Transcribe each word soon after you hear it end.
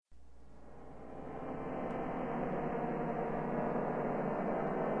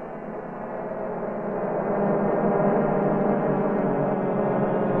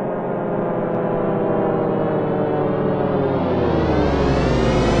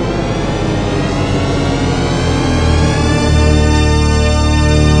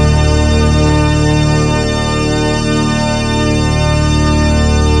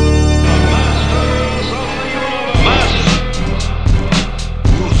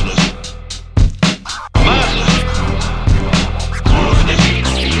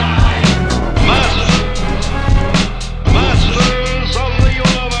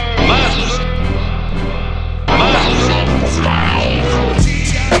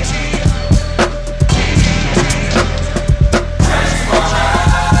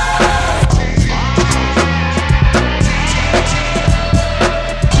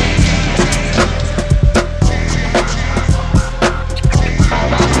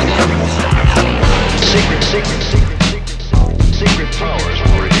Secret powers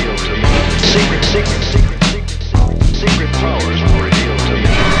were revealed to me. Secret powers were revealed to me.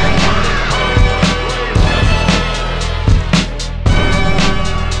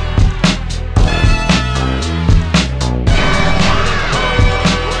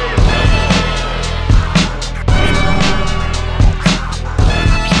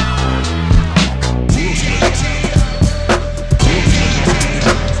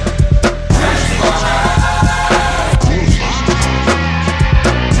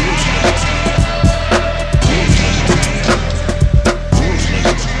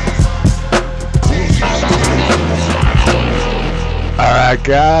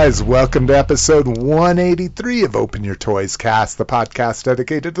 Guys, welcome to episode 183 of Open Your Toys Cast, the podcast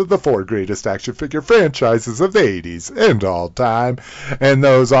dedicated to the four greatest action figure franchises of the 80s and all time. And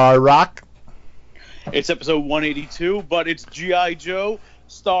those are Rock. It's episode 182, but it's G.I. Joe,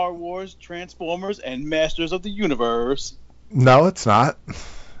 Star Wars, Transformers, and Masters of the Universe. No, it's not.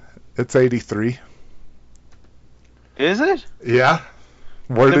 It's 83. Is it? Yeah.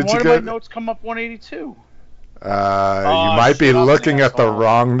 Where then did you why get? My notes come up 182? You might be looking at the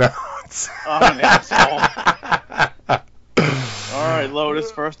wrong notes. I'm an asshole. All right,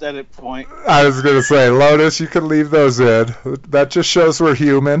 Lotus, first edit point. I was going to say, Lotus, you can leave those in. That just shows we're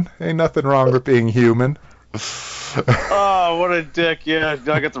human. Ain't nothing wrong with being human. Oh, what a dick. Yeah,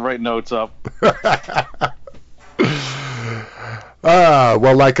 I got the right notes up.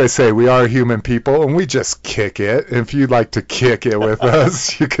 Well, like I say, we are human people, and we just kick it. If you'd like to kick it with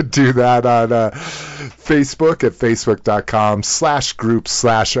us, you could do that on Facebook at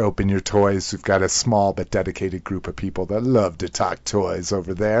facebook.com/group/openyourtoys. We've got a small but dedicated group of people that love to talk toys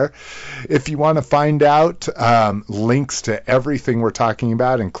over there. If you want to find out links to everything we're talking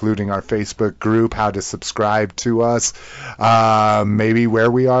about, including our Facebook group, how to subscribe to us, maybe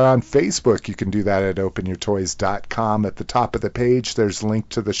where we are on Facebook, you can do that at openyourtoys.com. At the top of the page, there's a link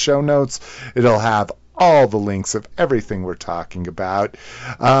to the show notes. It'll have all the links of everything we're talking about.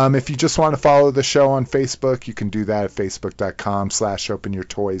 If you just want to follow the show on Facebook, you can do that at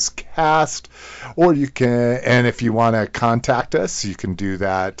facebook.com/openyourtoyscast. Or you can, and if you want to contact us, you can do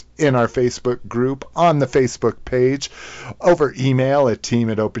that in our Facebook group on the Facebook page, over email at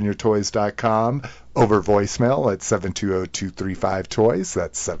team@openyourtoys.com, over voicemail at 720-235-TOYS.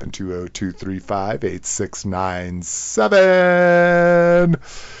 That's 720-235-8697.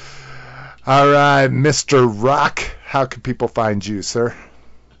 All right, Mr. Rock, how can people find you, sir?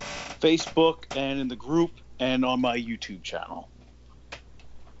 Facebook and in the group and on my YouTube channel.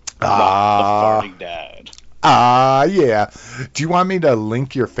 The Farting Dad. Yeah. Do you want me to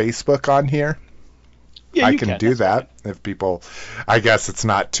link your Facebook on here? Yeah, I you can do that. Fine. If people, I guess it's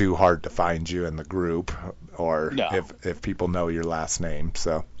not too hard to find you in the group, or if people know your last name,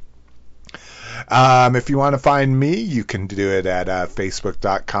 so. If you want to find me, you can do it at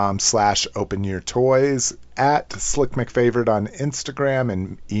facebook.com/openyourtoys, at SlickMcFavorite on Instagram,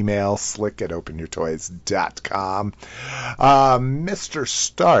 and email slick@openyourtoys.com. Mr.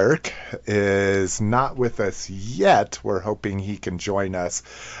 Stark is not with us yet. We're hoping he can join us.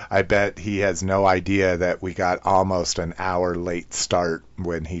 I bet he has no idea that we got almost an hour late start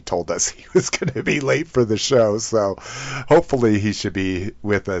when he told us he was going to be late for the show, so hopefully he should be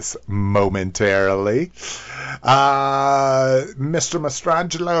with us momentarily. Mr.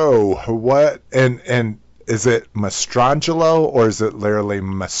 Mastrangelo, what, and is it Mastrangelo or is it literally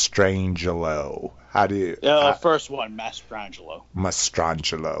Mastrangelo? How do you... first one, Mastrangelo.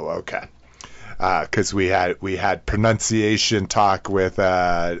 Mastrangelo, okay. Because we had pronunciation talk with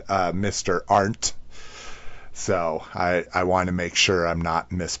Mr. Arndt, so I want to make sure I'm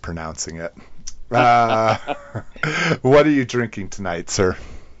not mispronouncing it. What are you drinking tonight, sir?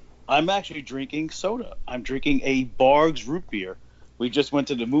 I'm actually drinking soda. I'm drinking a Barg's root beer. We just went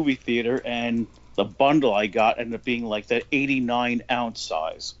to the movie theater, and the bundle I got ended up being like that 89-ounce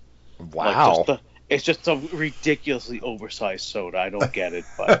size. Wow. Like it's just a ridiculously oversized soda. I don't get it,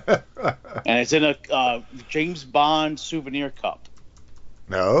 but and it's in a James Bond souvenir cup.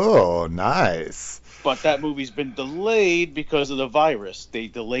 Oh, nice. But that movie's been delayed because of the virus. They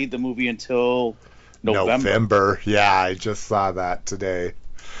delayed the movie until November. Yeah, I just saw that today.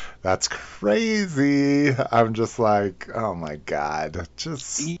 That's crazy. I'm just like, oh my God.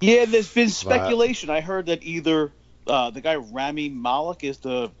 Yeah, there's been speculation. I heard that either the guy Rami Malek is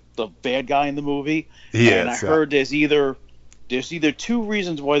the bad guy in the movie. I heard there's either two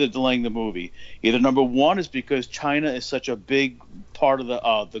reasons why they're delaying the movie. Either number one is because China is such a big part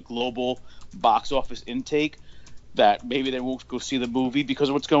of the global box office intake that maybe they won't go see the movie because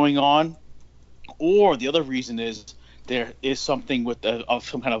of what's going on. Or the other reason is there is something with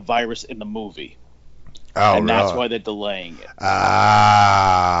some kind of virus in the movie. Oh, and that's really? why they're delaying it.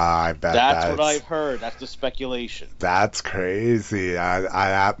 I bet That's what I've heard. That's the speculation. That's crazy.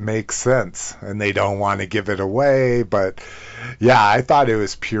 That makes sense. And they don't want to give it away, but yeah, I thought it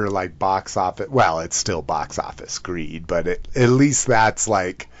was pure like box office. Well, it's still box office greed, but at least that's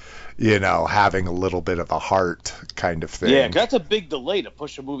like, having a little bit of a heart kind of thing. Yeah, 'cause that's a big delay to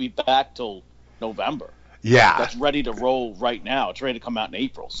push a movie back till November. Yeah. That's ready to roll right now. It's ready to come out in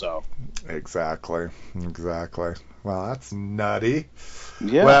April, so. Exactly. Well, that's nutty.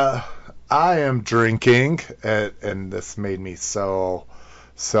 Yeah. Well, I am drinking, and this made me so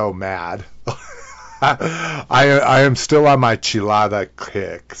mad. I am still on my chilada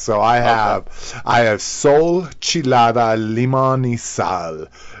kick. So I have Sol Chilada Limon y Sal,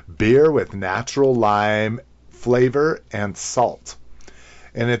 beer with natural lime flavor and salt.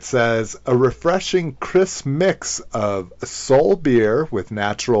 And it says, a refreshing, crisp mix of Sol beer with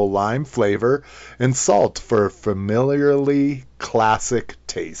natural lime flavor and salt for a familiarly classic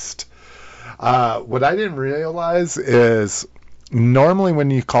taste. What I didn't realize is normally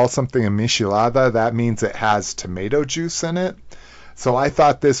when you call something a michelada, that means it has tomato juice in it. So I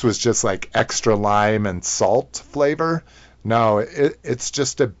thought this was just like extra lime and salt flavor. No, it's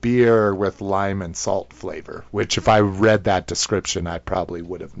just a beer with lime and salt flavor, which if I read that description, I probably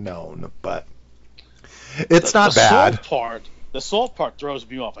would have known, but it's not bad. The salt part throws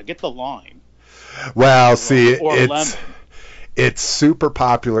me off. I get the lime. Well, see, or lemon. It's super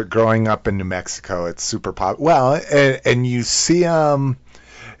popular growing up in New Mexico. It's super popular. Well, and you see them,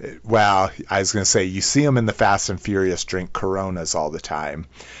 well, I was going to say, you see them in the Fast and Furious drink Coronas all the time.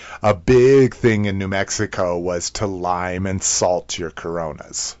 A big thing in New Mexico was to lime and salt your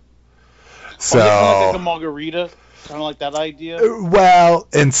Coronas. So, like a margarita, kind of like that idea. Well,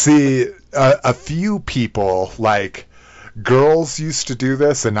 and see, a few people, like girls used to do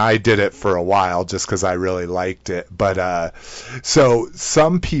this, and I did it for a while just because I really liked it. But so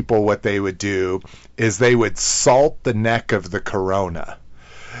some people, what they would do is they would salt the neck of the Corona.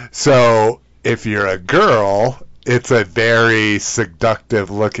 So if you're a girl, it's a very seductive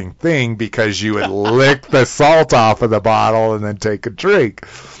looking thing because you would lick the salt off of the bottle and then take a drink.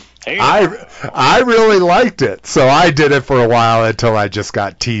 I really liked it, so I did it for a while until I just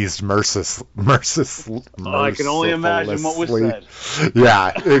got teased mercilessly. I can only imagine what was said.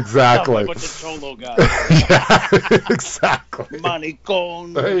 Yeah, exactly. Like the cholo guy. Yeah, exactly.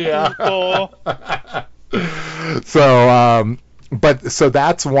 Manicon. Yeah. So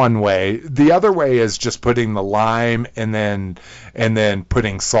that's one way. The other way is just putting the lime and then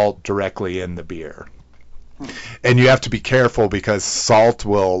putting salt directly in the beer. And you have to be careful because salt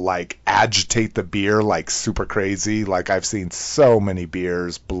will like agitate the beer like super crazy. Like I've seen so many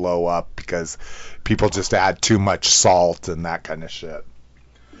beers blow up because people just add too much salt and that kind of shit.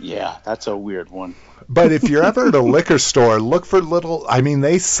 Yeah, that's a weird one. But if you're ever at a liquor store, look for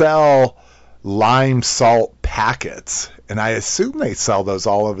they sell lime salt packets, and I assume they sell those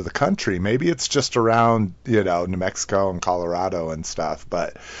all over the country. Maybe it's just around, New Mexico and Colorado and stuff,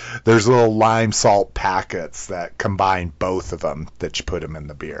 but there's little lime salt packets that combine both of them that you put them in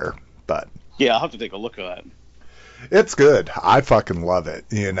the beer. But yeah, I'll have to take a look at that. It's good. I fucking love it.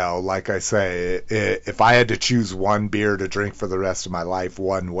 Like I say, if I had to choose one beer to drink for the rest of my life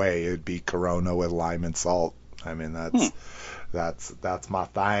one way, it'd be Corona with lime and salt. I mean, that's my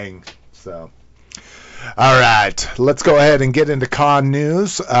thing. So, all right, let's go ahead and get into con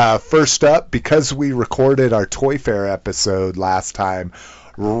news. First up, because we recorded our Toy Fair episode last time,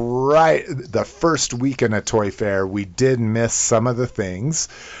 right the first weekend of Toy Fair, we did miss some of the things.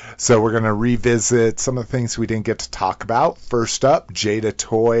 So we're going to revisit some of the things we didn't get to talk about. First up, Jada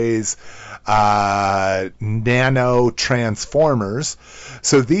Toys Nano Transformers.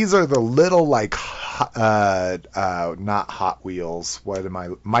 So these are the little like not Hot Wheels,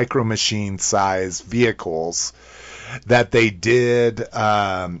 Micro Machine size vehicles that they did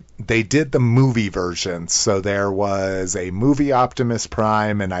the movie version. So there was a movie Optimus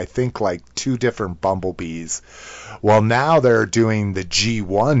Prime and I think like 2 different Bumblebees. Well, now they're doing the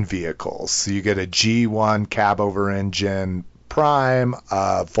G1 vehicles. So you get a G1 cab over engine Prime,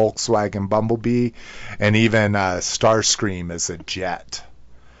 Volkswagen Bumblebee, and even Starscream as a jet.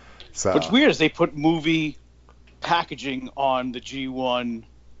 So what's weird is they put movie packaging on the G1.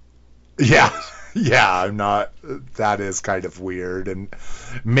 Yeah. Yeah, that is kind of weird, and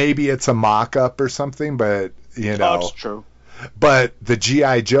maybe it's a mock-up or something, but, That's true. But the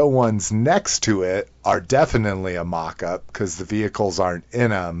G.I. Joe ones next to it are definitely a mock-up, because the vehicles aren't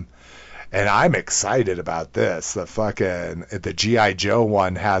in them, and I'm excited about this. The G.I. Joe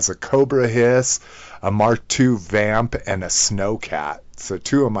one has a Cobra Hiss, a Mark II Vamp, and a Snowcat, so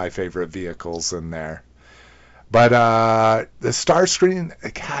 2 of my favorite vehicles in there. But the Starscream,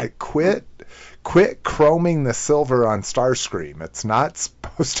 God, quit chroming the silver on Starscream. It's not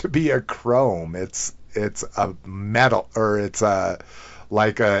supposed to be a chrome. It's a metal, or it's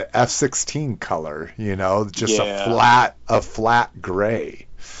like a F-16 color, just a flat gray.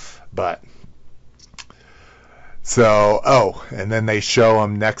 But so, and then they show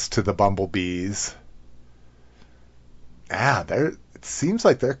them next to the bumblebees. It seems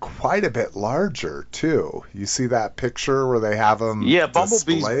like they're quite a bit larger too. You see that picture where they have them? Yeah,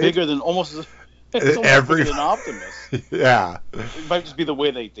 Bumblebee's bigger than bigger than Optimus. Yeah, it might just be the way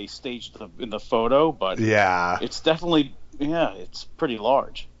they staged them in the photo, but yeah, it's definitely it's pretty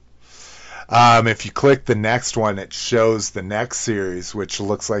large. If you click the next one, it shows the next series, which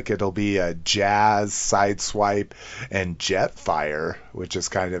looks like it'll be a Jazz, Sideswipe, and Jetfire, which is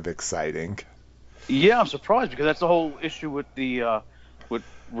kind of exciting. Yeah, I'm surprised because that's the whole issue with the with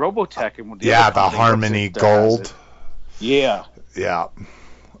Robotech and with the the Harmony Gold. Yeah. Yeah.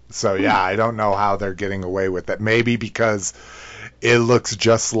 So I don't know how they're getting away with it. Maybe because it looks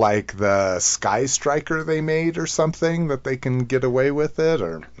just like the Sky Striker they made or something, that they can get away with it,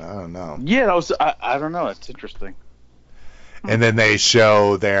 or I don't know. Yeah, I don't know. That's interesting. And then they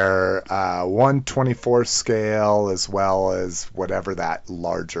show their 1/24 scale as well as whatever that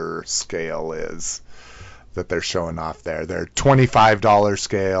larger scale is that they're showing off there. Their $25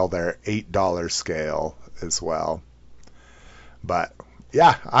 scale, their $8 scale as well. But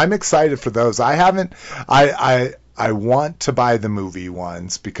yeah, I'm excited for those. I want to buy the movie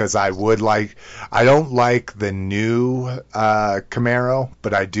ones because I don't like the new Camaro,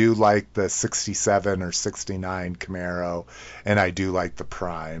 but I do like the 67 or 69 Camaro, and I do like the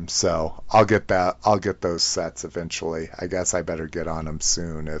Prime. So I'll get those sets eventually. I guess I better get on them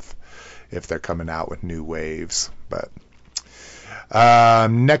soon if they're coming out with new waves. But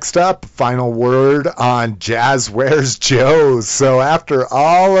next up, final word on Jazz Wears Joe's. So after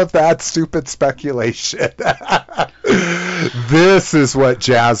all of that stupid speculation, this is what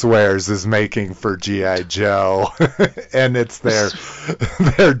Jazz Wears is making for G.I. Joe. And it's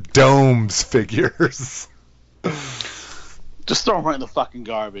their domes figures. Just throw them right in the fucking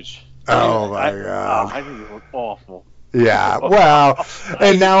garbage. Oh my God. I think it look awful. Yeah, well,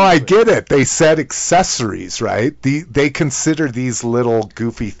 and now I get it. They said accessories, right? They consider these little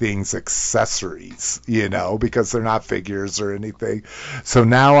goofy things accessories, because they're not figures or anything. So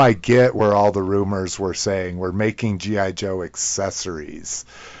now I get where all the rumors were saying we're making G.I. Joe accessories,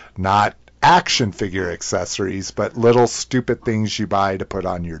 not action figure accessories, but little stupid things you buy to put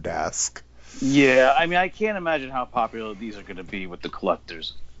on your desk. Yeah, I mean, I can't imagine how popular these are going to be with the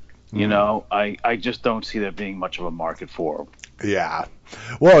collectors. I just don't see there being much of a market for them. Yeah.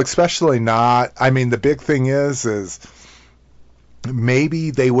 Well, especially not. I mean, the big thing is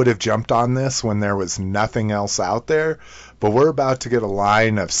maybe they would have jumped on this when there was nothing else out there, but we're about to get a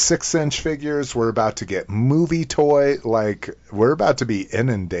line of 6-inch figures. We're about to get movie toy. We're about to be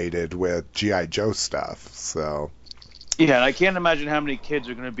inundated with G.I. Joe stuff. So. Yeah, and I can't imagine how many kids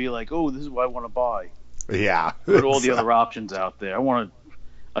are going to be like, oh, this is what I want to buy. Yeah. Put all the other options out there. I want to.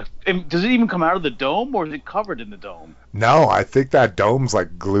 Does it even come out of the dome, or is it covered in the dome? No, I think that dome's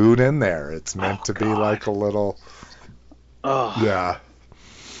glued in there. It's meant to be like a little. Oh. Yeah.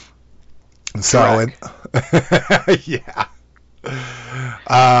 So, yeah.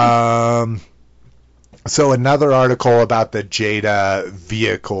 So another article about the Jada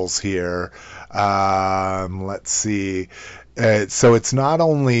vehicles here. Let's see. So it's not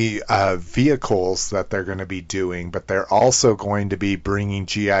only vehicles that they're going to be doing, but they're also going to be bringing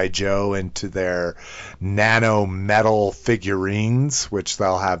G.I. Joe into their nano metal figurines, which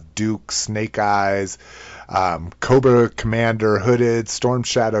they'll have Duke, Snake Eyes, Cobra Commander, Hooded, Storm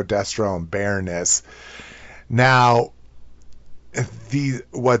Shadow, Destro, and Baroness. Now,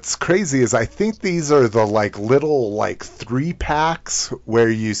 what's crazy is I think these are the little 3-packs where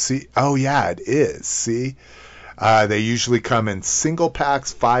you see. Oh yeah, it is. See. They usually come in single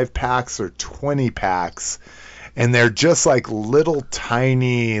packs, 5-packs, or 20-packs, and they're just little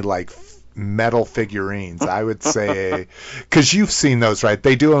tiny metal figurines. I would say, because you've seen those, right?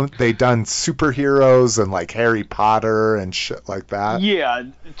 They done superheroes and Harry Potter and shit like that. Yeah,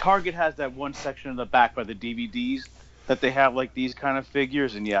 Target has that one section in the back by the DVDs that they have these kind of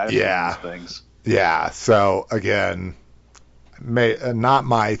figures, and I've seen these things. Yeah. So again. Not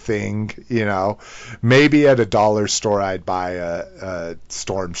my thing, Maybe at a dollar store I'd buy a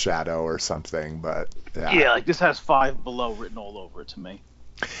Storm Shadow or something, but yeah, this has 5 Below written all over it to me.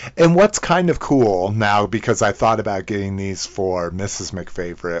 And what's kind of cool now, because I thought about getting these for Mrs.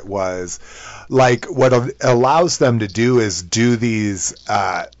 McFavorite, was like what allows them to do is do these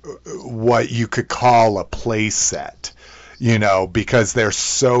what you could call a play set. You know, because they're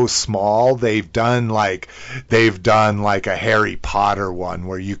so small, they've done like a Harry Potter one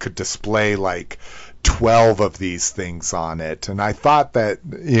where you could display like 12 of these things on it. And I thought that,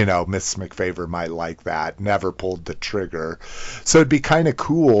 you know, Miss McFavor might like that. Never pulled the trigger. So it'd be kind of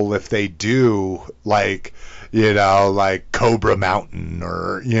cool if they do like, you know, like Cobra Mountain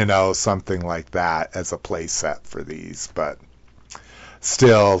or, you know, something like that as a play set for these. But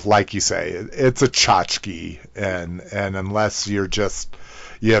still, like you say, it's a tchotchke, and unless you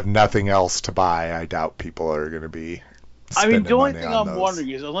have nothing else to buy, I doubt people are going to be spending the only money thing on I'm those. wondering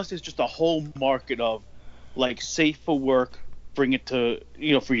is, unless there's just a whole market of, like, safe for work, bring it to,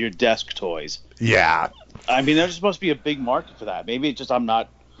 you know, for your desk toys. Yeah. I mean, there's supposed to be a big market for that. Maybe it's just I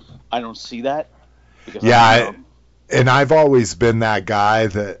don't see that. Because and I've always been that guy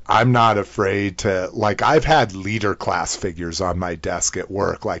that I'm not afraid to, like, I've had leader class figures on my desk at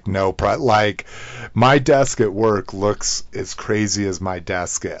work, like like my desk at work looks as crazy as my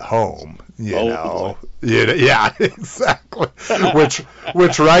desk at home, you know. Yeah, exactly.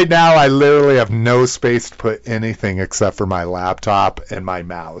 which right now I literally have no space to put anything except for my laptop and my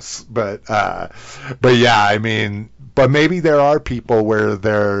mouse. But yeah, I mean, but maybe there are people where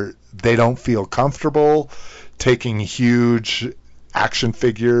they don't feel comfortable taking huge action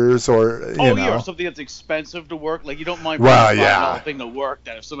figures or you know. Or something that's expensive to work. Like, you don't mind Well, buying yeah. a $5 thing to work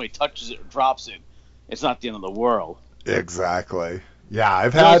that if somebody touches it or drops it, it's not the end of the world. Exactly. Yeah,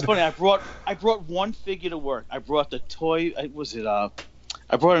 I've You know, had. it's funny. I brought one figure to work. I brought the toy. I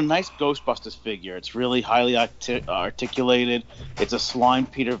brought a nice Ghostbusters figure. It's really highly articulated. It's a slime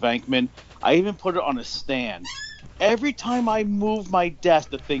Peter Venkman. I even put it on a stand. Every time I move my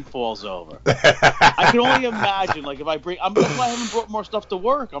desk, the thing falls over. I can only imagine, like, if I bring... that's why I haven't brought more stuff to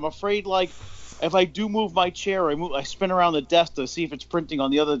work. I'm afraid, like, if I do move my chair, I spin around the desk to see if it's printing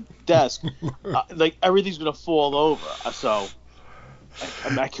on the other desk, like, everything's going to fall over. So,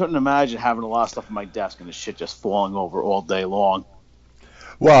 I couldn't imagine having a lot of stuff on my desk and the shit just falling over all day long.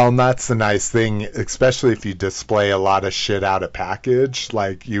 Well, and that's the nice thing, especially if you display a lot of shit out of package.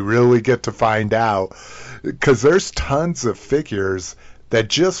 Like, you really get to find out, because there's tons of figures that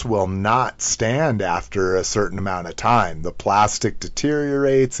just will not stand after a certain amount of time. The plastic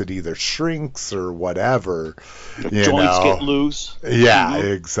deteriorates, it either shrinks or whatever. The joints get loose. Yeah,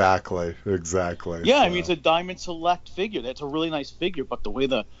 exactly. Yeah, I mean, it's a Diamond Select figure. That's a really nice figure, but the way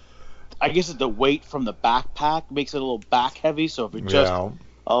I guess the weight from the backpack makes it a little back heavy, so if it just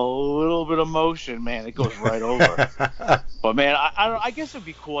a little bit of motion, man, it goes right over. But man, I guess it'd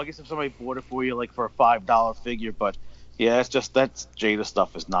be cool. I guess if somebody bought it for you, like for a $5 figure, but yeah, that's Jada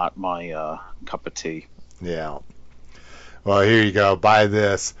stuff is not my cup of tea. Yeah. Well, here you go. Buy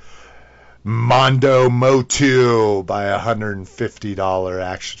this Mondo Motu. Buy a $150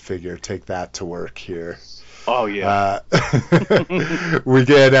 action figure. Take that to work here. Oh yeah. We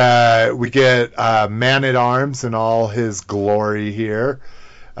get Man at Arms in all his glory here.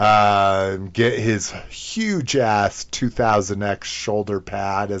 Get his huge ass 2000X shoulder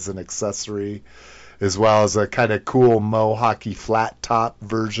pad as an accessory, as well as a kind of cool mohawky flat top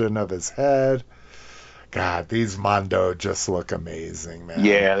version of his head. God, these Mondo just look amazing, man.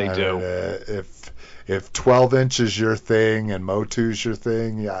 Yeah, they do. If 12 inch is your thing and Motu's your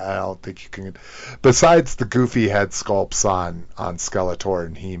thing, yeah, I don't think you can. Besides the goofy head sculpts on Skeletor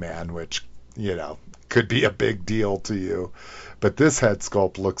and He-Man, which, you know, could be a big deal to you, but this head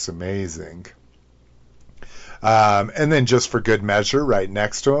sculpt looks amazing. And then just for good measure, right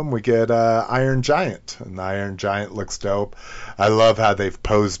next to him, we get Iron Giant. And the Iron Giant looks dope. I love how they've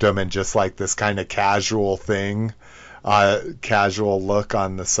posed him in just like this kind of casual thing, casual look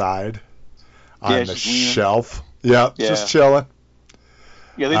on the side, on the shelf. Yep, yeah. Just chilling.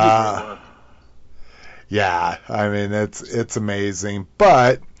 Yeah, they do great work. Yeah, I mean, it's amazing.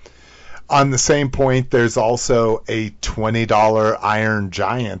 But on the same point, there's also a $20 Iron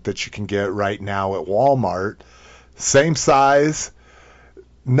Giant that you can get right now at Walmart. Same size,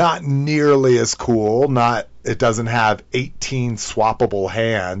 not nearly as cool. It doesn't have 18 swappable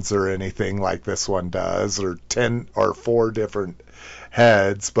hands or anything like this one does, or 10 or 4 different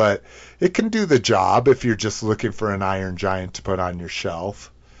heads, but it can do the job if you're just looking for an Iron Giant to put on your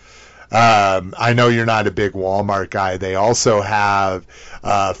shelf. I know you're not a big Walmart guy. They also have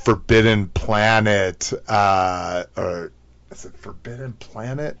Forbidden Planet, or is it Forbidden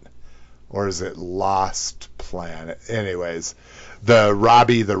Planet? Or is it Lost Planet? Anyways, the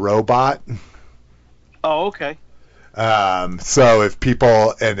Robbie the Robot. Oh, okay. So if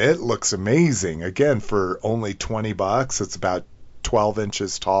people, and it looks amazing. Again, for only $20, it's about 12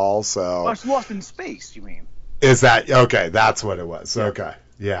 inches tall. So it's Lost in Space, you mean? Is that okay? That's what it was. Yeah. Okay.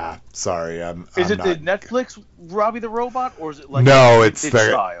 Yeah. Sorry. Is it the Netflix Robbie the Robot, or is it like no? It's the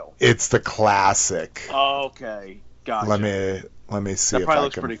style? It's the classic. Oh, okay. Gotcha. Let me see that if I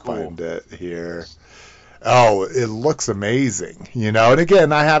can find it here. Oh, it looks amazing, you know. And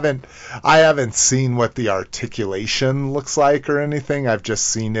again, I haven't seen what the articulation looks like or anything. I've just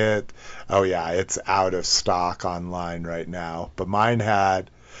seen it. Oh yeah, it's out of stock online right now. But mine had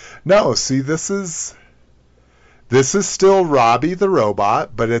no. See, this is still Robbie the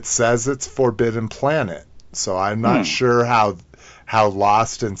Robot, but it says it's Forbidden Planet. So I'm not sure how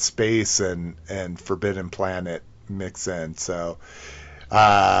Lost in Space and Forbidden Planet mix in. So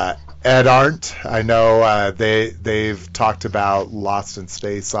Ed Arndt, I know they've talked about Lost in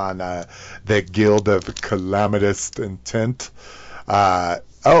Space on the Guild of Calamitous Intent.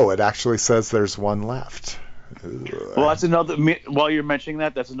 It actually says there's one left. Well, that's another. While you're mentioning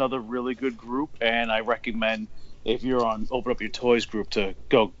that, that's another really good group, and I recommend if you're on Open Up Your Toys group to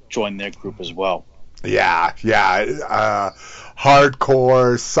go join their group as well. Yeah.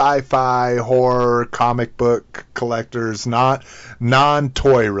 Hardcore sci-fi horror comic book collectors, not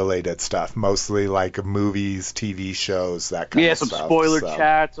non-toy related stuff, mostly like movies, TV shows, that kind of stuff. Yeah, some spoiler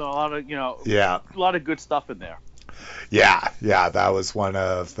chats, a lot of a lot of good stuff in there. Yeah, that was one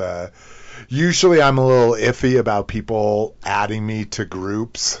of the. Usually I'm a little iffy about people adding me to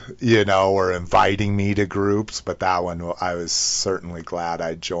groups, or inviting me to groups, but that one I was certainly glad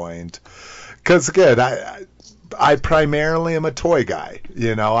I joined. Because, again, I primarily am a toy guy.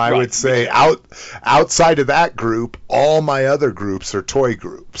 I would say outside of that group, all my other groups are toy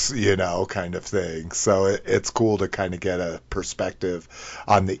groups, kind of thing. So it's cool to kind of get a perspective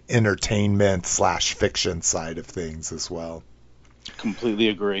on the entertainment/fiction side of things as well. Completely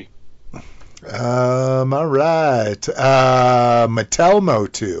agree. All right. Mattel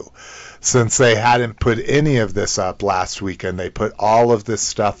Motu. Since they hadn't put any of this up last weekend, they put all of this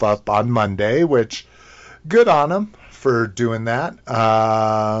stuff up on Monday, which good on them for doing that.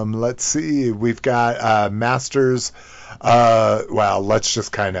 Let's see. We've got Masters. Let's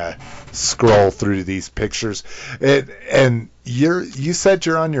just kind of scroll through these pictures. And you said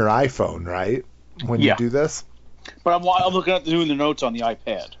you're on your iPhone, right? When you do this? But I'm looking at doing the notes on the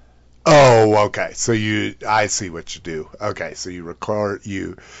iPad. Oh, okay. So I see what you do. Okay, so you record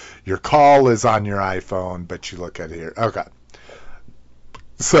your call is on your iPhone, but you look at it here. Okay.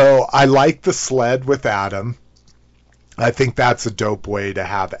 So I like the sled with Adam. I think that's a dope way to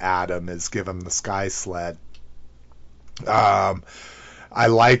have Adam, is give him the sky sled. I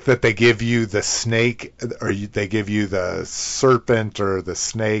like that they give you the snake, or they give you the serpent or the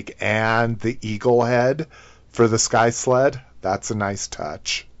snake and the eagle head for the sky sled. That's a nice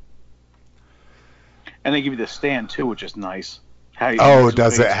touch. And they give you the stand, too, which is nice.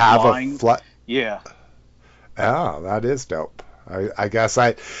 Does it have flying? Yeah. Oh, that is dope. I guess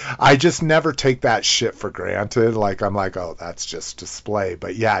I just never take that shit for granted. Like, I'm like, oh, that's just display.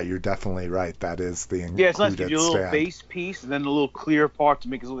 But, yeah, you're definitely right. That is the included it's nice to give you a little base piece and then a little clear part to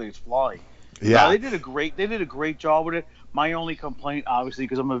make it look like it's flying. Yeah. They did a great job with it. My only complaint, obviously,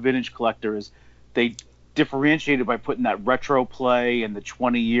 because I'm a vintage collector, is they differentiated by putting that retro play and the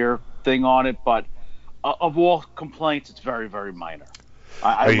 20-year thing on it. But of all complaints, it's very, very minor.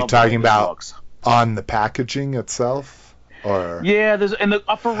 Are you talking about on the packaging itself, or? Yeah, there's in the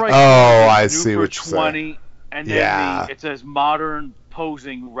upper right. Oh, I see what you're 20, saying. And then it says modern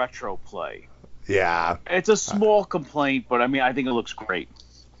posing retro play. Yeah. It's a small complaint, but I think it looks great.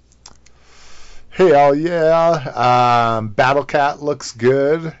 Hell yeah. Battle Cat looks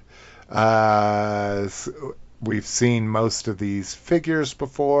good. We've seen most of these figures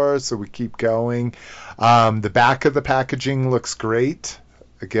before, so we keep going. The back of the packaging looks great.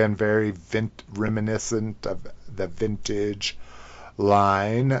 Again, very reminiscent of the vintage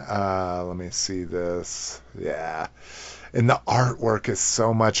line. Let me see this. Yeah. And the artwork is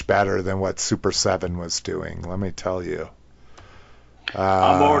so much better than what Super 7 was doing, let me tell you.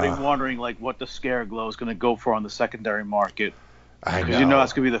 I'm already wondering what the Scareglow is going to go for on the secondary market. I know. Because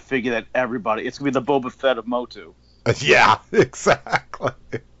that's going to be the figure that everybody... It's going to be the Boba Fett of Motu. Yeah, exactly.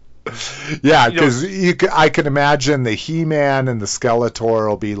 Yeah, because I can imagine the He-Man and the Skeletor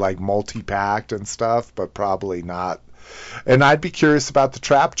will be multi-packed and stuff, but probably not. And I'd be curious about the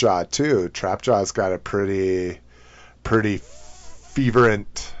Trapjaw, too. Trapjaw's got a pretty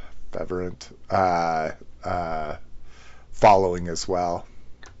fervent following as well.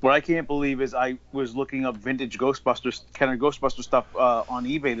 What I can't believe is I was looking up vintage Ghostbusters, kind of Ghostbuster stuff on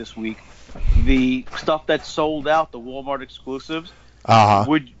eBay this week. The stuff that sold out, the Walmart exclusives.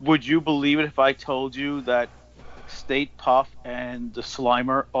 Would you believe it if I told you that State Puff and the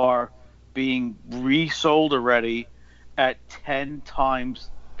Slimer are being resold already at 10 times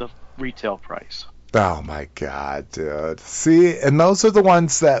the retail price? Oh my God, dude. See, and those are the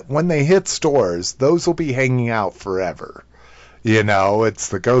ones that when they hit stores, those will be hanging out forever. You know, it's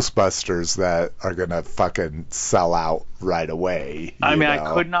the Ghostbusters that are going to fucking sell out right away. I mean,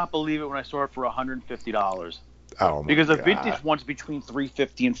 I could not believe it when I saw it for $150. Oh my because the God. vintage one's between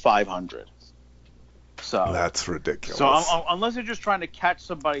 $350 and $500. So that's ridiculous. So unless they're just trying to catch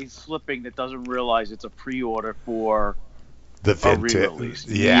somebody slipping that doesn't realize it's a pre-order for the vintage, re-release.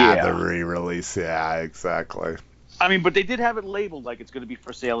 Yeah, the re-release. Yeah, exactly. I mean, but they did have it labeled like it's going to be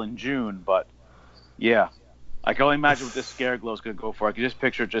for sale in June. But yeah, I can only imagine what this Scareglow is going to go for. I can just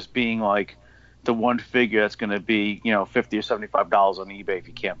picture it just being like the one figure that's going to be, $50 or $75 on eBay if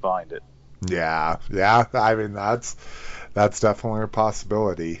you can't find it. Yeah. I mean, that's definitely a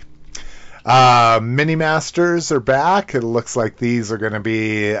possibility. Mini Masters are back. It looks like these are going to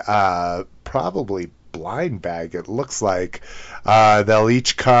be probably blind bag. It looks like they'll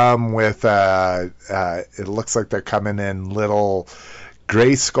each come with. It looks like they're coming in little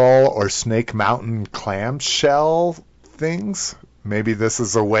Gray Skull or Snake Mountain clamshell things. Maybe this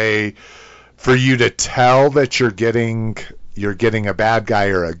is a way for you to tell that you're getting a bad guy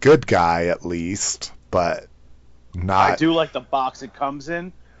or a good guy at least, but not. I do like the box it comes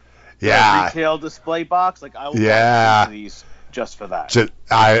in. Yeah. Retail display box. Like I will buy these just for that.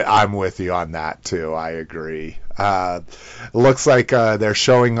 I'm with you on that too. I agree. Looks like they're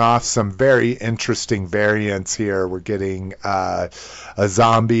showing off some very interesting variants here. We're getting a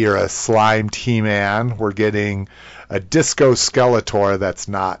zombie or a slimed He-Man. We're getting a disco Skeletor that's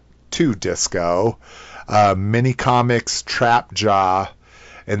not too disco. Mini Comics Trap Jaw.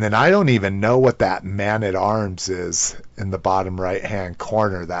 And then I don't even know what that Man-at-Arms is in the bottom right-hand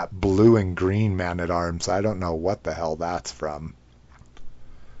corner, that blue and green Man-at-Arms. I don't know what the hell that's from.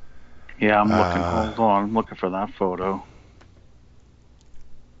 Yeah, I'm looking. Hold on. I'm looking for that photo.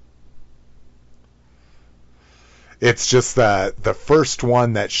 It's just the first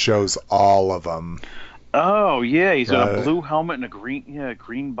one that shows all of them. Oh, yeah. He's got a blue helmet and a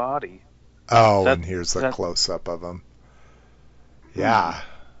green body. Oh, and here's the close-up of him. Yeah.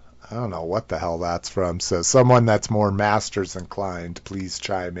 I don't know what the hell that's from. So someone that's more Masters inclined, please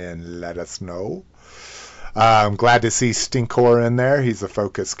chime in. Let us know. I'm glad to see Stinkor in there. He's a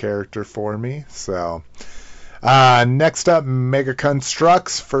focus character for me. So next up, Mega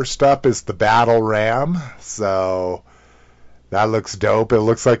Contrux. First up is the Battle Ram. So that looks dope. It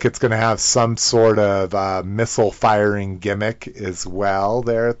looks like it's going to have some sort of missile firing gimmick as well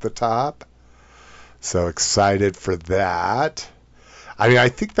there at the top. So excited for that. I mean, I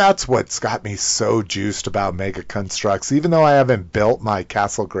think that's what's got me so juiced about Mega Contrux, even though I haven't built my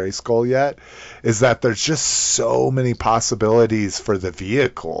Castle Grayskull yet, is that there's just so many possibilities for the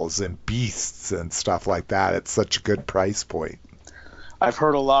vehicles and beasts and stuff like that. It's such a good price point. I've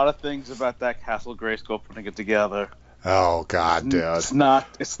heard a lot of things about that Castle Grayskull putting it together. Oh God, dude! It's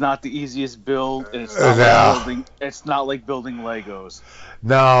not the easiest build, and it's not like building Legos.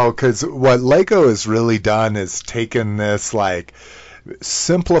 No, because what Lego has really done is taken this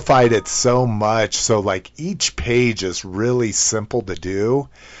simplified it so much so each page is really simple to do,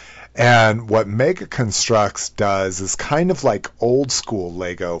 and what Mega Contrux does is kind of like old school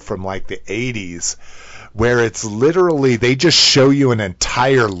Lego from the 80s, where it's literally they just show you an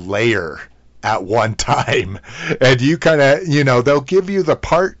entire layer at one time, and you kind of they'll give you the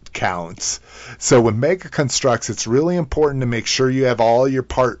part counts. So with Mega Contrux, it's really important to make sure you have all your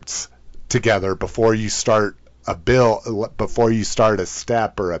parts together before you start before you start a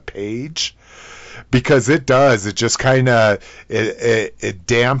step or a page, because it just kind of it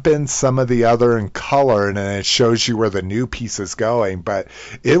dampens some of the other in color, and then it shows you where the new piece is going, but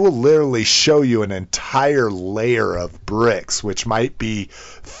it will literally show you an entire layer of bricks, which might be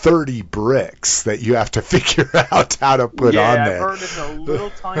 30 bricks that you have to figure out how to put on there. Yeah, I've heard it's a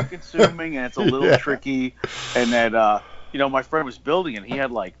little time consuming and it's a little tricky, and that my friend was building it. He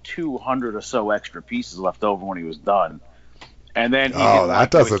had 200 or so extra pieces left over when he was done, and then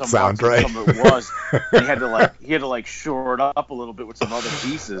that doesn't sound right. Some of it was. he had to shore it up a little bit with some other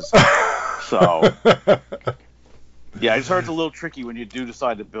pieces. So yeah, I just heard it's a little tricky when you do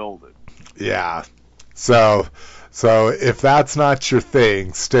decide to build it. Yeah. So if that's not your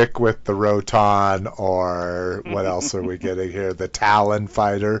thing, stick with the Roton, or what else are we getting here? The Talon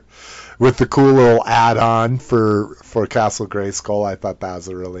Fighter with the cool little add-on for Castle Grayskull. I thought that was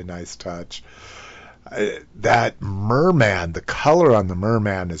a really nice touch. That merman, the color on the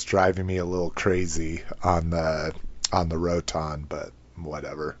merman is driving me a little crazy on the Roton, but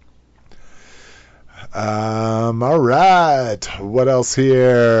whatever. All right. What else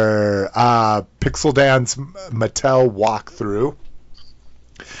here? Pixel Dan's Mattel walkthrough.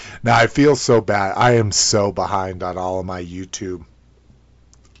 Now, I feel so bad. I am so behind on all of my YouTube.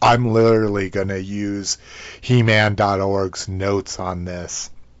 I'm literally going to use He-Man.org's notes on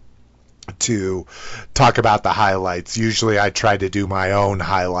this to talk about the highlights. Usually I try to do my own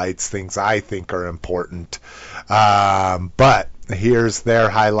highlights, things I think are important. But here's their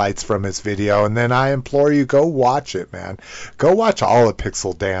highlights from his video, and then I implore you, go watch it, man. Go watch all of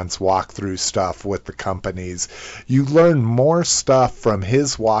Pixel Dan's walkthrough stuff with the companies. You learn more stuff from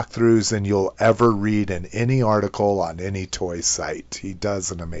his walkthroughs than you'll ever read in any article on any toy site. He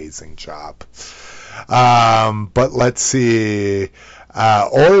does an amazing job. But let's see.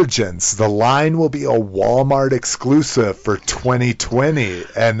 Origins, the line will be a Walmart exclusive for 2020,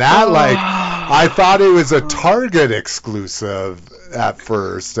 and that I thought it was a Target exclusive at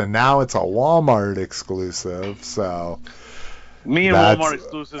first, and now it's a Walmart exclusive. So me and Walmart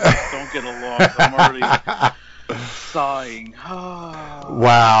exclusives don't get along. So I'm already sighing.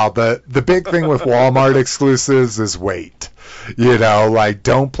 Wow, the big thing with Walmart exclusives is wait.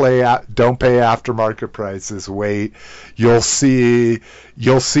 Don't pay aftermarket prices. Wait, you'll see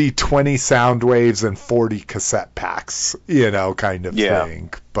 20 sound waves and 40 cassette packs, kind of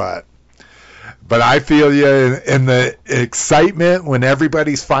thing. But I feel you in the excitement when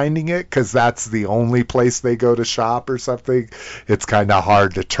everybody's finding it, because that's the only place they go to shop or something. It's kind of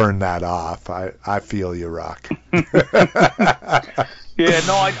hard to turn that off. I feel you, Rock. Yeah,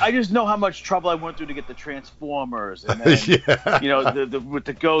 no, I just know how much trouble I went through to get the Transformers, and then, with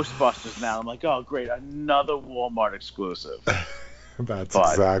the Ghostbusters now. I'm like, oh, great, another Walmart exclusive. That's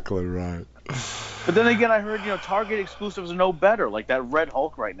exactly right. But then again, I heard, Target exclusives are no better. Like that Red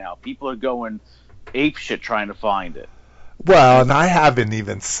Hulk right now, people are going ape shit trying to find it. Well, and I haven't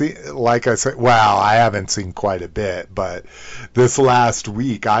even seen, like I said, I haven't seen quite a bit, but this last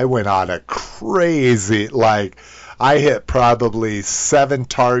week I went on a crazy, I hit probably 7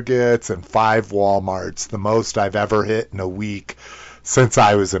 Targets and 5 Walmarts, the most I've ever hit in a week since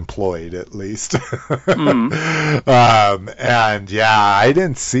I was employed, at least. Mm-hmm. And yeah, I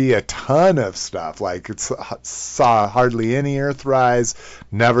didn't see a ton of stuff. Saw hardly any Earthrise,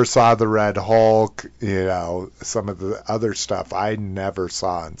 never saw the Red Hulk, some of the other stuff I never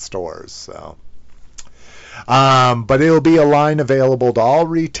saw in stores, so. But it'll be a line available to all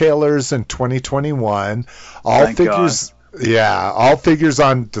retailers in 2021. All figures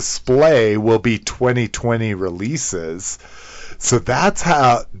on display will be 2020 releases. So that's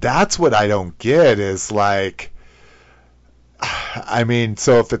what I don't get is so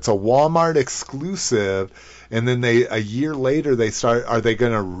if it's a Walmart exclusive and then a year later are they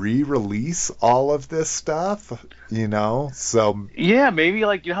going to re-release all of this stuff? So yeah, maybe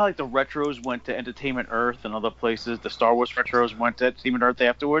how the retros went to Entertainment Earth and other places. The Star Wars retros went to Entertainment Earth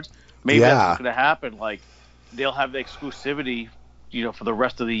afterwards. Maybe that's what's going to happen. They'll have the exclusivity, for the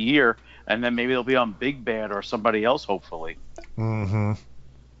rest of the year, and then maybe they'll be on Big Bad or somebody else, hopefully. Mm-hmm.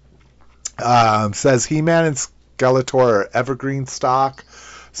 Says He-Man and Skeletor are evergreen stock,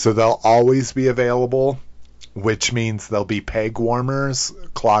 so they'll always be available, which means they'll be peg warmers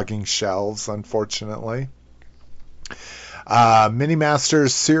clogging shelves, unfortunately. Mini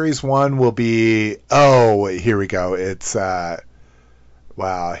Masters Series 1 will be... Oh, here we go. It's... here.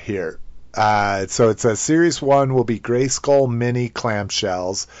 So it says Series 1 will be Grayskull mini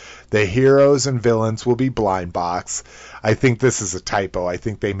clamshells. The heroes and villains will be blind box. I think this is a typo. I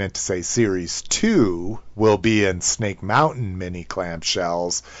think they meant to say Series 2 will be in Snake Mountain mini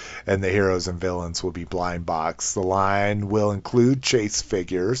clamshells, and the heroes and villains will be blind box. The line will include chase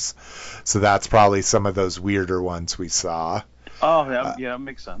figures, so that's probably some of those weirder ones we saw. Oh, yeah,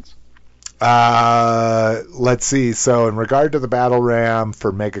 makes sense. Let's see. So in regard to the Battle Ram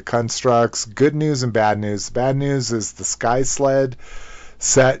for Mega Contrux, good news and bad news. The bad news is the Sky Sled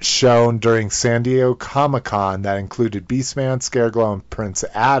set shown during San Diego Comic-Con that included Beastman, Scareglow, and Prince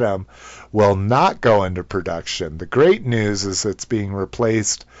Adam will not go into production. The great news is it's being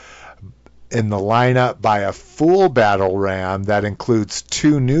replaced in the lineup by a full Battle Ram that includes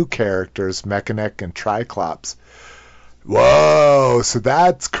 2 new characters, Mechanic and Triclops. Whoa! So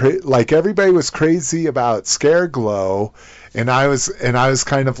that's like everybody was crazy about Scare Glow, and I was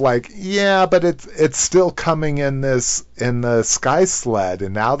kind of like, yeah, but it's still coming in the Sky Sled,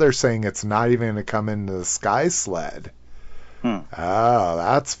 and now they're saying it's not even going to come into the Sky Sled. Oh,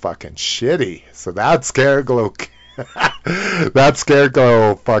 that's fucking shitty. So that Scare Glow, that Scare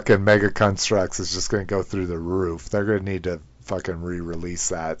Glow fucking Mega Contrux is just going to go through the roof. They're going to need to fucking re-release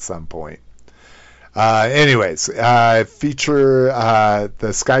that at some point. Anyways, feature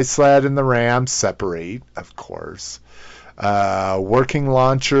the Sky Sled and the Ram separate, of course. Working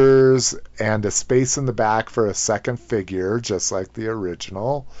launchers and a space in the back for a second figure, just like the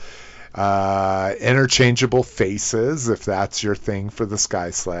original. Interchangeable faces, if that's your thing for the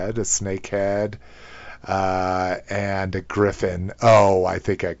Sky Sled. A snake head and a griffin. Oh, I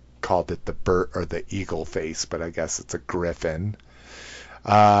think I called it the bird or the eagle face, but I guess it's a griffin.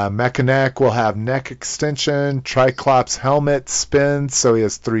 Mechanic will have neck extension, Triclops helmet spins, so he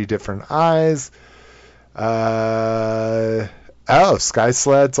has 3 different eyes. Sky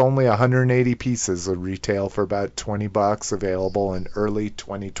Sled's only 180 pieces, will retail for about $20, available in early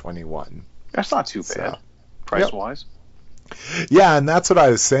 2021. That's not too bad, price-wise. Yeah, and that's what I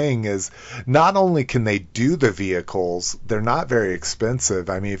was saying is not only can they do the vehicles, they're not very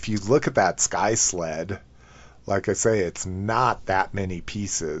expensive. I mean, if you look at that Sky Sled, like I say, it's not that many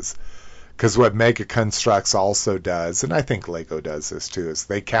pieces. Because what Mega Contrux also does, and I think Lego does this too, is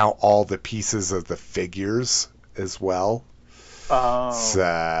they count all the pieces of the figures as well. Oh.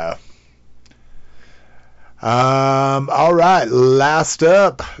 So, all right, last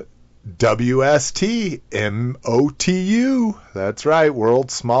up, WST MOTU. That's right,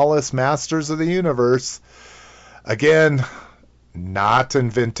 World's Smallest Masters of the Universe. Again, not in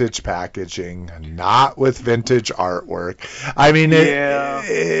vintage packaging, not with vintage artwork. I mean,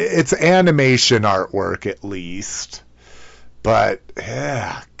 it's animation artwork at least, but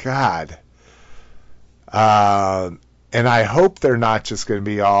yeah, God. And I hope they're not just going to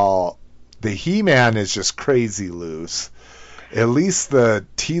be all. The He-Man is just crazy loose. At least the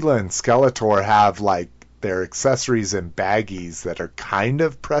Tila and Skeletor have like their accessories and baggies that are kind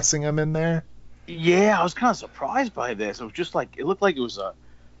of pressing them in there. Yeah, I was kind of surprised by this. It was just like, it looked like it was a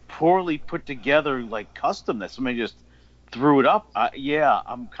poorly put together, like, custom that somebody just threw it up.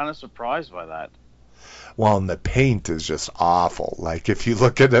 I'm kind of surprised by that. Well, and the paint is just awful. Like, if you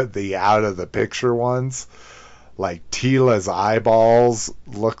look at the out of the picture ones, like Tila's eyeballs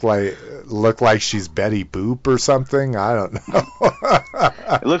look like she's Betty Boop or something. I don't know.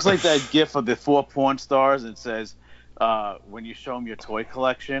 It looks like that gif of the 4 porn stars. It says, when you show them your toy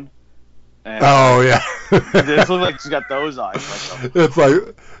collection. And, yeah. It looks like she's got those eyes. It's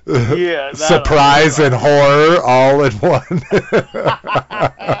like surprise and horror all in one.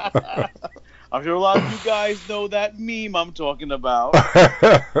 I'm sure a lot of you guys know that meme I'm talking about.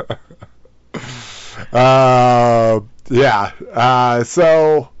 So, no. Yeah, a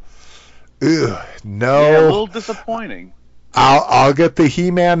little disappointing. I'll get the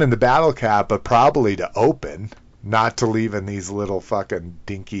He-Man and the Battle Cat, but probably to open, not to leave in these little fucking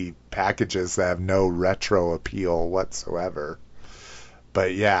dinky packages that have no retro appeal whatsoever.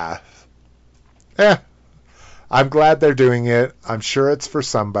 But yeah. I'm glad they're doing it. I'm sure it's for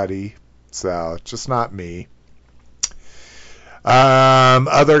somebody, so just not me.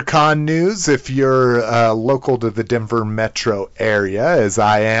 Other con news, if you're local to the Denver metro area, as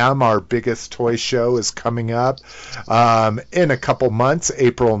I am, our biggest toy show is coming up in a couple months,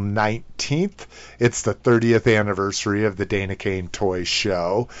 April 19th. It's the 30th anniversary of the Dana Kane Toy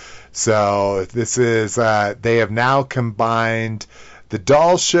Show. So this is, they have now combined the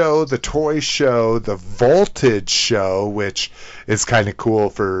doll show, the toy show, the voltage show, which is kind of cool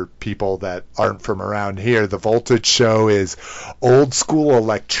for people that aren't from around here. The voltage show is old school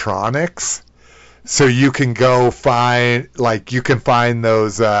electronics. So you can go find, you can find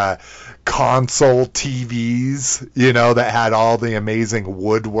those console TVs, that had all the amazing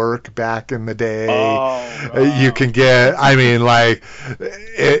woodwork back in the day. Oh, wow. You can get,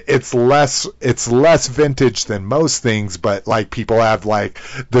 it's less vintage than most things, but people have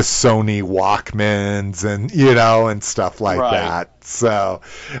the Sony Walkmans and stuff like that. So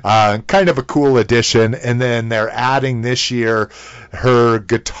kind of a cool addition. And then they're adding this year her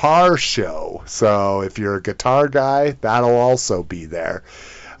guitar show. So if you're a guitar guy, that'll also be there.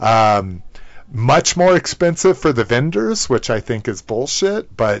 Much more expensive for the vendors, which I think is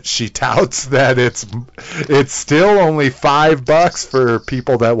bullshit, but she touts that it's still only $5 for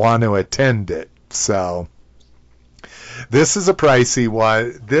people that want to attend it. So this is a pricey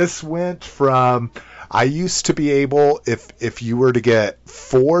one. This went from, I used to be able, if you were to get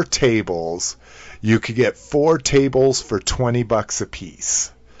 4 tables, you could get 4 tables for $20 a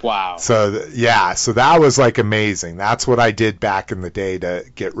piece. Wow. So so that was like amazing. That's what I did back in the day to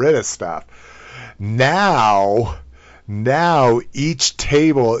get rid of stuff. Now each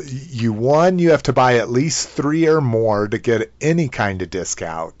table, you have to buy at least 3 or more to get any kind of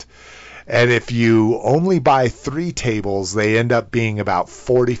discount. And if you only buy 3 tables, they end up being about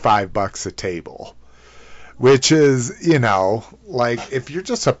 $45 a table. Which is, like if you're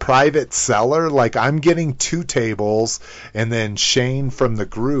just a private seller, like I'm getting 2 tables and then Shane from the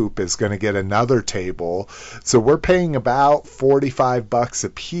group is going to get another table. So we're paying about $45 a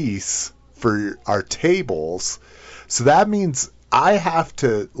piece for our tables. So that means I have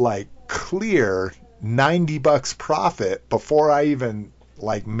to like clear $90 profit before I even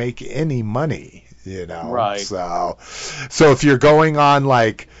like make any money, Right. So if you're going on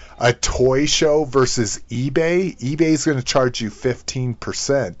like a toy show versus eBay's going to charge you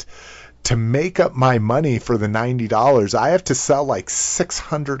 15%. To make up my money for the $90, I have to sell like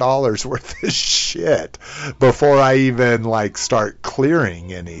 $600 worth of shit before I even like start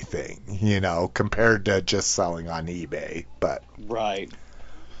clearing anything, compared to just selling on eBay. But right.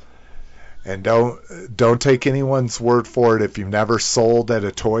 And don't take anyone's word for it. If you've never sold at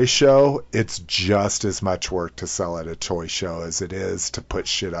a toy show, it's just as much work to sell at a toy show as it is to put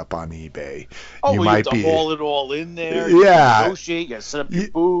shit up on eBay. You have to haul it all in there. Yeah. You negotiate. You set up your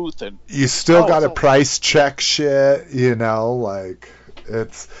booth, and you still got to price check shit. Like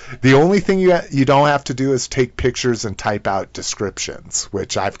it's the only thing you don't have to do is take pictures and type out descriptions,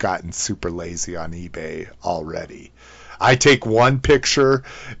 which I've gotten super lazy on eBay already. I take one picture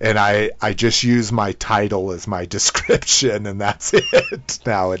and I just use my title as my description, and that's it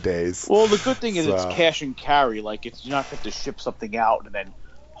nowadays. Well, the good thing is it's cash and carry. Like you're not going to ship something out and then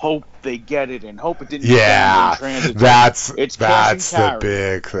hope they get it and hope it didn't get down in transit. That's the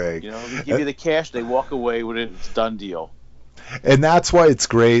big thing. They give you the cash, they walk away with it. It's a done deal. And that's why it's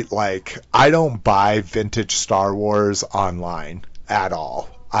great. Like I don't buy vintage Star Wars online at all.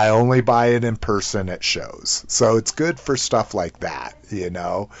 I only buy it in person at shows. So it's good for stuff like that,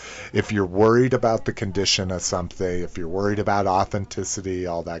 If you're worried about the condition of something, if you're worried about authenticity,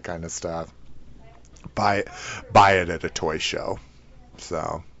 all that kind of stuff, buy it at a toy show.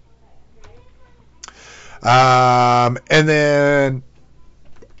 So, and then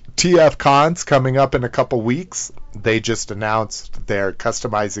TF Con's coming up in a couple weeks. They just announced their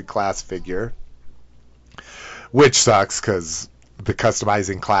customizing class figure, which sucks because the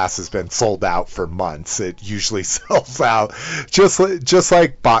customizing class has been sold out for months. It usually sells out just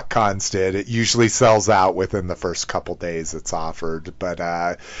like BotCons did. It usually sells out within the first couple days it's offered.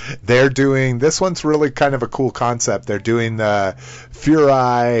 But they're doing, this one's really kind of a cool concept. They're doing the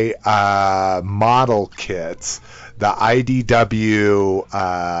Furai model kits, the IDW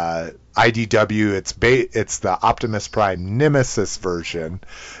it's the Optimus Prime Nemesis version,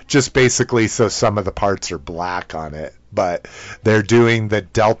 just basically so some of the parts are black on it. But they're doing the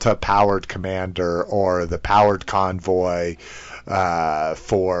Delta powered commander or the powered convoy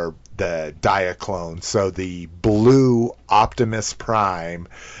for the Diaclone. So the blue Optimus Prime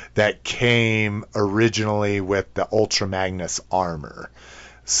that came originally with the Ultra Magnus armor.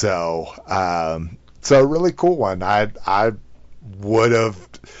 So a really cool one.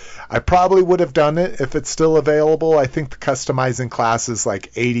 I probably would have done it if it's still available. I think the customizing class is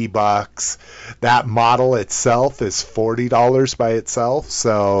like $80. That model itself is $40 by itself.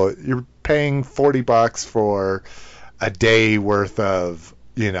 So you're paying $40 for a day worth of,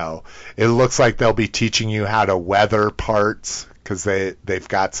 it looks like they'll be teaching you how to weather parts because they've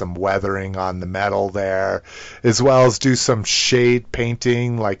got some weathering on the metal there, as well as do some shade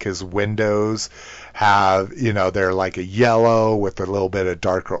painting, like his windows have, they're like a yellow with a little bit of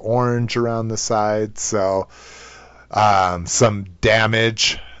darker orange around the sides. So some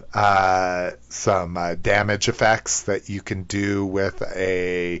damage effects that you can do with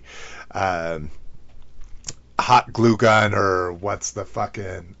a hot glue gun or a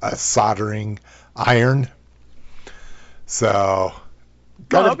soldering iron. So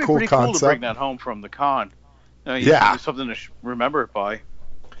got a cool pretty concept. Cool to bring that home from the con. Something to remember it by.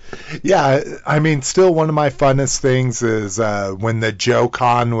 Yeah, I mean, still one of my funnest things is when the Joe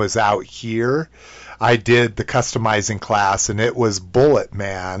Con was out here, I did the customizing class, and it was Bullet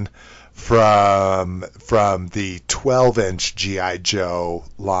Man from the 12-inch G.I. Joe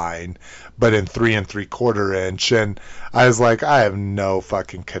line, but in 3 3/4 inch, and I was like, I have no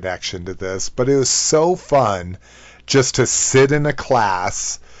fucking connection to this, but it was so fun just to sit in a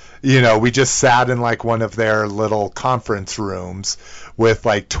class, we just sat in like one of their little conference rooms with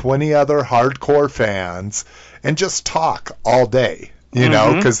like 20 other hardcore fans and just talk all day,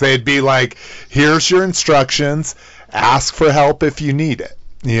 because they'd be like, here's your instructions, ask for help if you need it.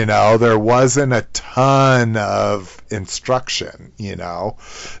 There wasn't a ton of instruction,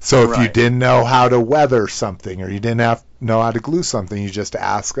 So if you didn't know how to weather something or you didn't know how to glue something, you just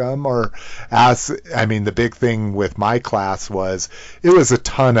ask them the big thing with my class was it was a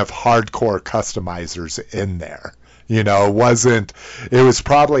ton of hardcore customizers in there. It was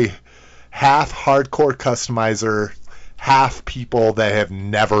probably half hardcore customizer, half people that have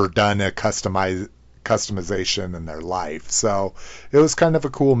never done a customization in their life. So it was kind of a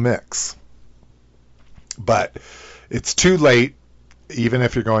cool mix. But it's too late, even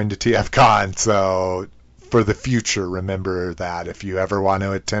if you're going to TFCon. So for the future, remember that if you ever want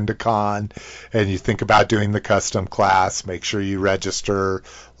to attend a con and you think about doing the custom class, make sure you register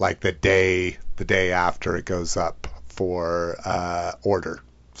like the day after it goes up for order.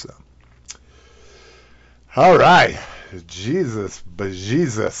 So, all right. Jesus,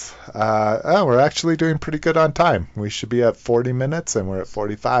 bejesus. We're actually doing pretty good on time. We should be at 40 minutes, and we're at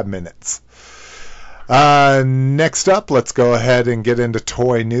 45 minutes. Next up, let's go ahead and get into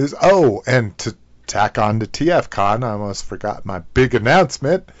toy news. Oh, and to tack on to TFCon, I almost forgot my big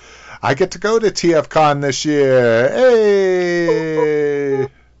announcement. I get to go to TFCon this year. Hey!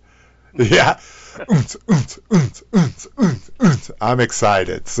 Yeah. I'm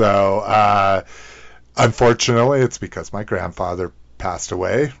excited. So, unfortunately, it's because my grandfather passed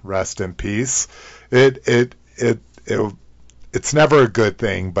away. Rest in peace. It's never a good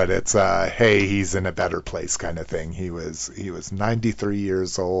thing, but it's hey, he's in a better place kind of thing. He was 93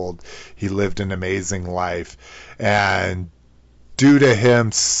 years old. He lived an amazing life, and due to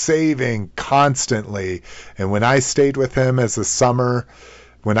him saving constantly, and when I stayed with him in the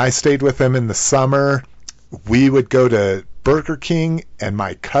summer, we would go to Burger King, and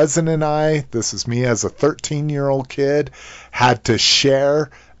my cousin and I, this is me as a 13-year-old kid, had to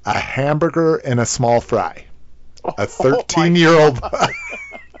share a hamburger and a small fry. A 13-year-old.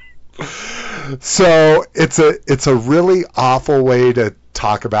 So it's a really awful way to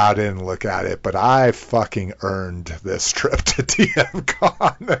talk about it and look at it, but I fucking earned this trip to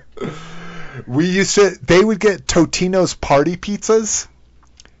TFCon. They would get Totino's party pizzas,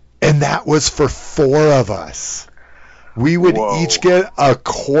 and that was for 4 of us. We would each get a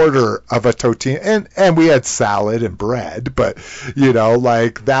quarter of a Totino, and we had salad and bread, but,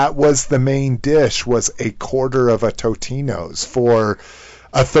 that was the main dish, was a quarter of a Totino's for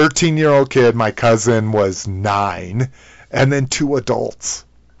a 13-year-old kid. My cousin was 9, and then 2 adults.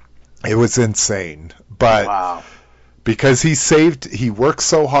 It was insane. But because he worked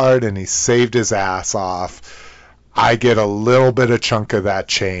so hard and he saved his ass off, I get a little bit of chunk of that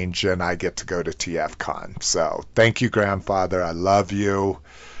change, and I get to go to TFCon. So thank you, grandfather. I love you.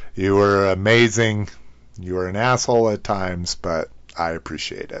 You were amazing. You were an asshole at times, but I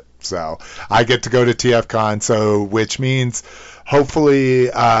appreciate it. So I get to go to TFCon, which means hopefully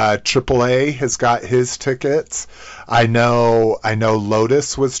AAA has got his tickets. I know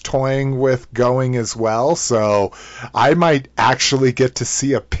Lotus was toying with going as well, so I might actually get to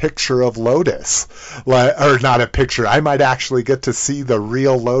see a picture of Lotus. Or not a picture, I might actually get to see the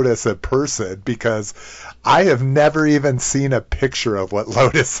real Lotus in person, because I have never even seen a picture of what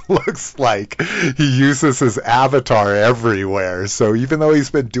Lotus looks like. He uses his avatar everywhere, so even though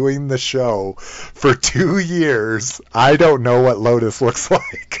he's been doing the show for 2 years, I don't know what Lotus looks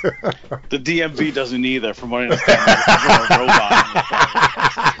like. The DMV doesn't either, from what I understand. There's a robot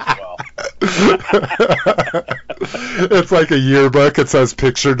as well. It's like a yearbook. It says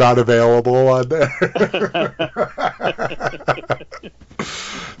picture not available on there.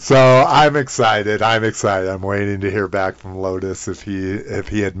 So I'm excited. I'm waiting to hear back from Lotus if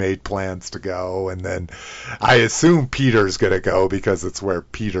he had made plans to go, and then I assume Peter's gonna go because it's where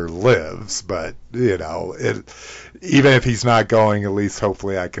Peter lives. But even if he's not going, at least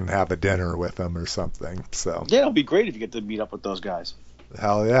hopefully I can have a dinner with him or something. So yeah, it'll be great if you get to meet up with those guys.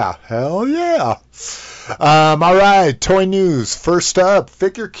 Hell yeah. All right, toy news. First up,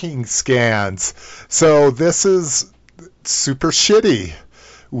 Figure King scans. So this is super shitty.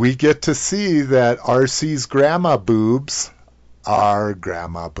 We get to see that RC's grandma boobs are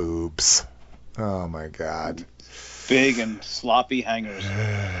grandma boobs. Oh my God. Big and sloppy hangers.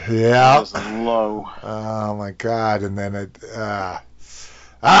 Yeah. Just low. Oh my God. And then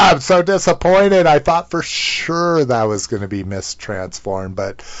I'm so disappointed. I thought for sure that was going to be mistransformed,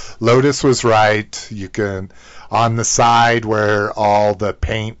 but Lotus was right. You can, on the side where all the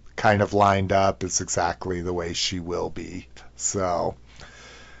paint kind of lined up, is exactly the way she will be. So,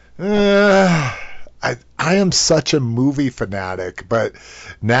 I am such a movie fanatic, but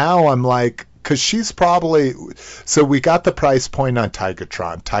now I'm like, because she's probably, so we got the price point on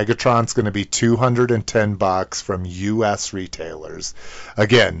Tigatron. Tigatron's going to be $210 from U.S. retailers.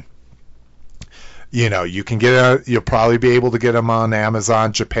 Again, you can you'll probably be able to get them on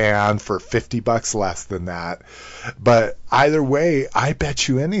Amazon Japan for $50 less than that. But either way, I bet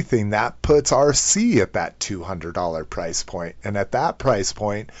you anything that puts RC at that $200 price point. And at that price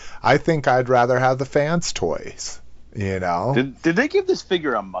point, I think I'd rather have the fans' toys. Did they give this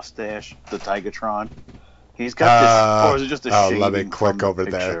figure a mustache, the Tigatron? He's got this, or is it just a shaving? Let me click over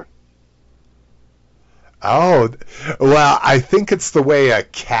picture? there. Oh, well, I think it's the way a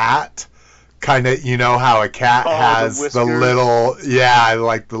cat kind of, how a cat has the little,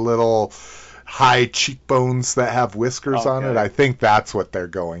 like the little high cheekbones that have whiskers on it. I think that's what they're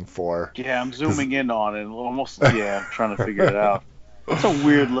going for. Yeah, I'm zooming in on it, almost, trying to figure it out. It's a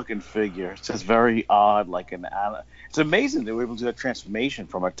weird looking figure. It's just very odd, like it's amazing they were able to do that transformation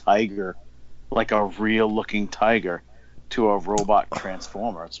from a tiger, like a real looking tiger, to a robot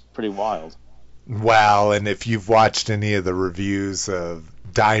transformer. It's pretty wild. Wow, and if you've watched any of the reviews of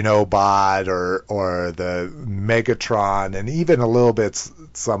Dinobot or the Megatron, and even a little bit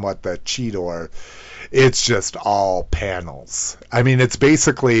somewhat the Cheetor, it's just all panels. I mean,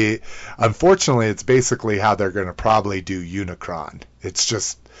 unfortunately, it's basically how they're going to probably do Unicron. It's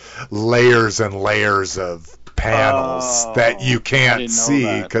just layers and layers of panels that you can't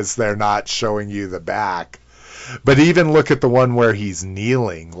see because they're not showing you the back. But even look at the one where he's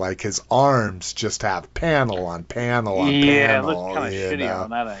kneeling, like his arms just have panel on panel on panel. Yeah, it looks kind of shitty on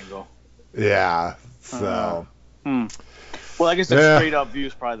that angle. Yeah, so. Well, I guess the straight up view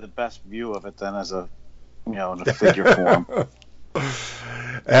is probably the best view of it then, as a, in a figure form.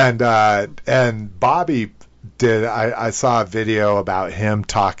 And Bobby did. I saw a video about him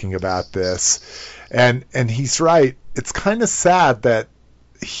talking about this, and he's right. It's kind of sad that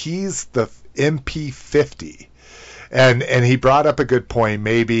he's the MP50. And he brought up a good point.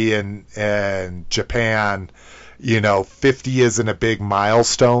 Maybe in Japan, 50 isn't a big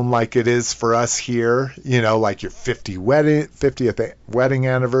milestone like it is for us here. Like your 50th wedding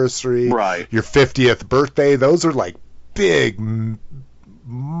anniversary, right? Your 50th birthday. Those are like big,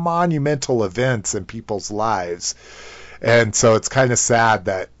 monumental events in people's lives. And so it's kind of sad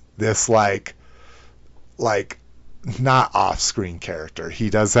that this like not off-screen character.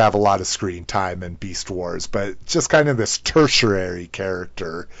 He does have a lot of screen time in Beast Wars, but just kind of this tertiary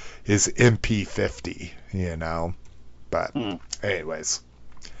character is MP50, But anyways.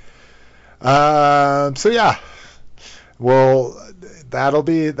 So yeah. Well, that'll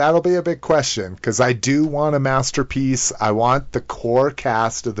be a big question, because I do want a Masterpiece. I want the core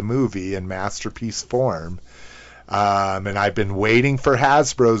cast of the movie in Masterpiece form. And I've been waiting for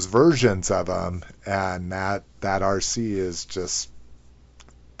Hasbro's versions of them, and that RC is just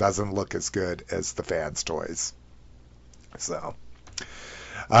doesn't look as good as the fans' toys. So,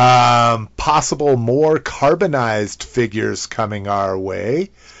 possible more carbonized figures coming our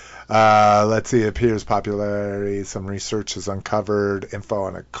way. Let's see, it appears popularity. Some research has uncovered info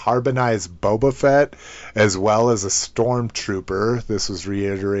on a carbonized Boba Fett as well as a Stormtrooper. This was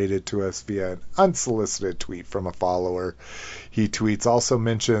reiterated to us via an unsolicited tweet from a follower. He tweets also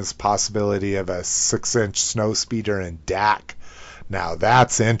mentions possibility of a 6-inch snowspeeder and DAC. Now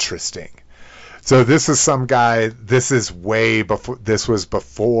that's interesting. So this is some guy, this is way before, this was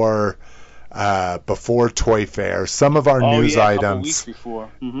before Toy Fair. Some of our news items. A couple weeks before.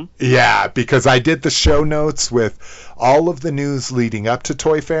 Mm-hmm. Yeah, because I did the show notes with all of the news leading up to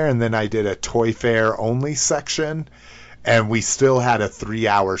Toy Fair, and then I did a Toy Fair only section, and we still had a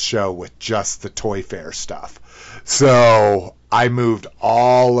 3-hour show with just the Toy Fair stuff. So I moved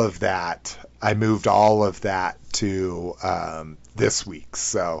all of that. To this week.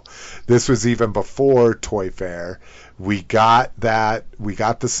 So this was even before Toy Fair. We got the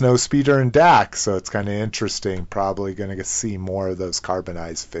Snowspeeder and DAC, so it's kind of interesting. Probably going to see more of those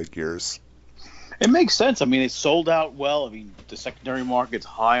carbonized figures. It makes sense. I mean, it sold out well. I mean, the secondary market's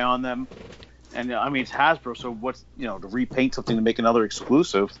high on them. And, I mean, it's Hasbro, so what's, to repaint something to make another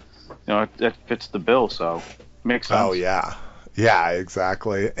exclusive, that fits the bill, so makes sense. Oh, yeah. Yeah,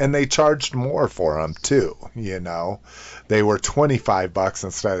 exactly. And they charged more for them, too, They were $25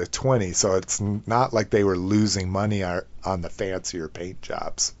 instead of $20, so it's not like they were losing money on the fancier paint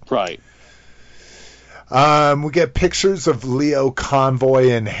jobs. Right. We get pictures of Leo Convoy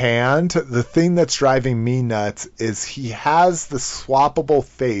in hand. The thing that's driving me nuts is he has the swappable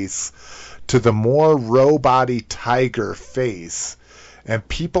face to the more robot-y tiger face, and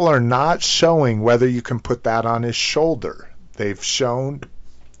people are not showing whether you can put that on his shoulder. They've shown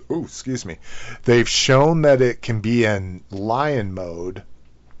Oh, excuse me. They've shown that it can be in lion mode,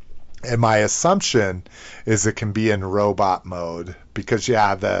 and my assumption is it can be in robot mode because,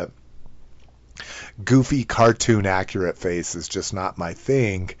 yeah, the goofy cartoon accurate face is just not my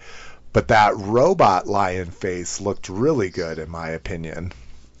thing, but that robot lion face looked really good in my opinion.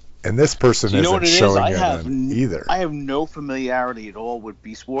 And this person isn't showing it either. I have no familiarity at all with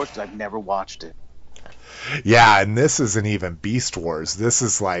Beast Wars because I've never watched it. Yeah, and this isn't even Beast Wars.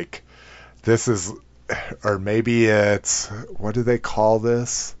 Or maybe it's, what do they call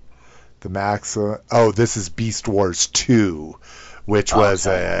this? The Max. This is Beast Wars 2, which was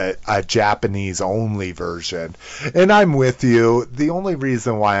a Japanese-only version. And I'm with you. The only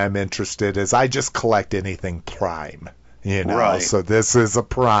reason why I'm interested is I just collect anything Prime. Right. So this is a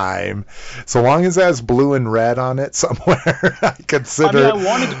Prime. So long as it has blue and red on it somewhere, I consider. I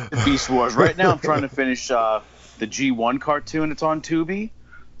wanted to get Beast Wars. Right now I'm trying to finish the G1 cartoon. It's on Tubi.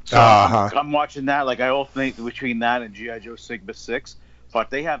 So I'm watching that. Like, I alternate between that and G.I. Joe Sigma 6. But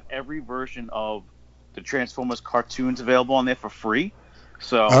they have every version of the Transformers cartoons available on there for free.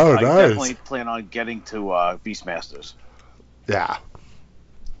 So I definitely plan on getting to Beastmasters. Yeah.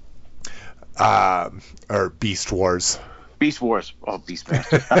 Or Beast Wars. Beast Wars. Oh,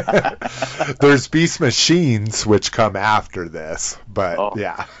 Beastmasters. There's Beast Machines, which come after this. But,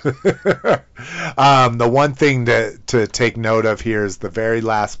 yeah. The one thing to take note of here is the very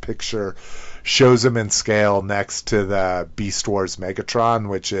last picture shows him in scale next to the Beast Wars Megatron,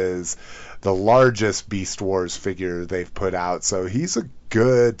 which is the largest Beast Wars figure they've put out. So he's a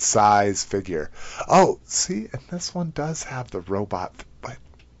good size figure. Oh, see, and this one does have the robot, but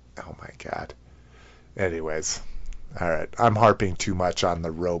oh my god. Anyways, all right, I'm harping too much on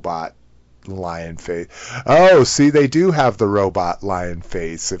the robot lion face. Oh, see, they do have the robot lion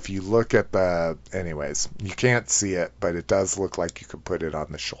face. If you look at anyways, you can't see it, but it does look like you could put it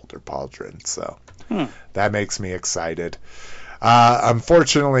on the shoulder pauldron. So that makes me excited.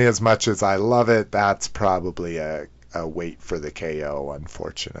 Unfortunately, as much as I love it, that's probably a wait for the KO,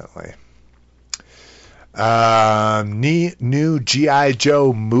 unfortunately. New G.I.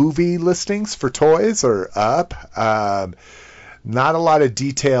 Joe movie listings for toys are up. Not a lot of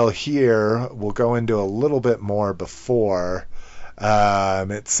detail here. We'll go into a little bit more before.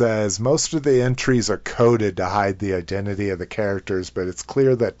 It says most of the entries are coded to hide the identity of the characters, but it's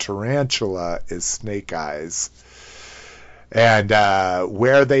clear that Tarantula is Snake Eyes. And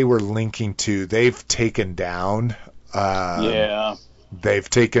where they were linking to, they've taken down. They've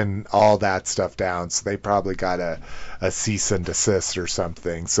taken all that stuff down, so they probably got a cease and desist or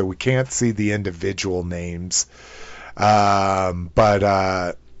something. So we can't see the individual names.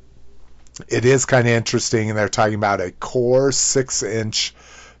 But it is kind of interesting, and they're talking about a core 6-inch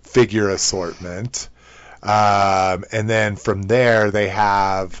figure assortment. And then from there, they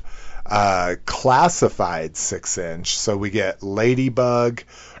have classified 6-inch. So we get Ladybug,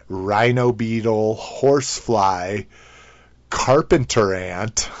 Rhino Beetle, Horsefly, Carpenter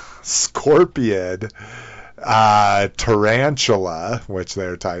Ant, Scorpion, Tarantula, which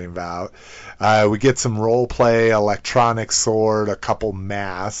they're talking about. We get some role play, electronic sword, a couple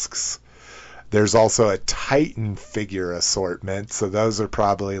masks. There's also a Titan figure assortment, so those are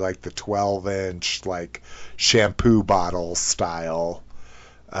probably like the 12-inch, like shampoo bottle style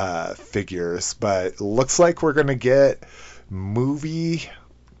figures. But it looks like we're gonna get movie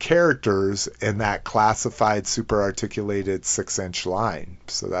characters in that classified super articulated 6-inch line,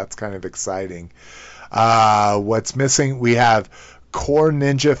 so that's kind of exciting. What's missing, we have core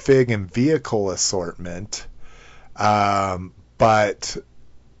Ninja Fig and vehicle assortment, but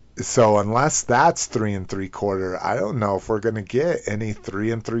so unless that's 3 3/4, I don't know if we're going to get any 3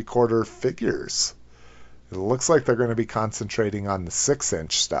 3/4 figures. It looks like they're going to be concentrating on the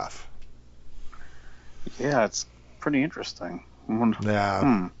 6-inch stuff. Yeah, it's pretty interesting.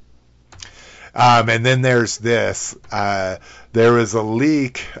 Yeah. And then there's this. There was a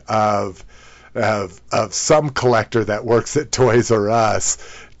leak of some collector that works at Toys R Us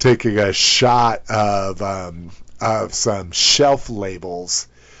taking a shot of some shelf labels.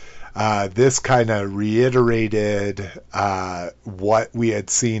 This kind of reiterated what we had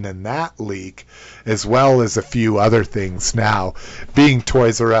seen in that leak, as well as a few other things. Now, being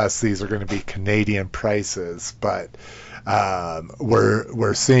Toys R Us, these are going to be Canadian prices, but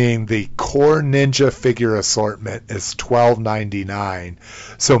we're seeing the core Ninja figure assortment is $12.99,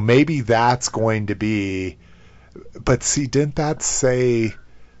 so maybe that's going to be. But see, didn't that say?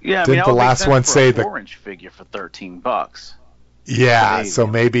 Yeah, didn't the last one say the 4-inch figure for $13? Yeah, so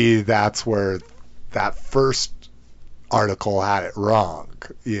maybe that's where that first article had it wrong,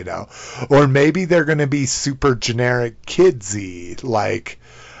 you know, or maybe they're going to be super generic kidsy, like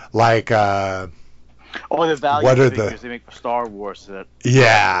Like, the value what are figures they make for Star Wars.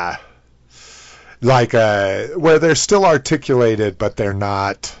 Yeah. Like, where they're still articulated, but they're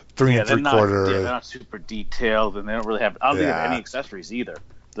not 3 3/4. They're not super detailed, and they don't really have. I don't think they have any accessories either.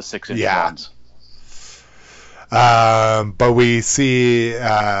 The 6-inch ones. But we see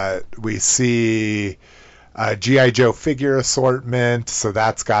G.I. Joe figure assortment, so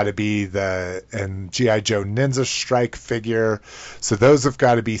that's got to be and G.I. Joe Ninja Strike figure, so those have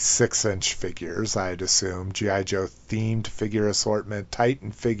got to be 6-inch figures, I'd assume. G.I. Joe themed figure assortment,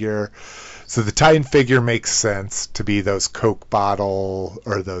 Titan figure. So the Titan figure makes sense to be those Coke bottle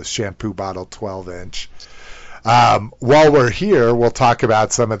or those shampoo bottle 12-inch. While we're here, we'll talk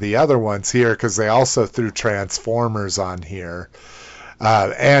about some of the other ones here because they also threw Transformers on here.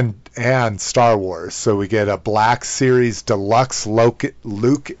 And Star Wars. So we get a Black Series Deluxe Luke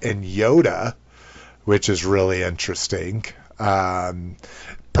and Yoda, which is really interesting.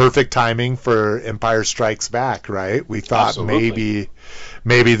 Perfect timing for Empire Strikes Back, right? We thought maybe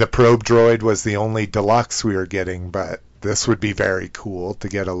the probe droid was the only deluxe we were getting, but this would be very cool to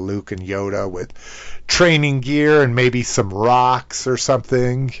get a Luke and Yoda with training gear and maybe some rocks or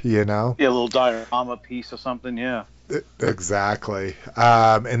something, you know? Yeah, a little diorama piece or something, yeah. Exactly.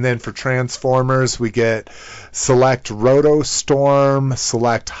 And then for Transformers, we get select Rotostorm,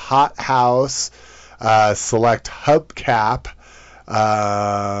 select Hot House, select Hubcap,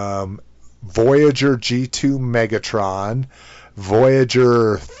 Voyager G2 Megatron,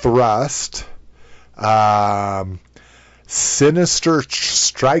 Voyager Thrust, Sinister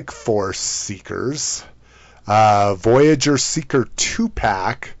Strike Force Seekers, Voyager Seeker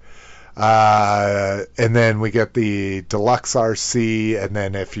 2-pack, and then we get the Deluxe RC, and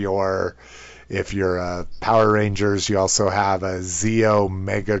then if you're Power Rangers, you also have a Zeo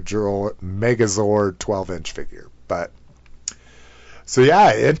Megazord 12-inch figure. But so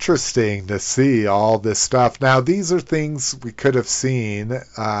yeah, interesting to see all this stuff. Now these are things we could have seen,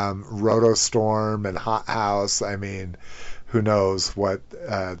 Rotostorm and Hot House. I mean, who knows what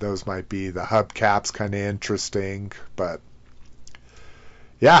those might be. The hubcaps kind of interesting, but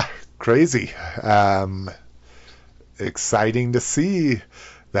yeah, crazy. Exciting to see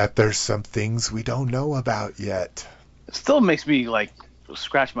that there's some things we don't know about yet. It still makes me like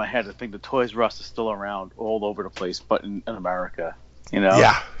scratch my head to think the Toys R Us is still around all over the place, but in America, you know?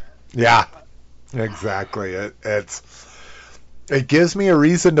 Yeah, exactly. It gives me a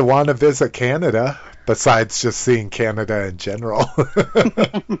reason to want to visit Canada, besides just seeing Canada in general.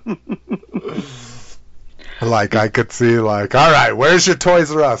 Like, I could see, like, all right, where's your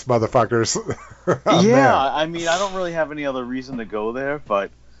Toys R Us, motherfuckers? I mean, I don't really have any other reason to go there,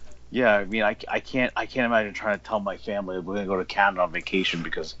 but yeah, I mean, I can't imagine trying to tell my family we're gonna go to Canada on vacation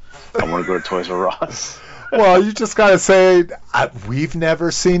because I want to go to Toys R Us. Well, you just gotta say, we've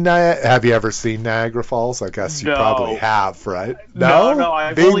never seen Niagara. Have you ever seen Niagara Falls? I guess you probably have, right? No.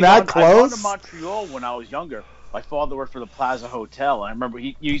 I've Being that close? I've gone to Montreal when I was younger. My father worked for the Plaza Hotel, and I remember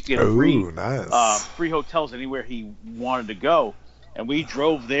he used to get free hotels anywhere he wanted to go, and we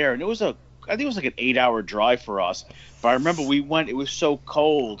drove there, and I think it was like an 8-hour drive for us. But I remember we went. It was so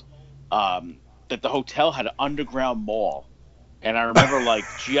cold that the hotel had an underground mall, and I remember like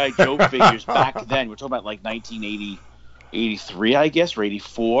G.I. Joe figures back then. We're talking about like 1983, I guess, or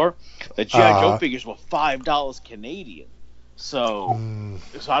 84. The G.I. Joe figures were $5 Canadian. So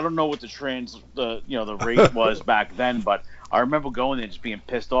I don't know what the rate was back then, but I remember going there and just being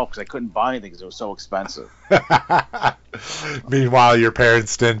pissed off because I couldn't buy anything because it was so expensive. Meanwhile, your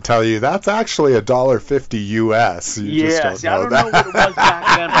parents didn't tell you that's actually $1.50 US. I don't know what it was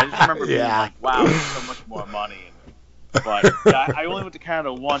back then, but I just remember being like, wow, it's so much more money. But I only went to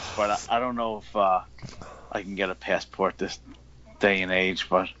Canada once, but I don't know if I can get a passport this day and age,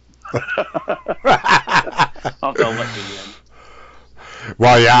 but I'll let you in.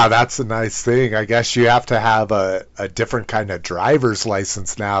 Well, yeah, that's a nice thing. I guess you have to have a different kind of driver's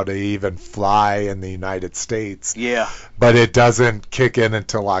license now to even fly in the United States. Yeah. But it doesn't kick in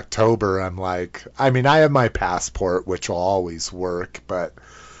until October. I have my passport, which will always work, but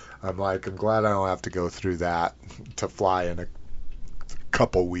I'm glad I don't have to go through that to fly in a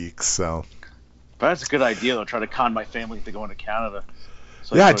couple weeks. So. But that's a good idea, though. Try to con my family into going to Canada.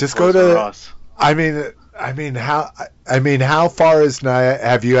 So yeah, just go to. How far is Niagara?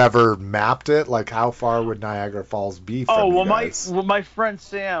 Have you ever mapped it? Like, how far would Niagara Falls be from you guys? My friend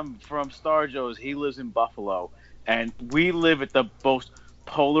Sam from Star Joe's, he lives in Buffalo, and we live at the most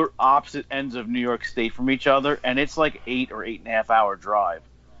polar opposite ends of New York State from each other, and it's like 8 or 8.5 hour drive.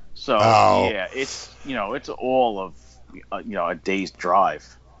 So yeah, it's all of a day's drive.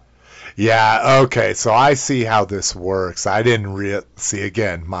 Yeah, okay, so I see how this works. I didn't see,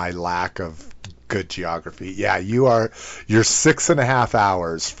 again, my lack of good geography. Yeah, you're 6.5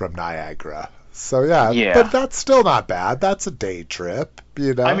 hours from Niagara. So yeah, but that's still not bad. That's a day trip,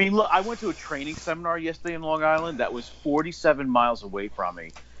 you know. I mean, look, I went to a training seminar yesterday in Long Island that was 47 miles away from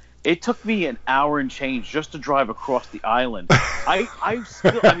me. It took me an hour and change just to drive across the island. I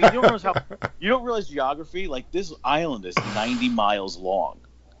mean, you don't realize geography. Like, this island is 90 miles long.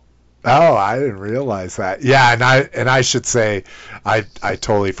 Oh, I didn't realize that. Yeah, and I should say, I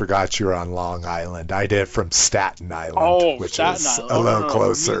totally forgot you were on Long Island. I did from Staten Island, which is a little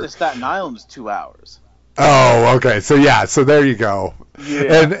closer. Staten Island is 2 hours. Oh, okay. So there you go.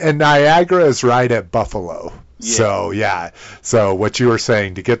 Yeah. And Niagara is right at Buffalo. Yeah. So what you were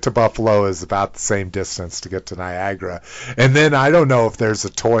saying, to get to Buffalo is about the same distance to get to Niagara. And then I don't know if there's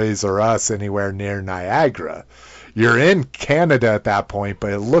a Toys R Us anywhere near Niagara. You're in Canada at that point,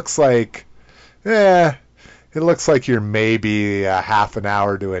 but it looks like you're maybe a half an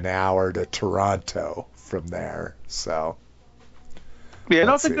hour to an hour to Toronto from there. So yeah,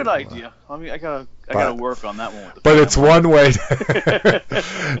 that's a good idea. I mean, I gotta work on that one. But it's one way.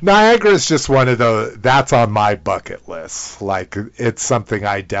 Niagara is just one of those. That's on my bucket list. Like, it's something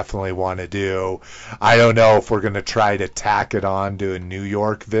I definitely want to do. I don't know if we're gonna try to tack it on to a New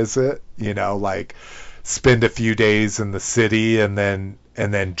York visit. You know, like, spend a few days in the city and then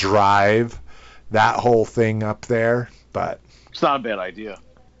drive that whole thing up there. But it's not a bad idea.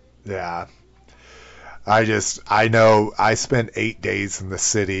 Yeah. I know I spent 8 days in the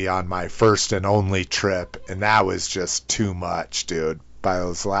city on my first and only trip, and that was just too much, dude. By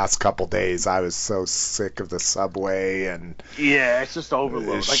those last couple days, I was so sick of the subway and yeah, it's just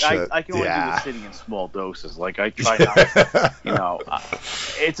overload. Like, I can only do the city in small doses. Like, I try not, you know.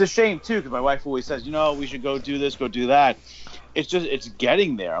 It's a shame too, because my wife always says, we should go do this, go do that. It's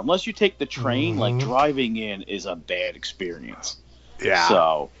getting there. Unless you take the train, like, driving in is a bad experience. Yeah.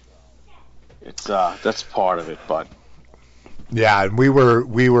 So it's that's part of it, but. Yeah, and we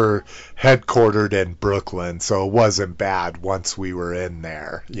were headquartered in Brooklyn, so it wasn't bad once we were in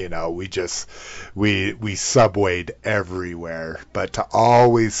there. You know, we subwayed everywhere, but to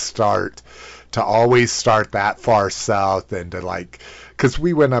always start that far south and to, like, because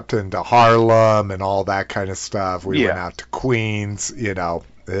we went up into Harlem and all that kind of stuff. We went out to Queens, you know.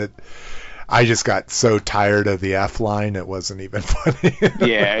 I just got so tired of the F line, it wasn't even funny.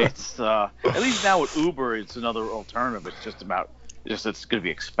 Yeah, it's at least now with Uber, it's another alternative. It's it's going to be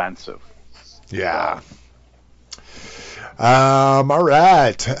expensive. Yeah. All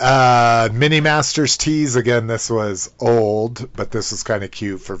right. Mini Masters teas again. This was old, but this was kind of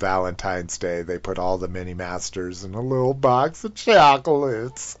cute for Valentine's Day. They put all the Mini Masters in a little box of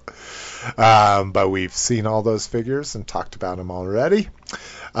chocolates. But we've seen all those figures and talked about them already.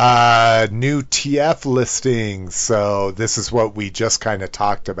 New TF listings. So this is what we just kind of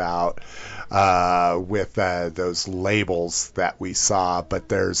talked about with those labels that we saw. But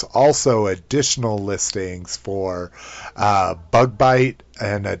there's also additional listings for Bug Bite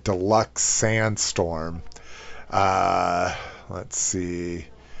and a Deluxe Sandstorm. Let's see.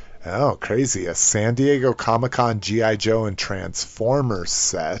 Oh, crazy. A San Diego Comic-Con G.I. Joe and Transformers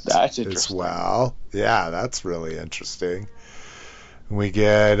set as well. Yeah, that's really interesting. We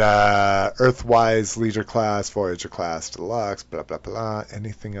get Earthwise, Leader Class, Voyager Class, Deluxe, blah, blah, blah.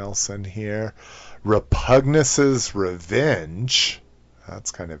 Anything else in here? Repugnus's Revenge.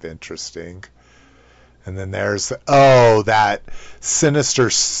 That's kind of interesting. And then there's, that Sinister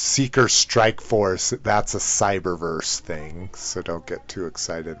Seeker Strike Force. That's a Cyberverse thing, so don't get too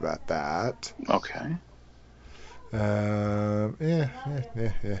excited about that. Okay. Yeah.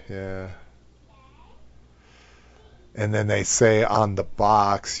 And then they say on the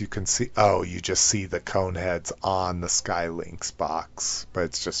box, you can see, you just see the cone heads on the Skylinks box, but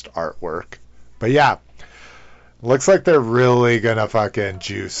it's just artwork. But yeah, looks like they're really gonna fucking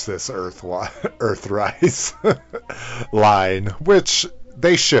juice this Earthrise line, which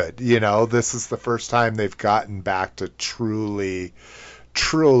they should. You know, this is the first time they've gotten back to truly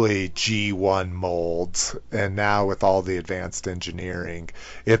G1 molds, and now with all the advanced engineering,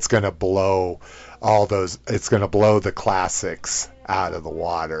 it's gonna blow the classics out of the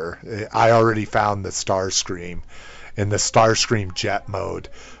water. I already found the Starscream in the Starscream jet mode.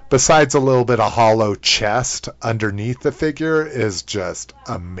 Besides a little bit of hollow chest underneath the figure is just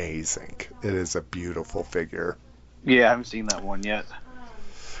amazing. It is a beautiful figure. Yeah, I haven't seen that one yet.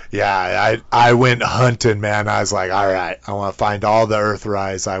 Yeah, I went hunting, man. I was like, all right, I want to find all the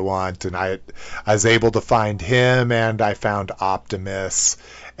Earthrise I want. And I was able to find him, and I found Optimus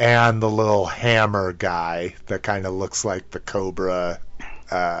and the little hammer guy that kind of looks like the Cobra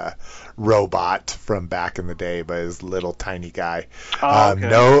robot from back in the day, but his little tiny guy. Oh, okay.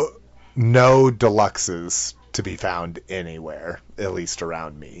 No deluxes to be found anywhere, at least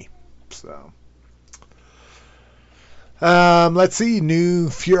around me. So. Let's see, new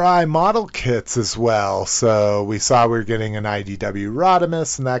Furai model kits as well. So we saw we were getting an IDW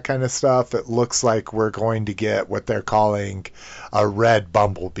Rodimus and that kind of stuff. It looks like we're going to get what they're calling a red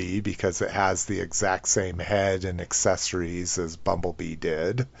Bumblebee because it has the exact same head and accessories as Bumblebee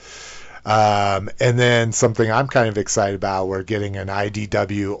did. And then something I'm kind of excited about, we're getting an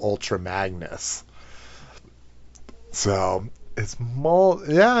IDW Ultra Magnus. So it's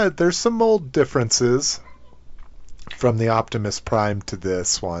there's some mold differences from the Optimus Prime to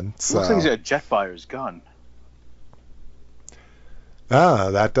this one. So. Looks like he's got Jetfire's gun.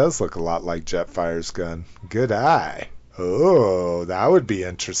 Ah, that does look a lot like Jetfire's gun. Good eye. Oh, that would be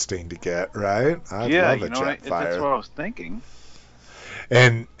interesting to get, right? I'd love a Jetfire. That's what I was thinking.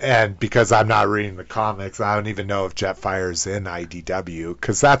 And because I'm not reading the comics, I don't even know if Jetfire's in IDW,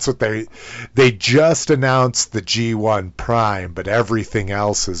 because that's what they just announced the G1 Prime, but everything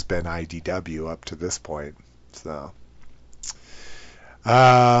else has been IDW up to this point. So.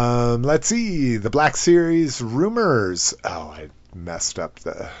 Let's see, the Black Series rumors. Oh, I messed up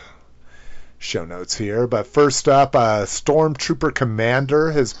the show notes here. But first up, Stormtrooper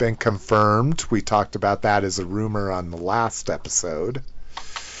Commander has been confirmed. We talked about that as a rumor on the last episode.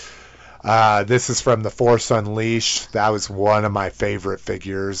 This is from the Force Unleashed. That was one of my favorite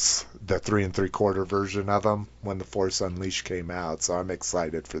figures, the 3 3/4 version of them when the Force Unleashed came out. So I'm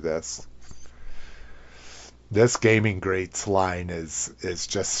excited for this. This Gaming Greats line is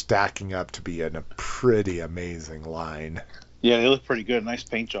just stacking up to be a pretty amazing line. Yeah, they look pretty good. Nice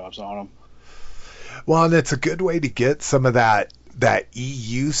paint jobs on them. Well, and it's a good way to get some of that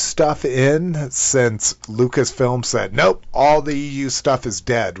EU stuff in, since Lucasfilm said, nope, all the EU stuff is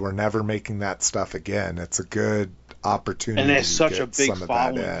dead. We're never making that stuff again. It's a good opportunity. And there's to such get a big some of that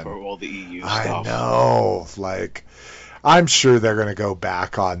following in. for all the EU stuff. I know. Like, I'm sure they're going to go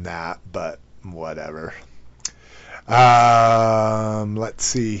back on that, but whatever. Let's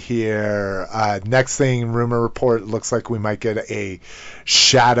see here. Next thing, rumor report, looks like we might get a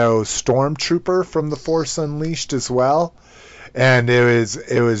Shadow Stormtrooper from the Force Unleashed as well. And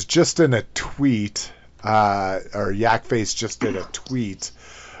it was just in a tweet, or Yakface just did a tweet,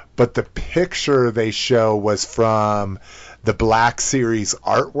 but the picture they show was from the Black Series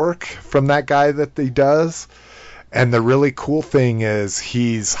artwork from that guy that he does. And the really cool thing is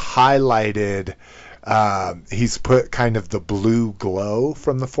he's highlighted. He's put kind of the blue glow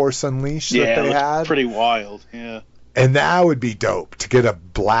from the Force Unleashed that they had. Pretty wild, yeah. And that would be dope to get a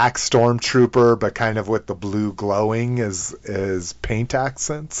black Stormtrooper, but kind of with the blue glowing as paint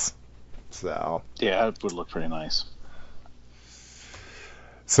accents. So yeah, it would look pretty nice.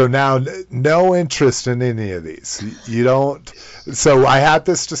 So now, no interest in any of these. You don't. So I had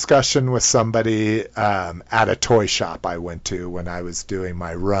this discussion with somebody at a toy shop I went to when I was doing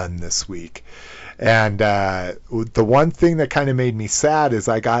my run this week. And the one thing that kind of made me sad is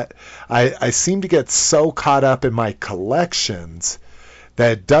I seem to get so caught up in my collections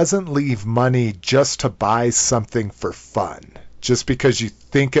that it doesn't leave money just to buy something for fun. Just because you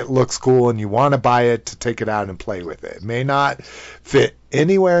think it looks cool and you want to buy it to take it out and play with it. It may not fit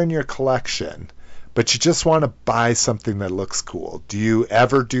anywhere in your collection, but you just want to buy something that looks cool. Do you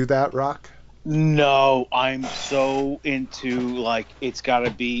ever do that, Rock? No, I'm so into, like, it's got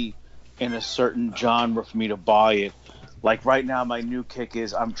to be in a certain genre for me to buy it. Like right now, my new kick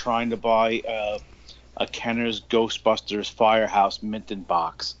is I'm trying to buy a Kenner's Ghostbusters Firehouse Minton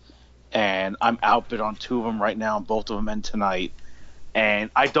box, and I'm outbid on 2 of them right now, and both of them end tonight. And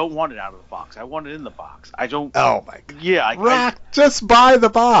I don't want it out of the box. I want it in the box. I don't. Oh my god. Yeah, Rock, just buy the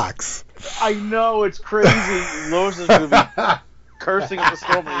box. I know it's crazy. Lois is gonna be cursing at the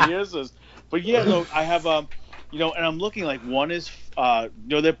store for years. But yeah, no, I have and I'm looking, like, one is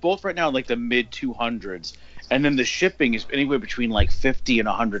they're both right now in like the mid 200s, and then the shipping is anywhere between like $50 and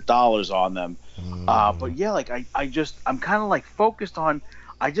 $100 on them. But yeah, like I'm kind of like focused on.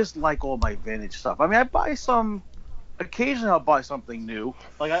 I just like all my vintage stuff. I mean, I buy some. Occasionally, I'll buy something new.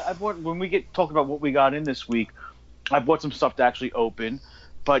 Like I bought, when we get talking about what we got in this week, I bought some stuff to actually open.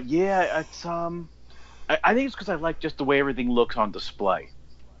 But yeah, it's I think it's because I like just the way everything looks on display.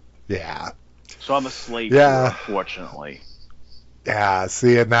 Yeah. So I'm a slave to it, unfortunately. Yeah,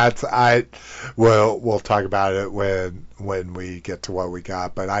 see, and that's we'll talk about it when we get to what we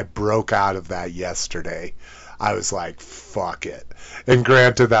got. But I broke out of that yesterday. I was like, fuck it. And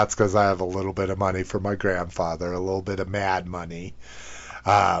granted, that's because I have a little bit of money for my grandfather, a little bit of mad money.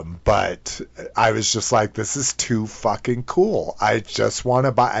 But I was just like, this is too fucking cool. I just want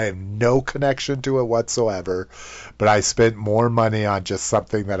to buy. I have no connection to it whatsoever, but I spent more money on just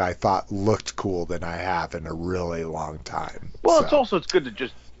something that I thought looked cool than I have in a really long time. Well, it's good to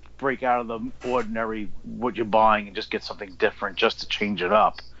just break out of the ordinary what you're buying and just get something different just to change it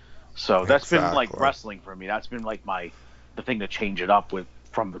up. So that's been like wrestling for me. That's been like the thing to change it up with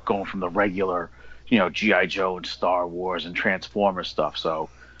going from the regular, G.I. Joe and Star Wars and Transformers stuff. So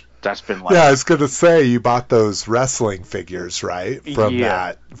that's been like... Yeah, I was going to say, you bought those wrestling figures, right? From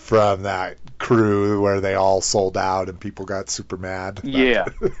that crew where they all sold out and people got super mad. Yeah.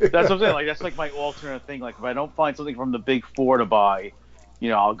 That's what I'm saying. Like, that's like my alternate thing. Like, if I don't find something from the big four to buy,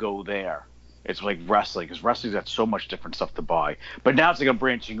 I'll go there. It's like wrestling, because wrestling's got so much different stuff to buy. But now it's like I'm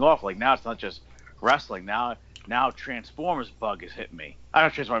branching off. Like, now it's not just wrestling. Now Transformers bug has hit me.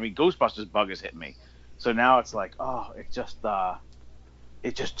 Ghostbusters bug has hit me. So now it's like,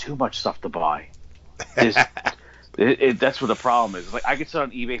 it's just too much stuff to buy. That's what the problem is. Like, I could sit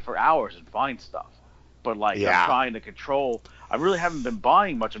on eBay for hours and find stuff, but I'm trying to control. I really haven't been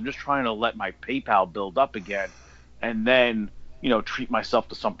buying much. I'm just trying to let my PayPal build up again, and then treat myself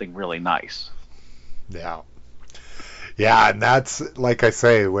to something really nice. Yeah. Yeah, and that's, like I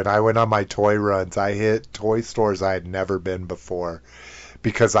say, when I went on my toy runs, I hit toy stores I had never been before,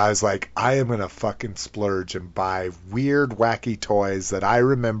 because I was like, I am going to fucking splurge and buy weird, wacky toys that I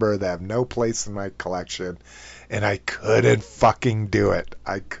remember that have no place in my collection, and I couldn't fucking do it.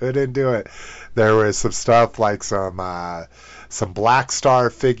 There was some stuff like some Black Star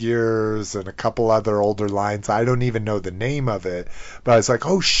figures and a couple other older lines. I don't even know the name of it, but I was like,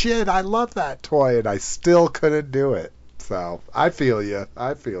 oh shit, I love that toy, and I still couldn't do it. So I feel you.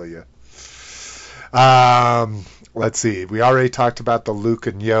 Let's see. We already talked about the Luke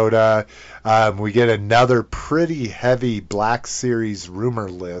and Yoda. We get another pretty heavy Black Series rumor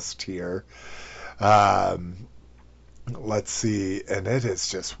list here. Let's see. And it is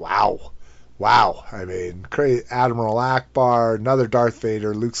just wow. I mean, Admiral Akbar, another Darth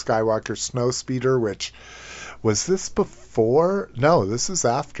Vader, Luke Skywalker Snowspeeder, which was this before? No, this is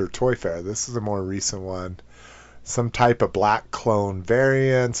after Toy Fair. This is a more recent one. Some type of black clone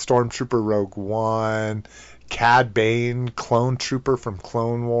variant, Stormtrooper Rogue One, Cad Bane clone trooper from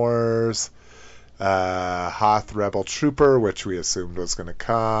Clone Wars, Hoth Rebel Trooper, which we assumed was going to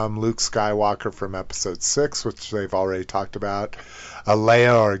come, Luke Skywalker from Episode 6, which they've already talked about, a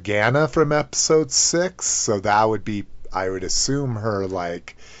Leia Organa from Episode 6, so that would be, I would assume, her,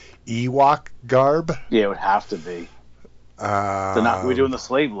 like, Ewok garb. Yeah, it would have to be. We're doing the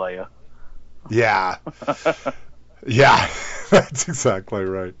slave Leia. Yeah. Yeah, that's exactly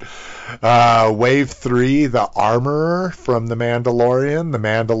right. Wave 3, the Armorer from The Mandalorian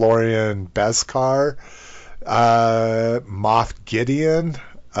Beskar, Moff Gideon,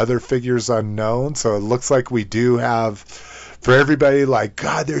 other figures unknown. So it looks like we do have, for everybody like,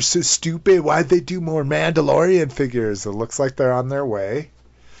 God, they're so stupid, why'd they do more Mandalorian figures? It looks like they're on their way.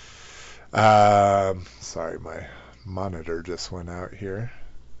 Sorry, my monitor just went out here.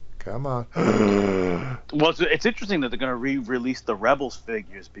 Come on. Well, it's interesting that they're going to re-release the Rebels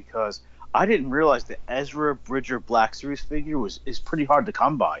figures, because I didn't realize the Ezra Bridger Black Series figure is pretty hard to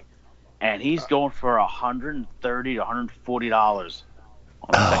come by, and he's going for $130 to $140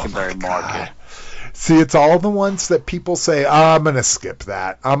 on the secondary market. See, it's all the ones that people say, I'm going to skip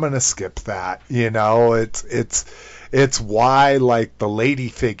that. It's why, like, the lady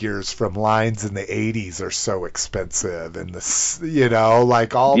figures from lines in the 80s are so expensive, and the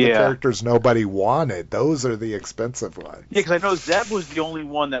characters nobody wanted, those are the expensive ones. Yeah, because I know Zeb was the only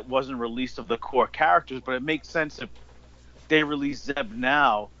one that wasn't released of the core characters, but it makes sense if they release Zeb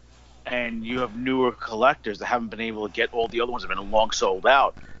now and you have newer collectors that haven't been able to get all the other ones that have been long sold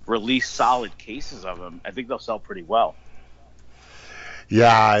out, release solid cases of them. I think they'll sell pretty well.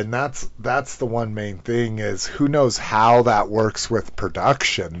 Yeah, and that's the one main thing, is who knows how that works with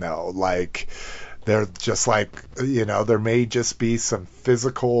production, though. Like, they're just like, there may just be some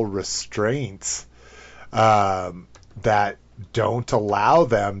physical restraints that don't allow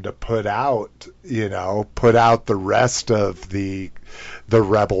them to put out the rest of the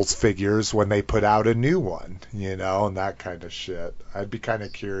Rebels figures when they put out a new one, and that kind of shit. I'd be kind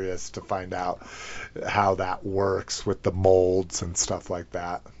of curious to find out how that works with the molds and stuff like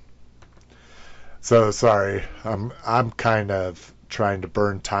that. So sorry, I'm kind of trying to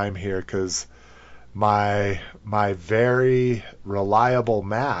burn time here, because my very reliable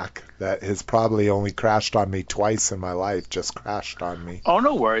Mac that has probably only crashed on me twice in my life just crashed on me. Oh,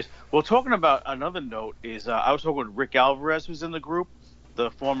 no worries. Well, talking about another note is I was talking with Rick Alvarez, who's in the group,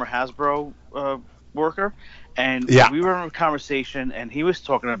 the former Hasbro worker, and we were in a conversation, and he was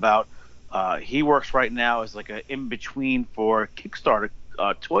talking about he works right now as like an in between for Kickstarter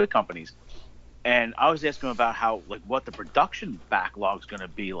toy companies, and I was asking him about how like what the production backlog's going to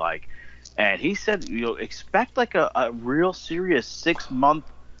be like, and he said expect like a real serious 6-month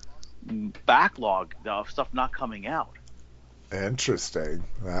backlog of stuff not coming out. Interesting.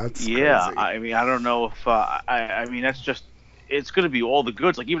 That's crazy. I mean, I don't know if I mean that's just it's going to be all the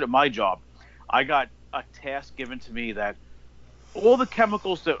goods. Like even at my job, I got a task given to me that all the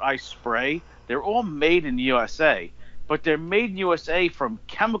chemicals that I spray, they're all made in the USA, but they're made in USA from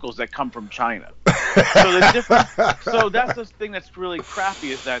chemicals that come from China. So the difference. So that's the thing that's really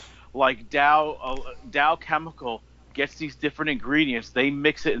crappy is that like Dow Chemical gets these different ingredients, they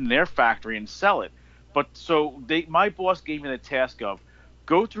mix it in their factory and sell it. But so my boss gave me the task of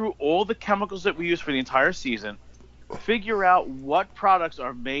go through all the chemicals that we use for the entire season, figure out what products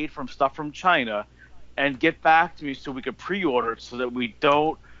are made from stuff from China, and get back to me so we could pre-order it so that we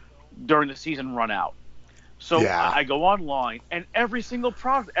don't during the season run out. So I go online and every single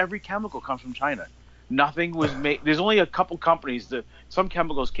product, every chemical comes from China. Nothing was made. There's only a couple companies that some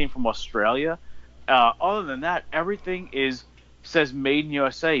chemicals came from Australia. Other than that, everything says made in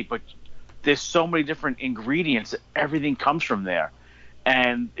USA, but there's so many different ingredients that everything comes from there,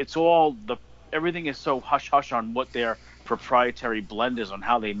 and it's all everything is so hush hush on what their proprietary blend is on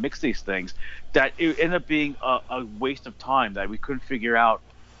how they mix these things that it ended up being a waste of time that we couldn't figure out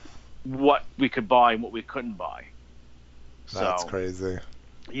what we could buy and what we couldn't buy. That's crazy.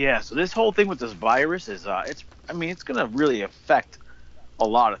 Yeah, so this whole thing with this virus is it's going to really affect a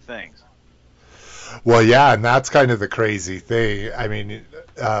lot of things. Well, yeah, and that's kind of the crazy thing. I mean,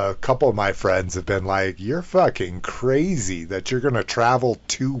 a couple of my friends have been like, you're fucking crazy that you're going to travel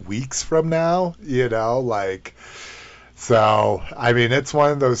 2 weeks from now, like, so, I mean, it's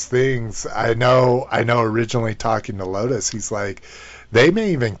one of those things. I know originally talking to Lotus, he's like, they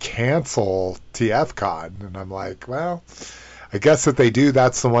may even cancel TFCon, and I'm like, well, I guess if they do,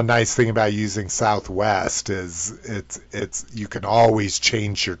 that's the one nice thing about using Southwest is it's you can always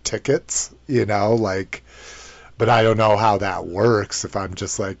change your tickets, like, but I don't know how that works if I'm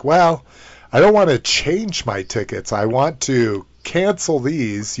just like, well, I don't want to change my tickets. I want to cancel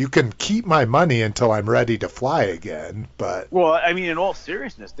these. You can keep my money until I'm ready to fly again, but well, I mean, in all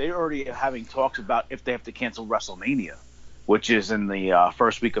seriousness, they're already having talks about if they have to cancel WrestleMania, which is in the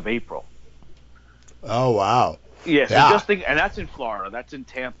first week of April. Oh, wow. Yeah, so just think, and that's in Florida, that's in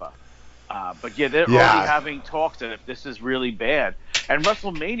Tampa. But yeah, they're already having talks that if this is really bad. And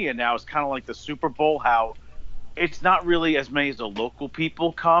WrestleMania now is kind of like the Super Bowl, how it's not really as many as the local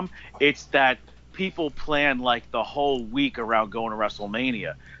people come. It's that people plan like the whole week around going to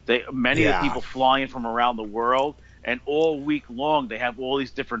WrestleMania. Many of the people fly in from around the world, and all week long they have all these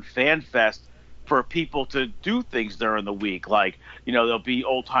different fan fests for people to do things during the week. Like, there'll be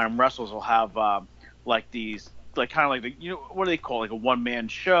old-time wrestlers will have like these, like kind of like the, what do they call it? Like a one-man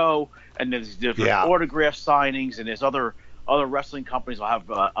show, and there's different autograph signings, and there's other wrestling companies will have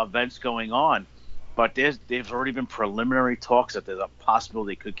events going on. But there's already been preliminary talks that there's a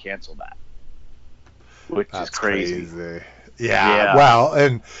possibility they could cancel that, which is crazy. Yeah, well,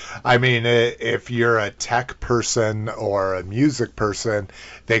 and I mean, if you're a tech person or a music person,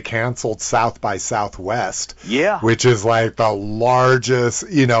 they canceled South by Southwest, which is like the largest,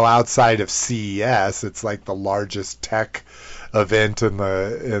 outside of CES, it's like the largest tech event in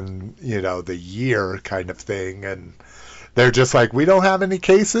the year kind of thing, and they're just like, we don't have any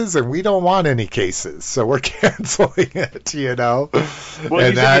cases and we don't want any cases, so we're canceling it, Well,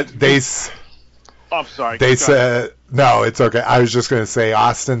 and I'm sorry. They said, no, it's okay. I was just going to say,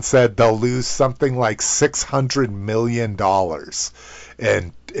 Austin said they'll lose something like $600 million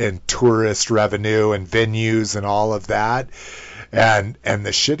in tourist revenue and venues and all of that. And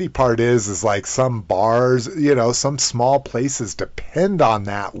the shitty part is like some bars, some small places depend on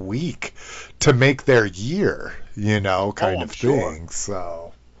that week to make their year, kind of thing.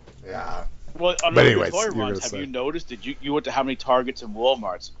 So, yeah. Well, but anyways, have you noticed, you went to how many Targets and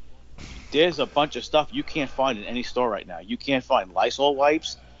Walmarts? There's a bunch of stuff you can't find in any store right now. You can't find Lysol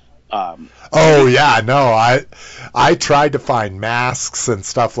wipes. I tried to find masks and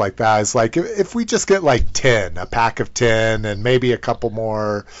stuff like that. It's like, if we just get like 10, a pack of 10, and maybe a couple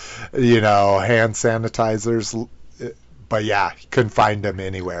more, hand sanitizers. But yeah, couldn't find them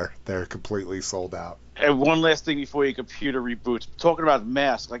anywhere. They're completely sold out. And one last thing before your computer reboots. Talking about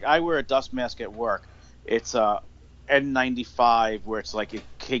masks, like I wear a dust mask at work. It's N95, where it's like it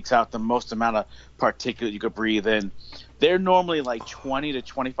takes out the most amount of particulate you could breathe in. They're normally like $20 to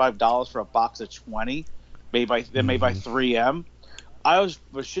 $25 for a box of 20, made by 3M. I was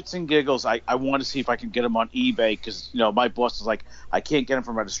for shits and giggles. I wanted to see if I could get them on eBay because my boss was like, I can't get them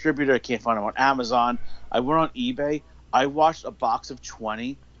from my distributor. I can't find them on Amazon. I went on eBay. I watched a box of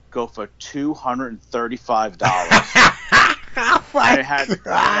 20 go for $235. It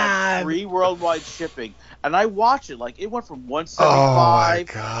had free worldwide shipping, and I watched it. Like, it went from 175,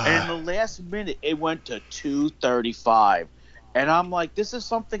 and in the last minute, it went to 235. And I'm like, this is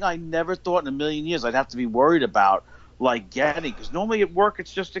something I never thought in a million years I'd have to be worried about, like, getting. Because normally at work,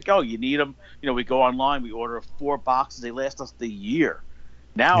 it's just to go. You need them. We go online, we order 4 boxes. They last us the year.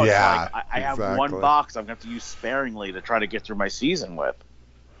 Now it's like I have one box I'm going to have to use sparingly to try to get through my season with.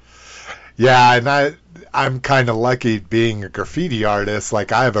 Yeah, and I'm kind of lucky being a graffiti artist.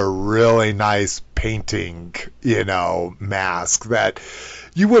 Like, I have a really nice painting, mask that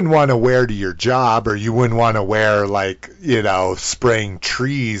you wouldn't want to wear to your job, or you wouldn't want to wear, like, spraying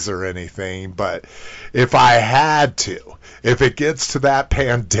trees or anything. But if I had to, if it gets to that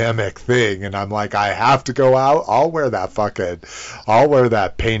pandemic thing and I'm like, I have to go out, I'll wear that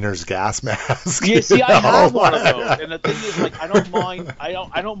painter's gas mask. Yeah, see, I have one of those, and the thing is, like,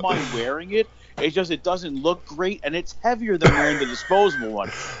 I don't mind wearing it. It's just it doesn't look great, and it's heavier than wearing the disposable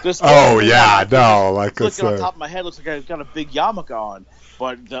one. Looking on top of my head, looks like I've got a big yarmulke on.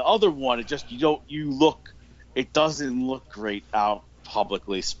 But the other one, it doesn't look great out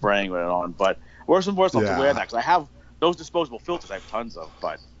publicly spraying it on. But worse and worse, I'll have to wear that because I have those disposable filters. I have tons of.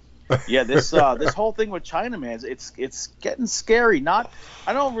 But yeah, this whole thing with China, man, it's getting scary. I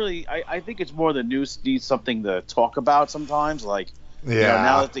think it's more the news needs something to talk about sometimes. Like,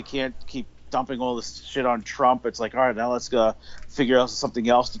 now that they can't keep dumping all this shit on Trump, it's like, all right, now let's figure out something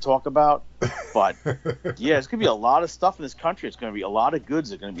else to talk about. But yeah, it's gonna be a lot of stuff in this country. It's gonna be a lot of goods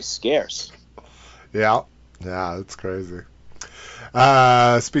that are gonna be scarce. Yeah, it's crazy.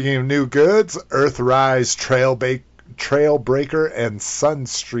 Speaking of new goods, Earthrise Trailbreaker and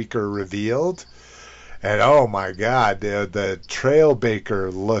Sunstreaker revealed. And oh my God, the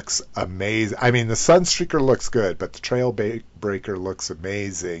Trailbreaker looks amazing. I mean, the Sunstreaker looks good, but the Trailbreaker looks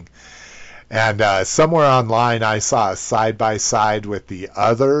amazing. And somewhere online, I saw a side-by-side with the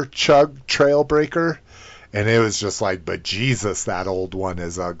other Chug Trailbreaker, and it was just like, but Jesus, that old one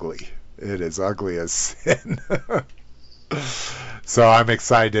is ugly. It is ugly as sin. So I'm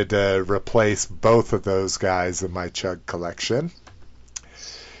excited to replace both of those guys in my Chug collection.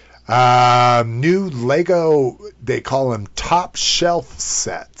 New Lego, they call them top shelf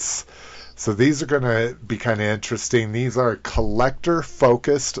sets. So these are going to be kind of interesting. These are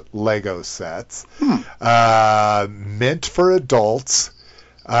collector-focused Lego sets, meant for adults.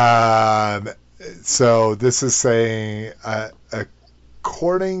 So this is saying,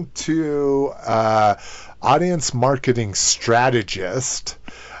 according to audience marketing strategist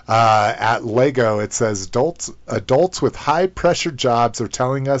at Lego, it says adults with high-pressure jobs are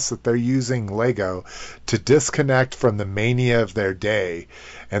telling us that they're using Lego to disconnect from the mania of their day.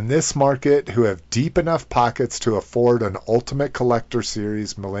 And this market, who have deep enough pockets to afford an Ultimate Collector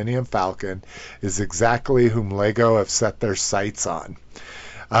Series Millennium Falcon, is exactly whom Lego have set their sights on.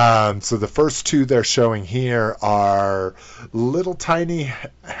 So the first two they're showing here are little tiny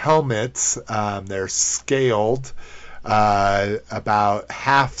helmets. They're scaled about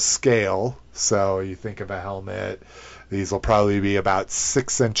half scale. So you think of a helmet, these will probably be about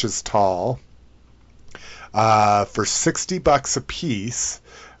 6 inches tall. For $60 a piece.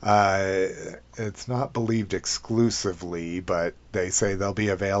 It's not believed exclusively, but they say they'll be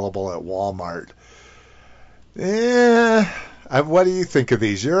available at Walmart. What do you think of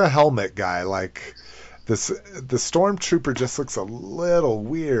these? You're a helmet guy. Like, the Stormtrooper just looks a little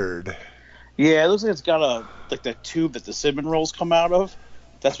weird. Yeah, it looks like it's got that tube that the cinnamon rolls come out of.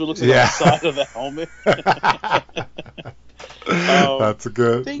 That's what it looks like on the side of the helmet. That's a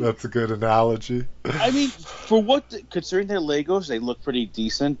good analogy. I mean, considering they're Legos, they look pretty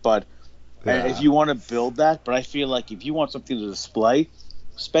decent. But if you want to build that, but I feel like if you want something to display,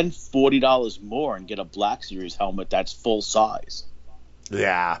 spend $40 more and get a Black Series helmet that's full size.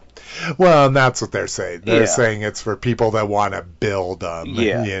 Yeah. Well, and that's what they're saying. They're saying it's for people that want to build them.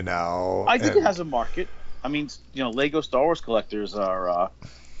 Yeah. I think it has a market. I mean, Lego Star Wars collectors are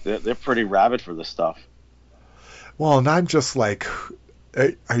they're pretty rabid for this stuff. Well, and I'm just like,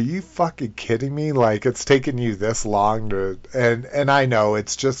 are you fucking kidding me? Like, it's taken you this long to, and I know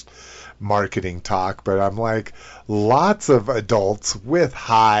it's just marketing talk, but I'm like, lots of adults with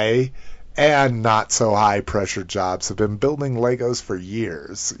high and not so high pressure jobs have been building Legos for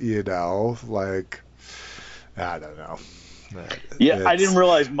years, like, I don't know. Yeah, I didn't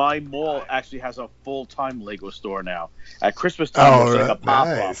realize my mall actually has a full-time Lego store now. At Christmas time, it's like a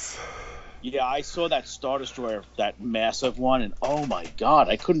pop-up. Nice. Yeah, I saw that Star Destroyer, that massive one, and oh my God,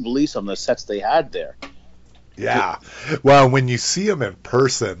 I couldn't believe some of the sets they had there. Yeah. Well, when you see them in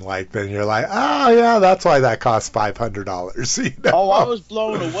person, like, then you're like, oh, yeah, that's why that costs $500. You know? Oh, I was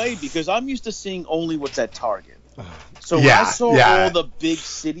blown away because I'm used to seeing only what's at Target. So when I saw all the big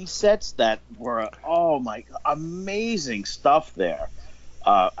city sets that were, oh my, amazing stuff there.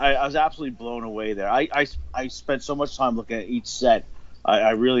 I was absolutely blown away there. I spent so much time looking at each set.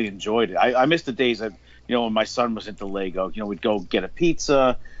 I really enjoyed it. I missed the days that, when my son was into Lego, we'd go get a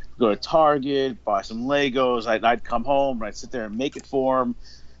pizza, go to Target, buy some Legos. I'd come home and I'd sit there and make it for him.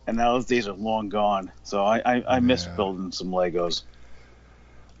 And now those days are long gone. So I miss building some Legos.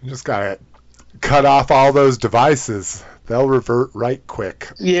 You just got to cut off all those devices. They'll revert right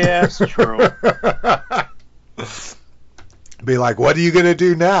quick. Yeah, it's true. Be like, what are you going to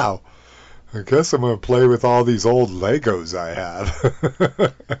do now? I guess I'm going to play with all these old Legos I have.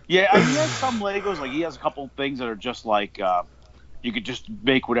 Yeah, he has some Legos. Like, he has a couple things that are just like, you could just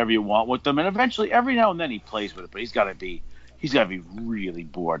make whatever you want with them. And eventually, every now and then he plays with it. But he's got to be really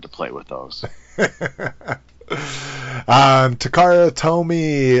bored to play with those. Takara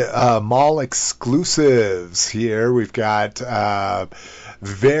Tomy mall exclusives here. We've got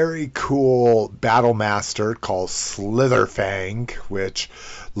very cool Battle Master called Slitherfang, which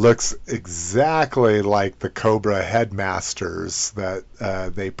looks exactly like the Cobra Headmasters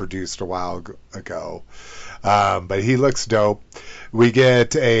that they produced a while ago. But he looks dope. We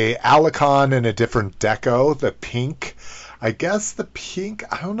get a Alicon in a different deco, the pink. I guess the pink,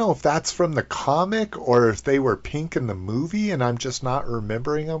 I don't know if that's from the comic or if they were pink in the movie and I'm just not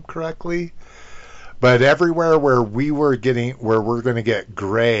remembering them correctly. But everywhere where we're going to get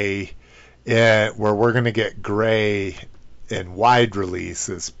gray, in wide release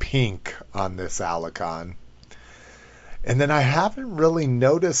is pink on this Alicon. And then I haven't really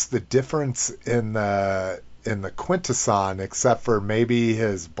noticed the difference in the Quintesson, except for maybe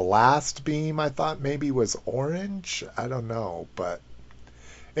his blast beam I thought maybe was orange. I don't know, but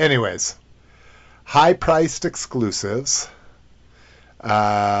anyways, high-priced exclusives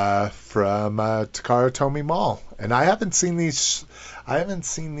from Takara Tomy Mall, and I haven't seen these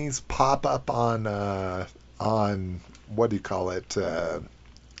pop up on what do you call it,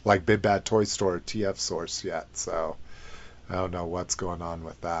 like Big Bad Toy Store or TF Source yet. So I don't know what's going on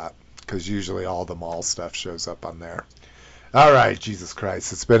with that, because usually all the mall stuff shows up on there. All right, Jesus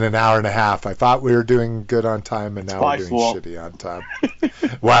Christ, it's been an hour and a half. I thought we were doing good on time, and now we're doing shitty on time.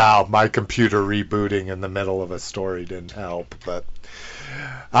 Wow, my computer rebooting in the middle of a story didn't help. But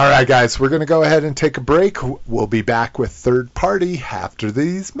all right, guys, we're going to go ahead and take a break. We'll be back with Third Party after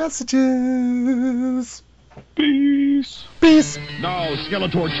these messages. Peace. Peace. Now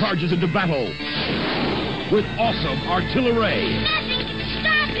Skeletor charges into battle with awesome artillery.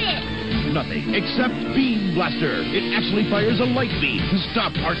 Stop it! Nothing except Beam Blaster. It actually fires a light beam to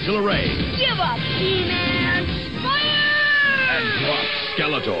stop artillery. Give up, He-Man! Fire! And drops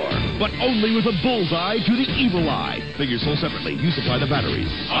Skeletor, but only with a bullseye to the evil eye. Figures sold separately. You supply the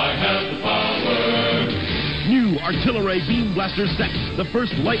batteries. I have the power. New Artillery Beam Blaster set. The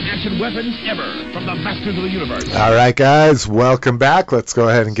first light-action weapons ever from the Masters of the Universe. All right, guys, welcome back. Let's go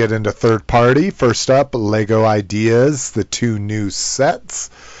ahead and get into Third Party. First up, Lego Ideas, the two new sets.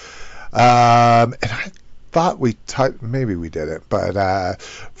 And I thought maybe we didn't, but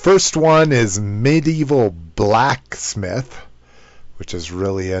first one is Medieval Blacksmith, which is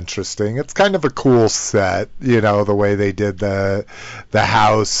really interesting. It's kind of a cool set, the way they did the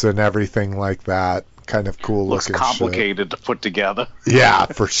house and everything like that. Kind of cool looking. Looks complicated to put together. Yeah,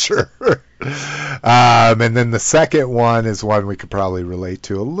 for sure. And then the second one is one we could probably relate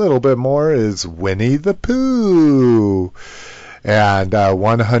to a little bit more, is Winnie the Pooh. And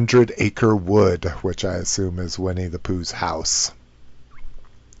 100 Acre Wood, which I assume is Winnie the Pooh's house.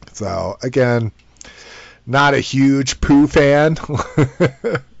 So, again, not a huge Pooh fan.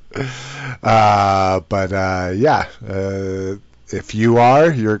 If you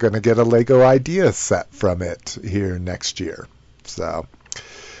are, you're going to get a Lego Idea set from it here next year. So,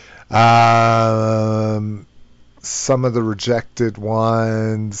 some of the rejected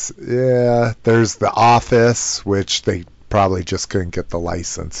ones, there's The Office, which they probably just couldn't get the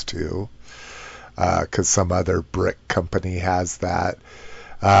license to, because some other brick company has that.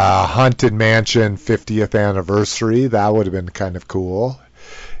 Haunted Mansion 50th anniversary, that would have been kind of cool.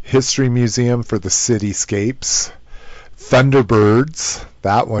 History Museum for the Cityscapes. Thunderbirds,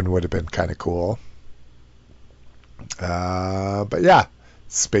 that one would have been kind of cool. But yeah,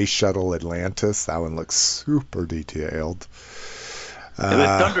 Space Shuttle Atlantis, that one looks super detailed.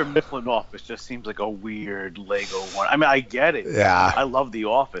 The Dunder Mifflin Office just seems like a weird Lego one. I mean, I get it. Yeah. I love the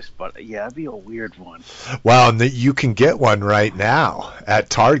Office, but yeah, it'd be a weird one. Well, and you can get one right now at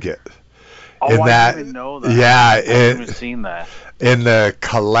Target. Oh, I didn't even know that. Yeah, I haven't even seen that. In the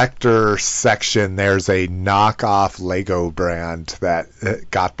collector section, there's a knockoff Lego brand that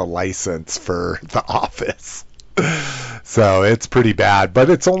got the license for the Office. So it's pretty bad, but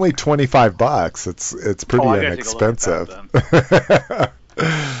it's only $25. It's pretty inexpensive.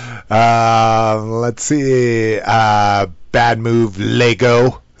 Let's see. Bad Move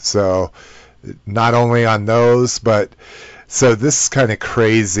Lego. So not only on those, but so this is kind of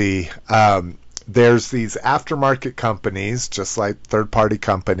crazy. There's these aftermarket companies, just like third-party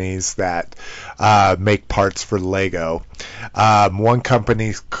companies that make parts for Lego. One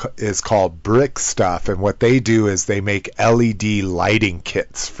company is called Brick Stuff, and what they do is they make LED lighting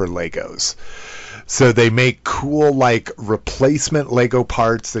kits for Legos. So they make cool, like, replacement Lego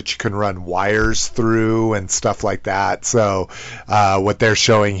parts that you can run wires through and stuff like that. So what they're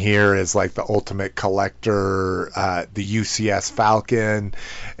showing here is, like, the Ultimate Collector, the UCS Falcon,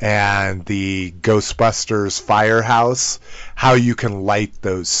 and the Ghostbusters Firehouse, how you can light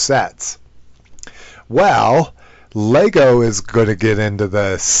those sets. Well, Lego is going to get into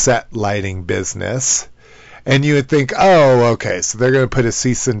the set lighting business. And you would think, oh, okay, so they're going to put a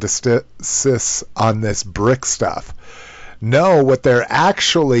cease and desist on this Brick Stuff. No, what they're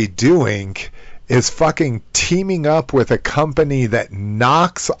actually doing is fucking teaming up with a company that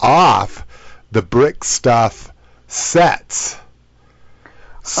knocks off the Brick Stuff sets.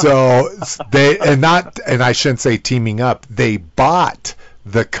 So and I shouldn't say teaming up, they bought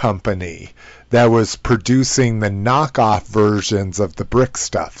the company that was producing the knockoff versions of the Brick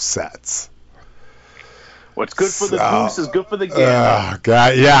Stuff sets. What's good for the goose is good for the gander. Oh,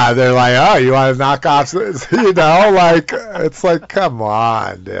 God, yeah, they're like, oh, you want to knock off, like, it's like, come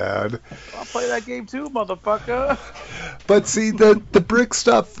on, dude. I'll play that game too, motherfucker. But see, the Brick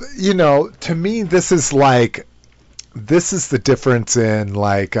Stuff, to me, this is the difference in,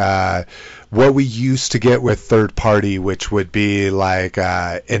 like, what we used to get with third party, which would be like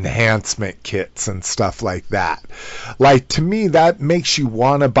enhancement kits and stuff like that. Like, to me, that makes you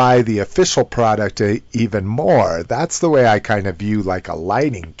want to buy the official product even more. That's the way I kind of view like a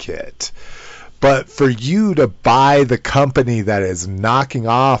lighting kit. But for you to buy the company that is knocking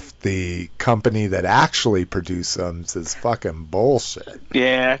off the company that actually produced them is fucking bullshit.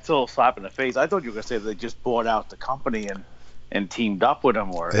 Yeah, it's a little slap in the face. I thought you were going to say they just bought out the company and teamed up with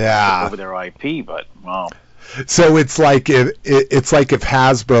them or took over their IP, but wow. So it's like if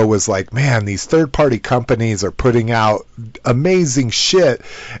Hasbro was like, man, these third-party companies are putting out amazing shit,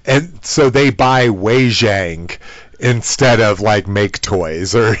 and so they buy Weijiang instead of like Make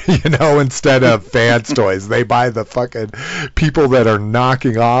Toys or instead of Fans Toys. They buy the fucking people that are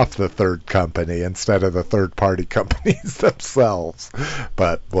knocking off the third company instead of the third-party companies themselves.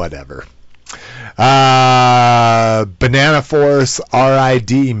 But whatever. Banana Force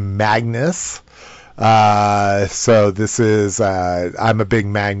RID Magnus. So this is, I'm a big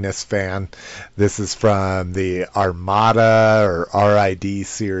Magnus fan. This is from the Armada or RID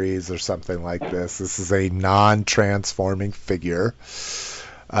series or something like this. This is a non-transforming figure.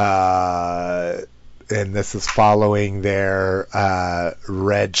 And this is following their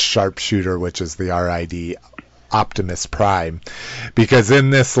Red Sharpshooter, which is the RID Optimus Prime. Because in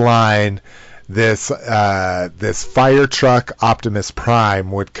this line, this fire truck Optimus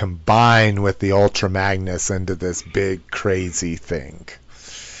Prime would combine with the Ultra Magnus into this big crazy thing.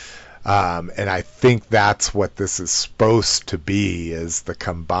 And I think that's what this is supposed to be, is the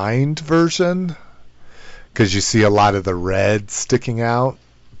combined version. Because you see a lot of the red sticking out.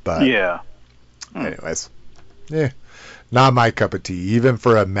 But yeah. Anyways. Yeah. Not my cup of tea. Even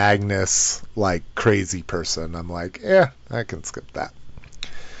for a Magnus, like, crazy person, I'm like, yeah, I can skip that.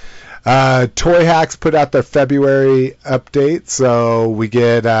 Toy Hacks put out their February update, so we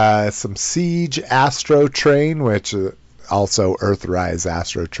get some Siege Astro Train, which is also Earthrise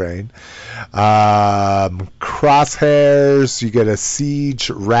Astro Train. Crosshairs, you get a Siege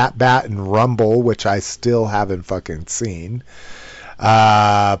Rat Bat and Rumble, which I still haven't fucking seen.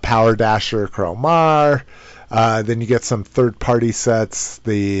 Power Dasher Chromar. Then you get some third-party sets.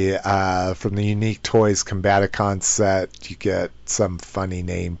 From the Unique Toys Combaticon set, you get some funny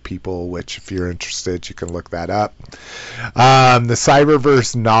name people, which if you're interested, you can look that up. The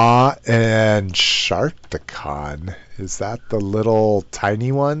Cyberverse Gnaw and Sharkticon. Is that the little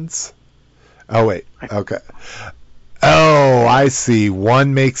tiny ones? Oh, wait. Okay. Oh, I see.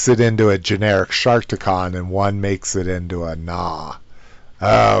 One makes it into a generic Sharkticon, and one makes it into a Gnaw.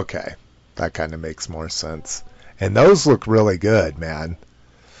 Okay. That kind of makes more sense. And those look really good, man.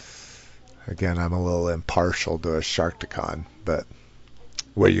 Again, I'm a little impartial to a Sharkticon, but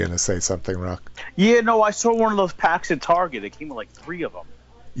were you going to say something, Rock? Yeah, no, I saw one of those packs at Target. It came with like 3 of them.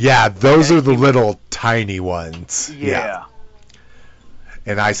 Yeah, those are the little tiny ones. Yeah.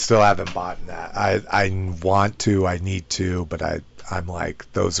 And I still haven't bought that. I want to, I need to, but I'm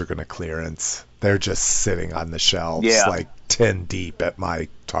like, those are going to clearance. They're just sitting on the shelves, like 10 deep at my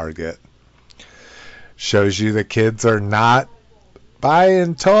Target. Shows you the kids are not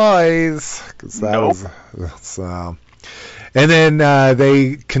buying toys. Cause that was, and then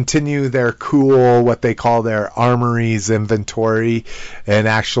they continue their cool, what they call their armories inventory, and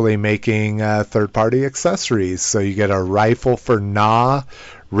actually making third-party accessories. So you get a rifle for Gnaw,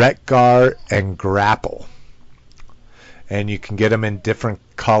 Retgar, and Grapple. And you can get them in different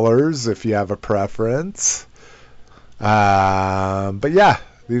colors if you have a preference. But yeah,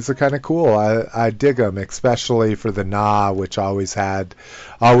 these are kind of cool. I dig them, especially for the Gnaw, which always had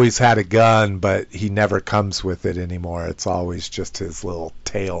a gun, but he never comes with it anymore. It's always just his little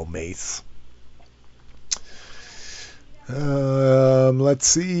tail mace. Let's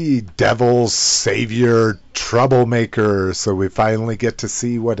see, Devil's Savior Troublemaker. So we finally get to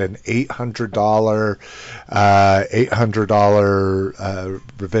see what an $800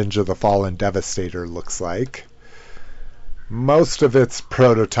 Revenge of the Fallen Devastator looks like. Most of it's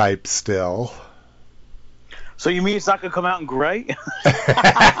prototype still. So you mean it's not going to come out in gray?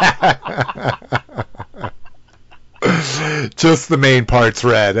 Just the main part's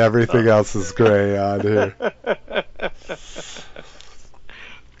red. Everything else is gray on here.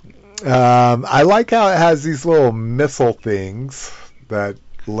 I like how it has these little missile things that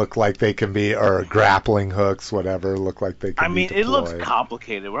look like they can be, or grappling hooks, whatever, look like they can be deployed. It looks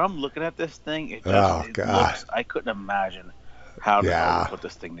complicated. When I'm looking at this thing, it looks, I couldn't imagine how to put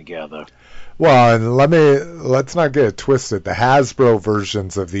this thing together. Well, and let's not get it twisted. The Hasbro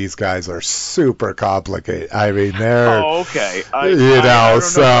versions of these guys are super complicated. I mean, they're okay. I don't know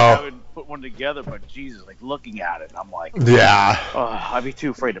if I would put one together, but Jesus, like looking at it, I'm like, I'd be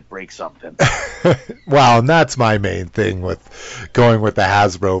too afraid to break something. Well, and that's my main thing with going with the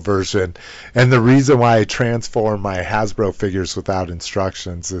Hasbro version. And the reason why I transform my Hasbro figures without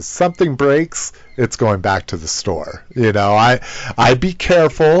instructions is something breaks, it's going back to the store. You know, I be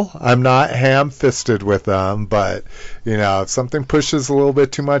careful. I'm not ham-fisted with them, but you know, if something pushes a little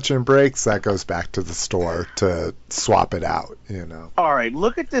bit too much and breaks, that goes back to the store to swap it out. You know. All right,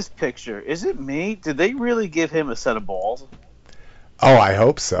 look at this picture. Is it me? Did they really give him a set of balls? Oh, I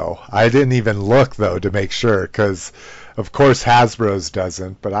hope so. I didn't even look though to make sure, because of course Hasbro's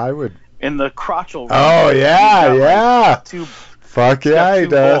doesn't, but I would. In the crotchal. Oh yeah. Like Fuck yeah, he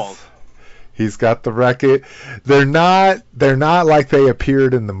does. Balls. He's got the record. They're not like they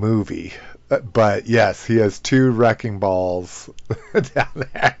appeared in the movie, but yes, he has 2 wrecking balls down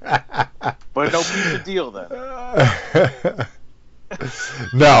there. But no piece of deal then.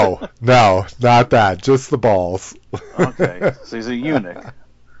 No, not that. Just the balls. Okay, so he's a eunuch.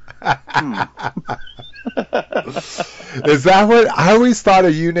 Is that what I always thought?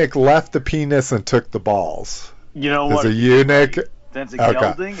 A eunuch left the penis and took the balls. You know what? Is a eunuch? That's a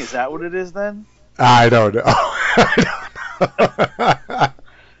gelding? Is that what it is then? I don't know.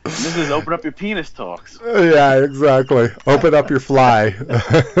 This is open up your penis talks. Yeah, exactly. Open up your fly.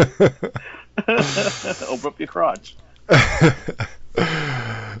 Open up your crotch.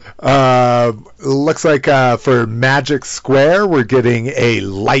 Looks like for Magic Square we're getting a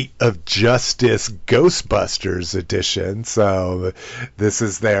Light of Justice Ghostbusters edition. So this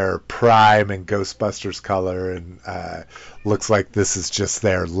is their Prime and Ghostbusters color, and looks like this is just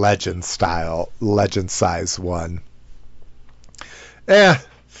their legend size one.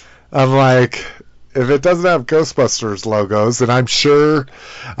 I'm like, if it doesn't have Ghostbusters logos, then I'm sure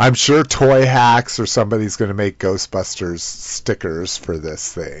Toy Hacks or somebody's going to make Ghostbusters stickers for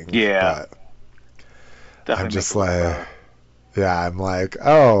this thing. Yeah. But I'm just like, I'm like,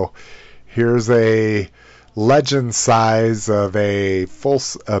 oh, here's a legend size of a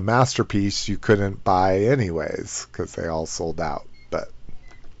masterpiece you couldn't buy anyways because they all sold out. But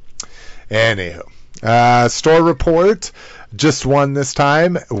anywho, store report. Just one this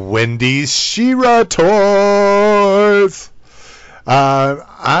time. Wendy's She-Ra toys.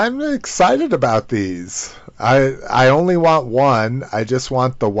 I'm excited about these. I only want one. I just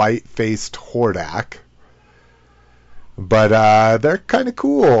want the white-faced Hordak. But they're kind of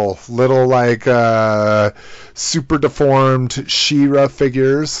cool. Little like super deformed She-Ra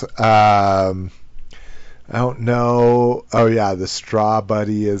figures. I don't know. Oh yeah, the Straw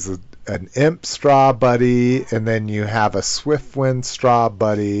Buddy is an Imp Straw Buddy, and then you have a Swiftwind Straw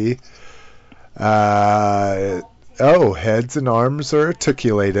Buddy. heads and arms are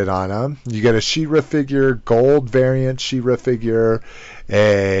articulated on them. You get a She-Ra figure, gold variant She-Ra figure,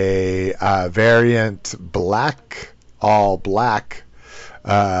 a variant black, all black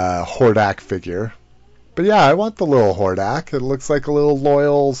Hordak figure. But yeah, I want the little Hordak. It looks like a little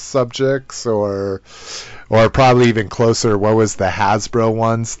loyal subjects, or probably even closer. What was the Hasbro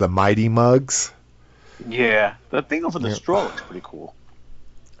ones? The Mighty Mugs. Yeah, the thing over the straw looks pretty cool.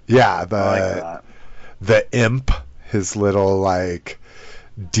 Yeah, I like that. The imp, his little like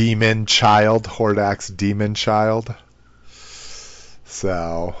demon child, Hordak's demon child.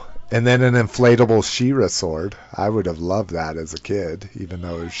 So, and then an inflatable She-Ra sword. I would have loved that as a kid, even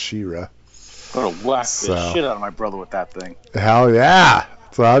though it was She-Ra. I'm gonna whack the shit out of my brother with that thing. Hell yeah.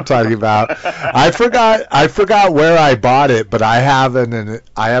 That's what I'm talking about. I forgot where I bought it, but I have an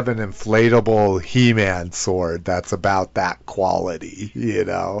inflatable He-Man sword that's about that quality, you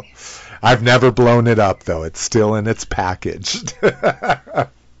know. I've never blown it up though. It's still in its package.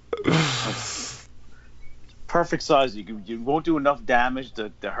 Perfect size. You won't do enough damage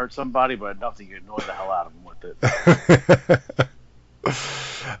to hurt somebody, but enough to annoy the hell out of them with it.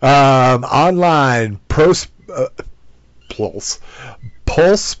 Online Pulse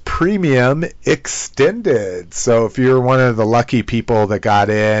Premium Extended. So if you're one of the lucky people that got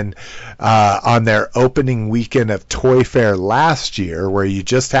in on their opening weekend of Toy Fair last year, where you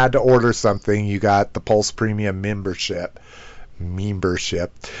just had to order something, you got the Pulse Premium membership.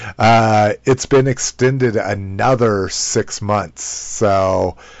 It's been extended another 6 months.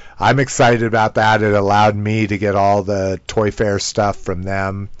 So I'm excited about that. It allowed me to get all the Toy Fair stuff from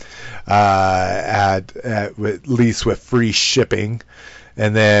them, at least with free shipping.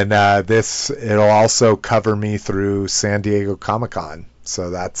 And then it'll also cover me through San Diego Comic-Con. So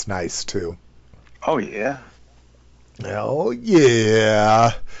that's nice too. Oh yeah. Oh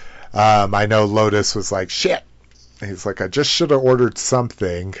yeah. I know Lotus was like, shit. He's like, I just should have ordered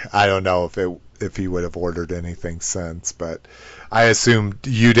something. I don't know if he would have ordered anything since, but I assume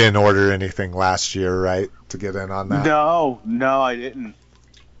you didn't order anything last year, right? To get in on that? No, I didn't.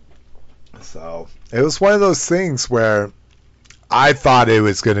 So it was one of those things where I thought it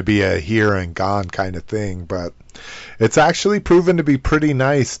was going to be a here and gone kind of thing, but it's actually proven to be pretty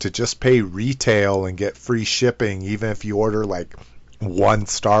nice to just pay retail and get free shipping, even if you order like one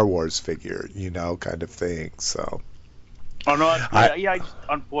Star Wars figure, you know, kind of thing. So. Oh no!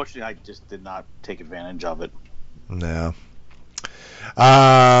 Unfortunately, I just did not take advantage of it. No.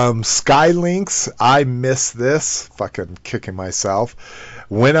 Skylinks, I miss this. Fucking kicking myself.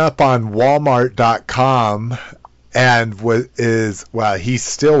 Went up on Walmart.com and he's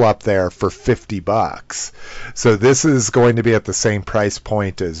still up there for $50. So this is going to be at the same price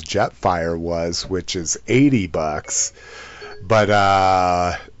point as Jetfire was, which is $80. But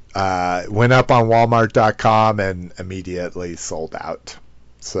went up on Walmart.com and immediately sold out.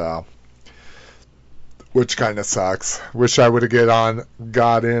 So, which kind of sucks. Wish I would have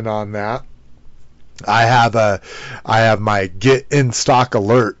got in on that. I have my get in stock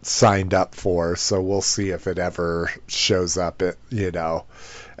alert signed up for, so we'll see if it ever shows up.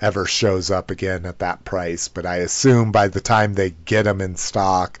 Ever shows up again at that price. But I assume by the time they get them in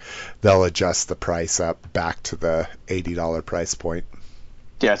stock, they'll adjust the price up back to the $80 price point.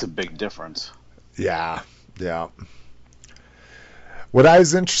 Yeah, it's a big difference. Yeah. What I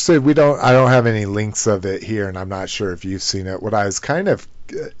was interested, I don't have any links of it here, and I'm not sure if you've seen it. What I was kind of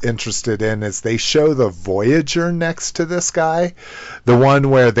interested in is they show the Voyager next to this guy, the one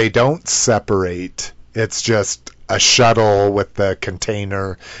where they don't separate. It's just a shuttle with the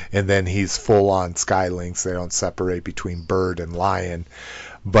container, and then he's full on Skylinks. They don't separate between bird and lion.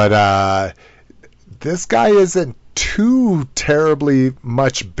 But this guy isn't too terribly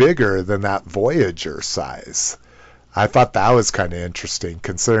much bigger than that Voyager size. I thought that was kind of interesting,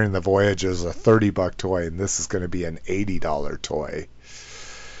 considering the Voyager is a $30 toy and this is going to be an $80 toy.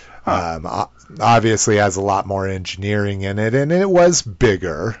 Obviously has a lot more engineering in it, and it was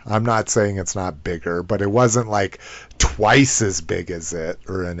bigger. I'm not saying it's not bigger, but it wasn't like twice as big as it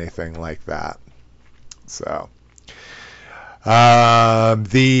or anything like that. So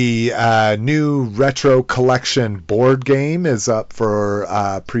the new Retro Collection board game is up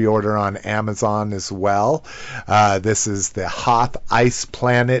for pre-order on Amazon as well. This is the Hoth Ice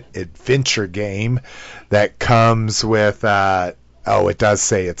Planet adventure game that comes with, it does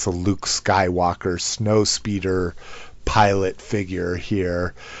say it's a Luke Skywalker snowspeeder pilot figure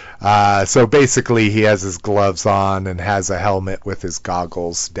here. So basically he has his gloves on and has a helmet with his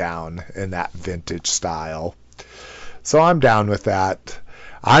goggles down in that vintage style. So I'm down with that.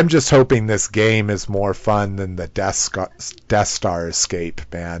 I'm just hoping this game is more fun than the Death Star Escape,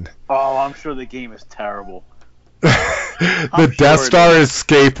 man. Oh, I'm sure the game is terrible. The Death Star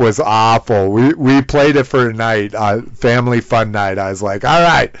escape was awful. We played it for a night, family fun night. I was like, all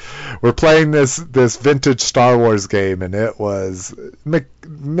right, we're playing this vintage Star Wars game, and it was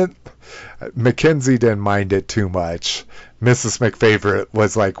Mackenzie didn't mind it too much. Mrs. McFavorite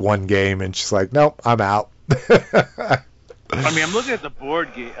was like one game, and she's like, nope, I'm out. I mean, I'm looking at the board.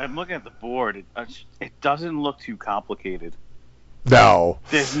 It doesn't look too complicated. No.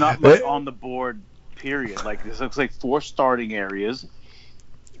 There's not much on the board. Period. Like, this looks like 4 starting areas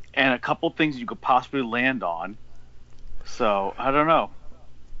and a couple things you could possibly land on. So I don't know.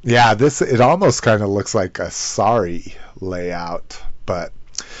 Yeah, it almost kind of looks like a Sorry layout, but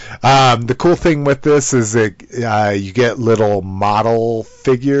the cool thing with this is that you get little model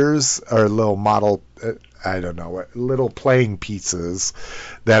figures or little model. Little playing pieces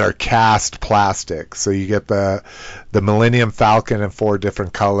that are cast plastic. So you get the Millennium Falcon in 4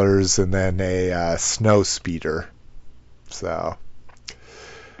 different colors, and then a snow speeder. So,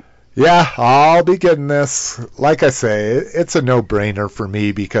 yeah, I'll be getting this. Like I say, it's a no-brainer for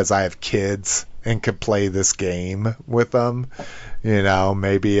me because I have kids and could play this game with them. You know,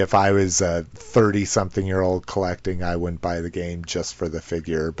 maybe if I was a 30-something-year-old collecting, I wouldn't buy the game just for the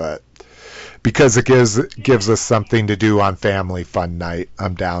figure, but because it gives us something to do on family fun night,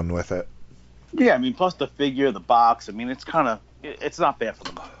 I'm down with it. Yeah, I mean, plus the figure, the box. I mean, it's not bad for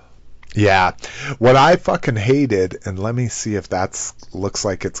the money. Yeah. What I fucking hated, and let me see if looks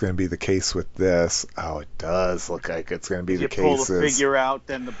like it's going to be the case with this. Oh, it does look like it's going to be the case. You pull the figure out,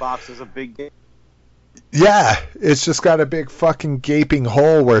 then the box is a big... Yeah, it's just got a big fucking gaping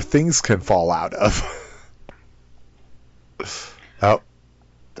hole where things can fall out of. Oh.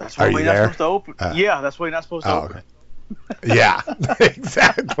 That's why we're not supposed to open. Yeah, that's why you're not supposed to open it. Yeah,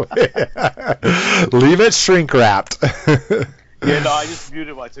 exactly. Leave it shrink wrapped. Yeah, no, I just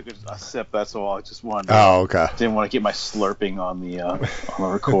muted when I took a sip. That's all. I just wanted. Okay. Didn't want to get my slurping on the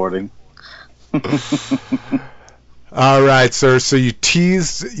recording. All right, sir. So you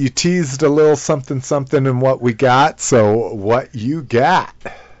teased a little something in what we got. So what you got?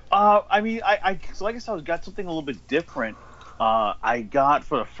 I mean, so like I said, I got something a little bit different. I got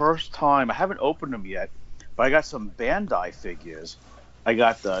for the first time. I haven't opened them yet, but I got some Bandai figures. I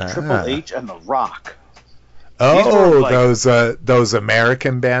got the Triple H and the Rock. Oh, those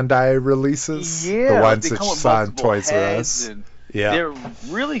American Bandai releases? Yeah, the ones that you saw in Toys R Us. Yeah, they're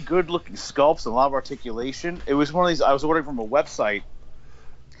really good-looking sculpts and a lot of articulation. It was one of these. I was ordering from a website,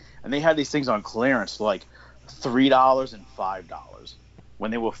 and they had these things on clearance for like $3 and $5 when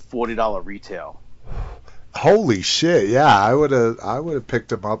they were $40 retail. Holy shit! Yeah, I would have picked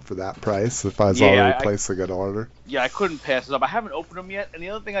them up for that price if I was already placed a good order. Yeah, I couldn't pass it up. I haven't opened them yet. And the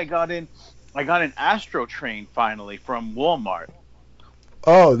other thing I got an Astro Train finally from Walmart.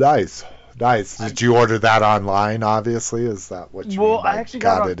 Oh, nice. Did you order that online? Obviously, is that what you? Well, I actually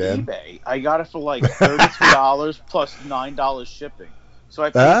got it on eBay. I got it for like $32 plus $9 shipping. So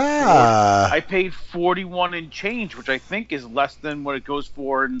I paid $41 and change, which I think is less than what it goes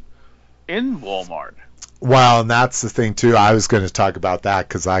for in Walmart. Well, and that's the thing, too. I was going to talk about that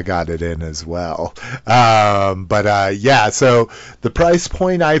because I got it in as well. Yeah, so the price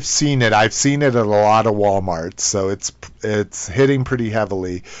point, I've seen it at a lot of Walmarts, so it's hitting pretty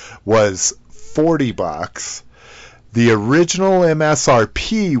heavily, was $40. The original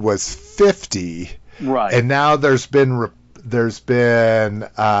MSRP was $50. Right. And now there's been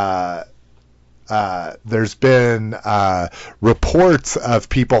reports of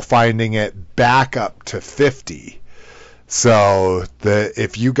people finding it back up to $50. So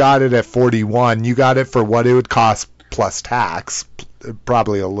if you got it at $41, you got it for what it would cost plus tax,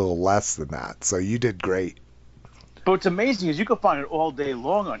 probably a little less than that. So you did great. But what's amazing is you can find it all day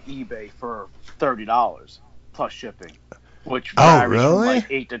long on eBay for $30 plus shipping, which varies from like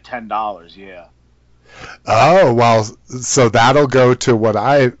 $8 to $10. Yeah. Oh, well, so that'll go to what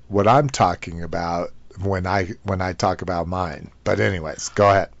I'm talking about when I talk about mine. But anyways, go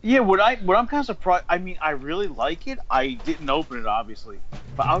ahead. Yeah, what I'm kind of surprised. I mean, I really like it. I didn't open it, obviously,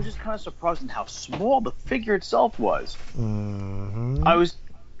 but I was just kind of surprised in how small the figure itself was. Mm-hmm. I was,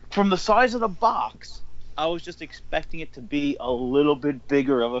 from the size of the box, I was just expecting it to be a little bit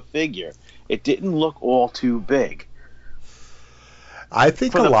bigger of a figure. It didn't look all too big. I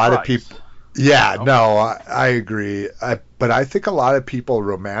think a lot of people. Yeah, no, I agree. But I think a lot of people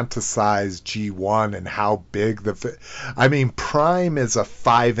romanticize G1 and how big I mean, Prime is a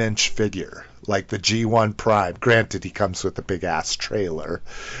 5-inch figure, like the G1 Prime. Granted, he comes with a big-ass trailer.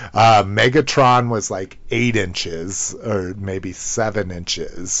 Megatron was like 8 inches or maybe 7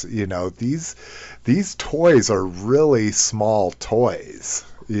 inches. You know, these toys are really small toys.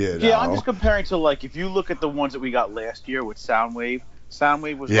 You know? Yeah, I'm just comparing to, like, if you look at the ones that we got last year with Soundwave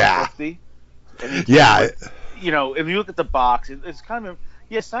was $150. Yeah. You know, if you look at the box, it's kind of,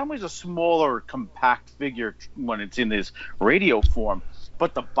 Soundwave's a smaller, compact figure when it's in this radio form,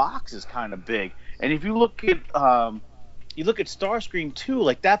 but the box is kind of big. And if you look at Starscream 2,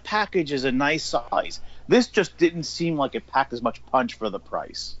 like, that package is a nice size. This just didn't seem like it packed as much punch for the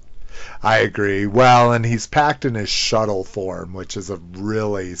price. I agree. Well, and he's packed in his shuttle form, which is a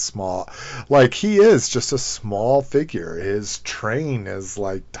really small, like, he is just a small figure. His train is,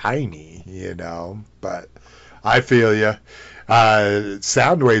 like, tiny, you know, but I feel you.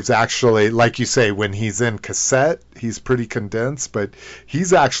 Soundwave's actually, like you say, when he's in cassette, he's pretty condensed, but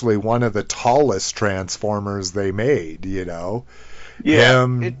he's actually one of the tallest Transformers they made, you know. Yeah,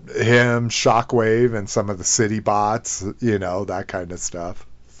 him, Shockwave, and some of the city bots, you know, that kind of stuff.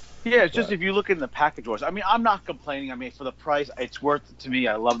 Yeah, it's just if you look in the package wars. I mean, I'm not complaining. I mean, for the price, it's worth it to me.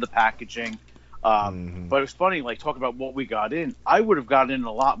 I love the packaging. But it's funny, like, talking about what we got in. I would have gotten in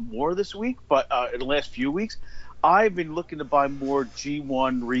a lot more this week, but in the last few weeks, I've been looking to buy more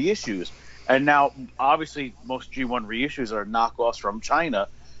G1 reissues. And now, obviously, most G1 reissues are knockoffs from China.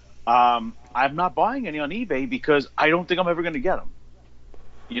 I'm not buying any on eBay because I don't think I'm ever going to get them.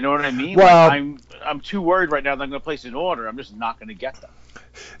 You know what I mean? Well, like, I'm too worried right now that I'm going to place an order. I'm just not going to get them.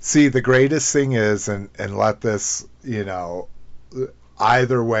 See, the greatest thing is, and let this, you know,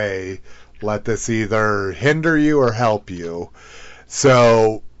 either way, let this either hinder you or help you.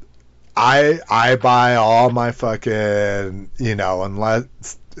 So I buy all my fucking, you know, unless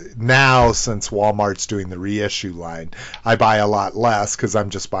now, since Walmart's doing the reissue line, I buy a lot less because I'm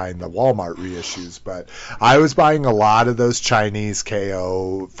just buying the Walmart reissues. But I was buying a lot of those Chinese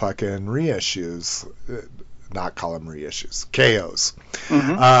KO fucking reissues. Not call them reissues, KOs.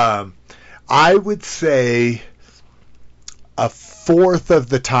 I would say a fourth of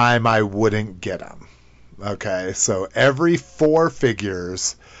the time I wouldn't get them. Okay, so every 4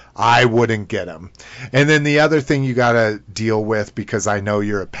 figures, I wouldn't get them. And then the other thing you got to deal with, because I know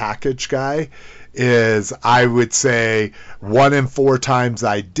you're a package guy, is I would say 1 in 4 times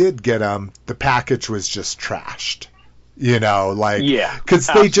I did get them, the package was just trashed. You know, like, because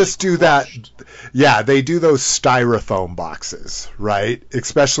they just do that. Yeah, they do those styrofoam boxes, right?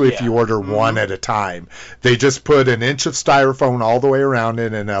 Especially if you order one at a time. They just put an inch of styrofoam all the way around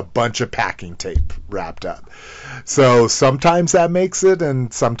it and a bunch of packing tape wrapped up. So sometimes that makes it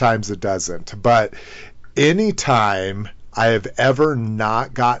and sometimes it doesn't. But anytime I have ever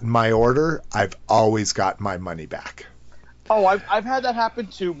not gotten my order, I've always gotten my money back. Oh, I've had that happen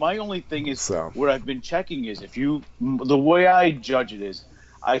too. My only thing is, what I've been checking is the way I judge it is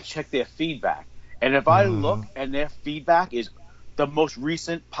I check their feedback. And if I look and their feedback is the most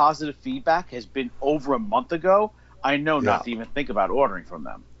recent positive feedback has been over a month ago, I know not to even think about ordering from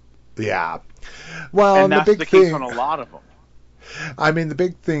them. Yeah. Well, and that's the big the case thing on a lot of them. I mean, the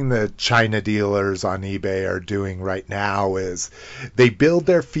big thing the China dealers on eBay are doing right now is they build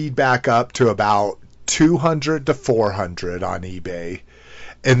their feedback up to about 200 to 400 on eBay,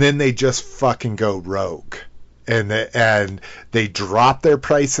 and then they just fucking go rogue. And they drop their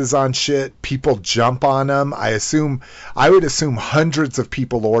prices on shit. People jump on them. I would assume hundreds of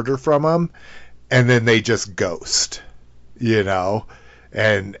people order from them, and then they just ghost, you know.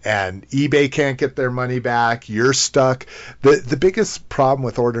 And eBay can't get their money back. You're stuck. The biggest problem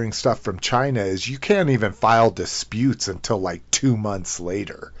with ordering stuff from China is you can't even file disputes until like 2 months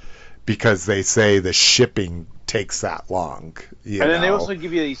later, because they say the shipping takes that long. And then they also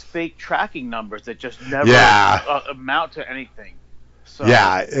give you these fake tracking numbers that just never amount to anything. So.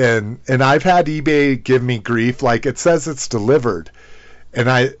 Yeah, and I've had eBay give me grief. Like, it says it's delivered,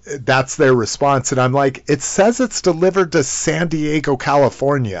 and that's their response. And I'm like, it says it's delivered to San Diego,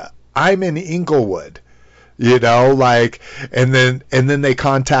 California. I'm in Inglewood. You know, like, and then they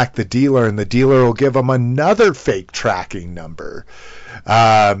contact the dealer, and the dealer will give them another fake tracking number.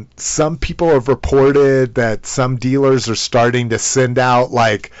 Some people have reported that some dealers are starting to send out,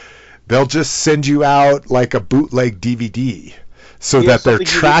 like, they'll just send you out like a bootleg DVD so that their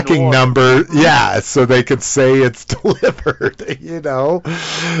tracking number, so they can say it's delivered, you know.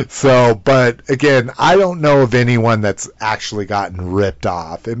 So, but again, I don't know of anyone that's actually gotten ripped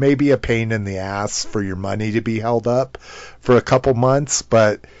off. It may be a pain in the ass for your money to be held up for a couple months,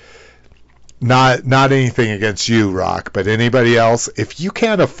 but not anything against you, Rock, but anybody else, if you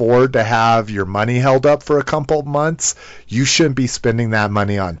can't afford to have your money held up for a couple months, you shouldn't be spending that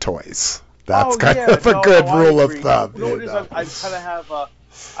money on toys. That's a good rule of thumb. You know what it is? I kind of have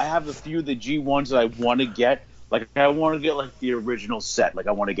I have a few of the G1s that I want to get. Like, I want to get like the original set. Like,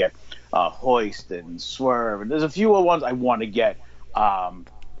 I want to get Hoist and Swerve, and there's a few other ones I want to get.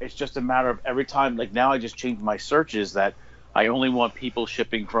 it's just a matter of every time. Like now, I just changed my searches that I only want people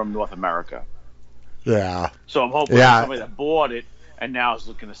shipping from North America. Yeah. So I'm hoping somebody that bought it and now is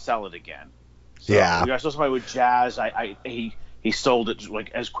looking to sell it again. So, yeah. I saw somebody with Jazz. He sold it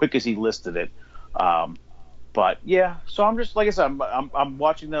like as quick as he listed it. But yeah, so I'm just like I said, I'm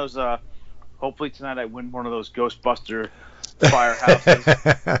watching those. Hopefully tonight I win one of those Ghostbuster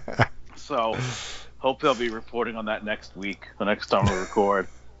firehouses. So hopefully I'll be reporting on that next week, the next time we record.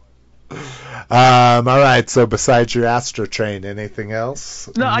 All right. So besides your Astro Train, anything else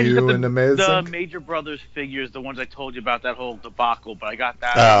new I just got and amazing? The Major Brothers figures, the ones I told you about, that whole debacle. But I got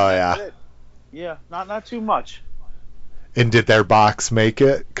that. Oh yeah. Yeah, not too much. And did their box make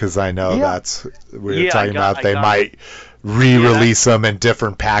it? Because I know that's we were talking about they might re-release them in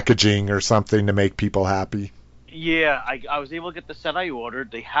different packaging or something to make people happy. Yeah, I was able to get the set I ordered.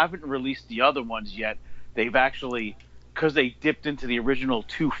 They haven't released the other ones yet. They've actually, because they dipped into the original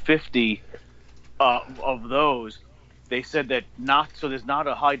 250 of those, they said that there's not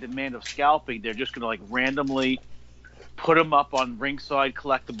a high demand of scalping. They're just going to like randomly put them up on Ringside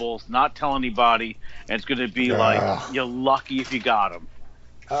Collectibles, not tell anybody, and it's going to be like you're lucky if you got them.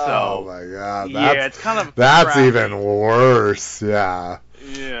 Oh my God! It's kind of that's even worse. Yeah.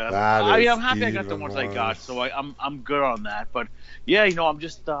 Yeah. I'm happy I got the ones I got, so I'm good on that. But yeah, I'm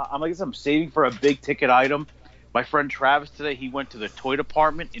just I'm saving for a big ticket item. My friend Travis today, he went to the toy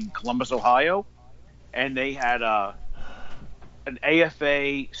department in Columbus, Ohio, and they had an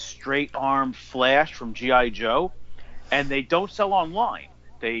AFA straight arm Flash from G.I. Joe, and they don't sell online.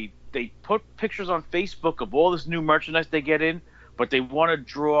 They put pictures on Facebook of all this new merchandise they get in, but they want to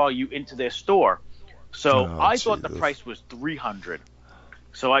draw you into their store. So I thought the price was $300.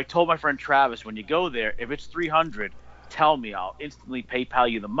 So I told my friend Travis, when you go there, if it's $300, tell me. I'll instantly PayPal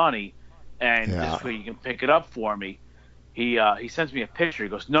you the money, and this way you can pick it up for me. He sends me a picture. He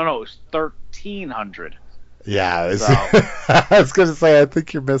goes, no, it's $1,300. Yeah, I was going to say, I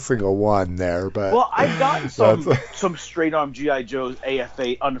think you're missing a one there, but well, I've gotten some straight arm GI Joe's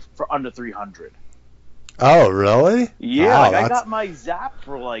AFA for under $300. Oh, really? Yeah, wow, I got my Zap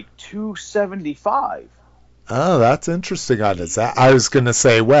for like $275. Oh, that's interesting on his Zap. I was going to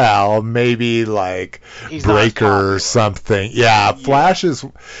say, well, maybe like He's Breaker or something. Yeah, Flash is,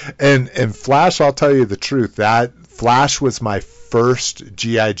 and Flash, I'll tell you the truth, that Flash was my first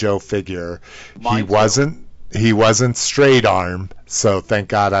G.I. Joe figure. He wasn't straight arm, so thank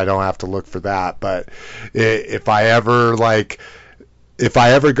God I don't have to look for that. But if I ever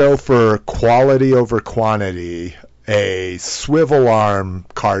go for quality over quantity, a swivel arm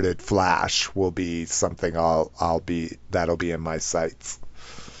carded Flash will be something that'll be in my sights.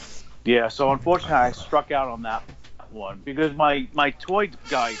 Yeah, so unfortunately I struck out on that one because my toy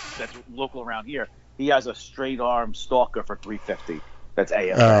guy that's local around here, he has a straight arm Stalker for $350. That's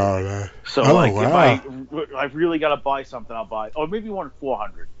AFA. Oh, man. So if I really gotta buy something, I'll buy, or maybe one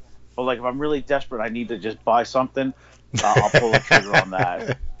 $400. But like if I'm really desperate, I need to just buy something, I'll pull the trigger on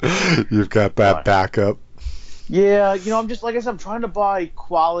that. You've got that backup. Yeah, I'm just like I said, I'm trying to buy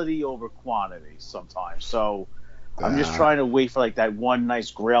quality over quantity sometimes. So I'm just trying to wait for like that one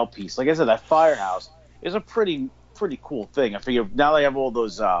nice Grail piece. Like I said, that Firehouse is a pretty cool thing. I figure now they have all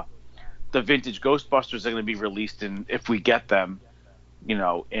those the vintage Ghostbusters are going to be released if we get them.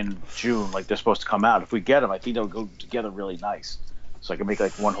 In June, like they're supposed to come out. If we get them, I think they'll go together really nice. So I can make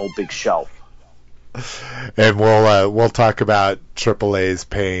like one whole big shelf. And we'll talk about AAA's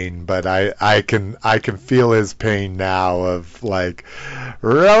pain, but I can feel his pain now of like,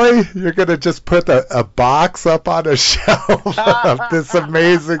 really? You're gonna just put a box up on a shelf of this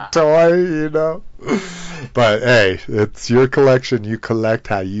amazing toy, But hey, it's your collection. You collect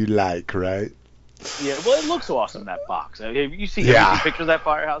how you like, right? Yeah, well, it looks awesome, that box. Have you seen pictures of that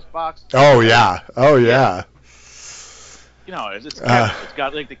Firehouse box? Oh yeah. It's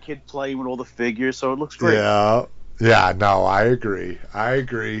got like the kid playing with all the figures, so it looks great. Yeah, no, I agree.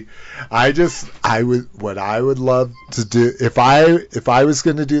 What I would love to do if I was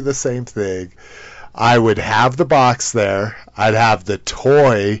going to do the same thing, I would have the box there. I'd have the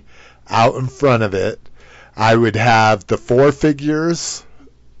toy out in front of it. I would have the 4 figures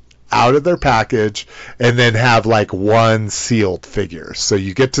out of their package, and then have like one sealed figure. So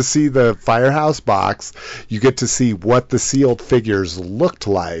you get to see the Firehouse box, you get to see what the sealed figures looked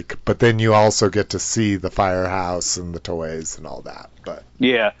like, but then you also get to see the Firehouse and the toys and all that. But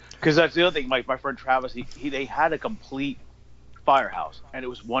yeah, because that's the other thing. My friend Travis, they had a complete Firehouse, and it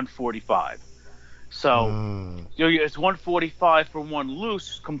was $145. So it's $145 for one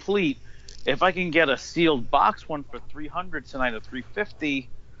loose complete. If I can get a sealed box one for $300 tonight or $350.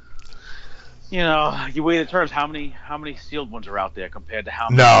 you know, you weigh the terms. How many sealed ones are out there compared to how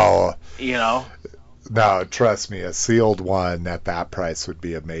many? No. You know. No, trust me, a sealed one at that price would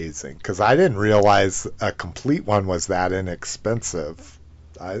be amazing. Because I didn't realize a complete one was that inexpensive.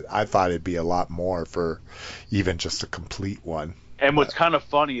 I thought it'd be a lot more for even just a complete one. And what's kind of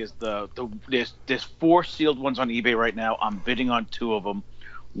funny is there's 4 sealed ones on eBay right now. I'm bidding on 2 of them.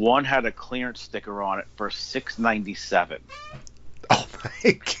 One had a clearance sticker on it for $6.97. Oh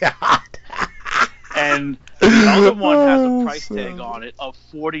my god! And the other one has a price tag on it of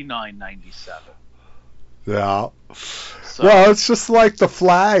 $49.97. Yeah. So, well, it's just like the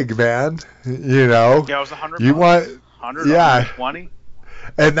flag, man. You know. Yeah, it was $100. You want 100? Yeah. 120?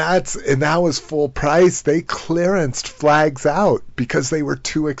 And that was full price. They clearanced flags out because they were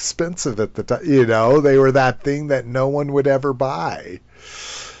too expensive at the time. You know, they were that thing that no one would ever buy.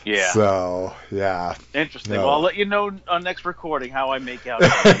 Yeah. So, yeah. Interesting. No. Well, I'll let you know on next recording how I make out.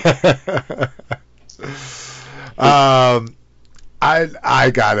 I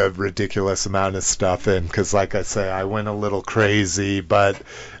got a ridiculous amount of stuff in because, like I say, I went a little crazy. But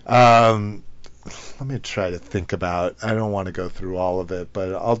let me try to think about. I don't want to go through all of it,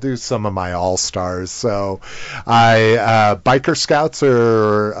 but I'll do some of my all-stars. So, Biker Scouts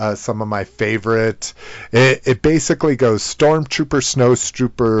are some of my favorite. It basically goes Stormtrooper,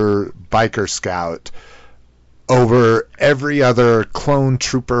 Snowtrooper, Biker Scout over every other clone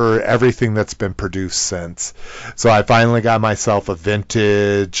trooper, everything that's been produced since. So I finally got myself a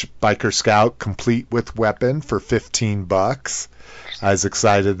vintage Biker Scout complete with weapon for $15. I was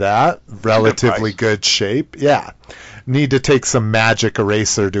excited that. Relatively good shape. Yeah. Need to take some magic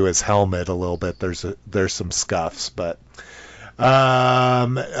eraser to his helmet a little bit. There's some scuffs, but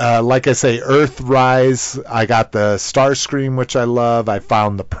like I say, Earthrise, I got the Starscream, which I love. I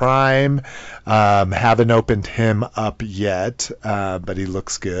found the Prime. Haven't opened him up yet, but he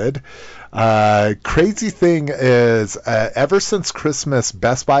looks good. Crazy thing is, ever since Christmas,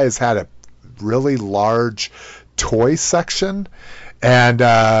 Best Buy has had a really large toy section. And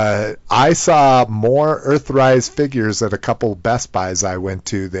I saw more Earthrise figures at a couple Best Buys I went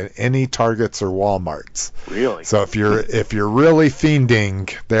to than any Targets or Walmarts. Really? So if you're really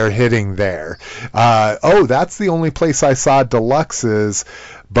fiending, they're hitting there. That's the only place I saw deluxes,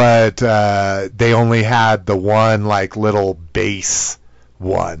 but they only had the one like little base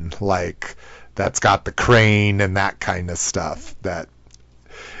one, like that's got the crane and that kind of stuff. That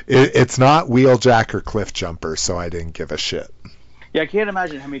it's not Wheeljack or Cliff Jumper, so I didn't give a shit. Yeah, I can't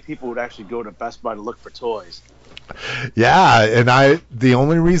imagine how many people would actually go to Best Buy to look for toys. Yeah, and the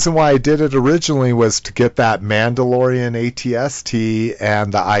only reason why I did it originally was to get that Mandalorian ATST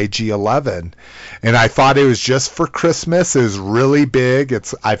and the IG-11. And I thought it was just for Christmas. It was really big.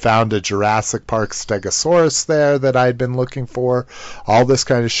 I found a Jurassic Park Stegosaurus there that I'd been looking for, all this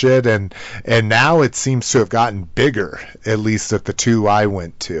kind of shit. And now it seems to have gotten bigger, at least at the 2 I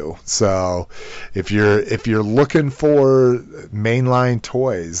went to. So if you're looking for mainline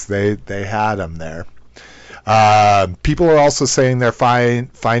toys, they had them there. People are also saying they're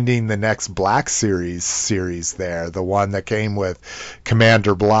finding the next Black series there, the one that came with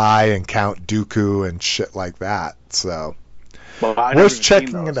Commander Bly and Count Dooku and shit like that. So worth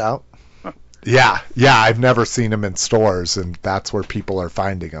checking it out. Yeah, I've never seen them in stores, and that's where people are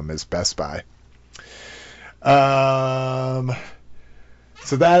finding them, is Best Buy.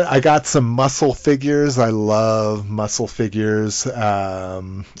 So that I got some muscle figures. I love muscle figures.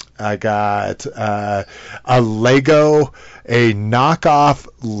 I got a knockoff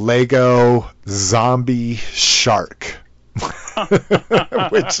Lego zombie shark.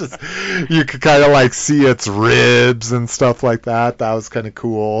 Which is, you could kind of like see its ribs and stuff like that. That was kind of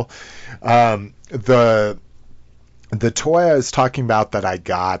cool. The toy I was talking about that I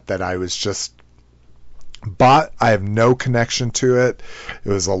got, that I was just bought, I have no connection to it. It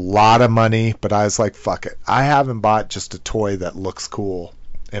was a lot of money, but I was like, fuck it. I haven't bought just a toy that looks cool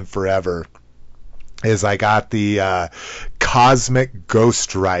in forever. I got the Cosmic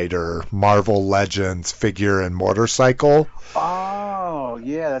Ghost Rider Marvel Legends figure and motorcycle. Oh,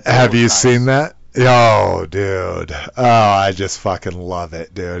 yeah. Have you seen that? Oh, dude. Oh, I just fucking love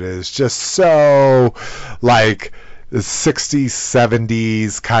it, dude. It's just so, like, 60s,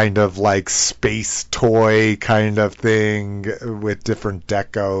 70s kind of like space toy kind of thing with different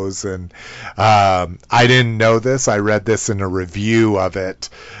decos. And I didn't know this. I read this in a review of it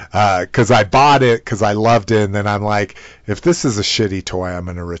because I bought it because I loved it. And then I'm like, if this is a shitty toy, I'm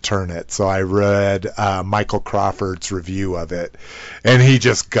going to return it. So I read Michael Crawford's review of it, and he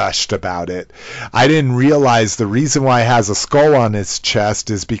just gushed about it. I didn't realize the reason why it has a skull on his chest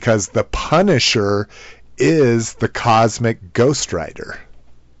is because the Punisher is the Cosmic Ghost Rider.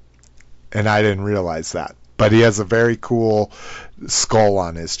 and I didn't realize that. But he has a very cool skull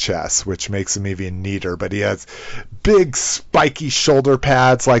on his chest, which makes him even neater. But he has big spiky shoulder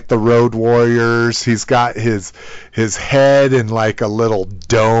pads like the Road Warriors. He's got his head in like a little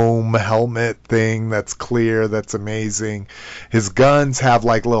dome helmet thing that's clear, that's amazing. His guns have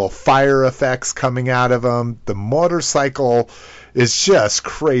like little fire effects coming out of them. The motorcycle is just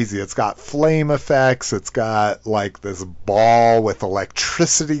crazy. It's got flame effects. It's got like this ball with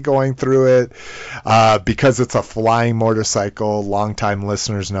electricity going through it. Because it's a flying motorcycle, longtime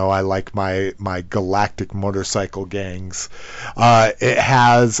listeners know I like my galactic motorcycle gangs. It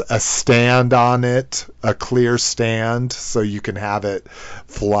has a stand on it, a clear stand, so you can have it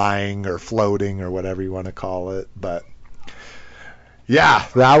flying or floating or whatever you want to call it. But yeah,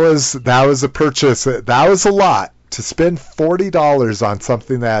 that was a purchase. That was a lot. To spend $40 on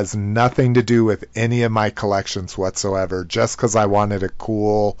something that has nothing to do with any of my collections whatsoever, just because I wanted a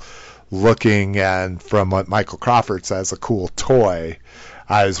cool looking, and from what Michael Crawford says, a cool toy,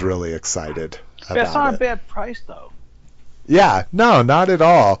 I was really excited about That's not it. a bad price, though. Yeah, no, not at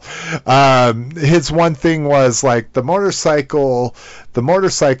all. His one thing was like the motorcycle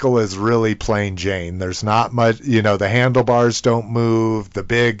is really plain Jane. There's not much, the handlebars don't move. The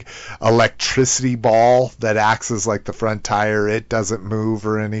big electricity ball that acts as like the front tire, it doesn't move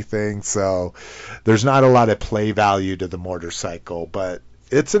or anything. So there's not a lot of play value to the motorcycle, but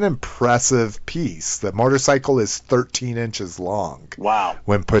it's an impressive piece. The motorcycle is 13 inches long. Wow.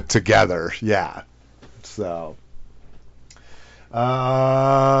 When put together, yeah. So...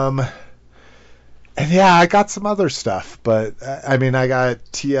 and yeah, I got some other stuff, but I mean, I got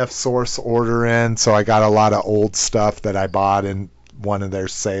TF Source order in, so I got a lot of old stuff that I bought in one of their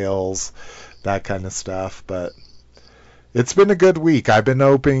sales, that kind of stuff. But it's been a good week. I've been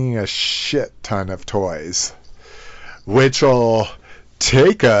opening a shit ton of toys, which will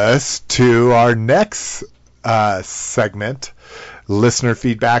take us to our next segment, listener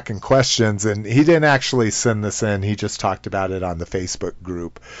feedback and questions. And he didn't actually send this in, he just talked about it on the Facebook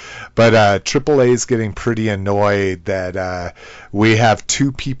group. But AAA is getting pretty annoyed that we have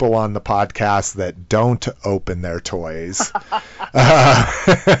two people on the podcast that don't open their toys.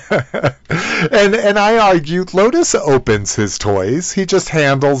 And I argued, Lotus opens his toys. He just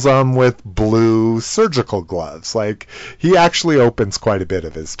handles them with blue surgical gloves. Like, he actually opens quite a bit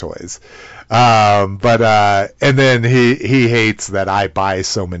of his toys. And then he hates that I buy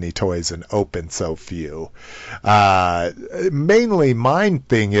so many toys and open so few. Mainly my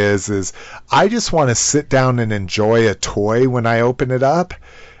thing is I just want to sit down and enjoy a toy when I open it up.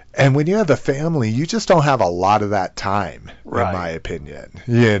 And when you have a family, you just don't have a lot of that time, right, in my opinion.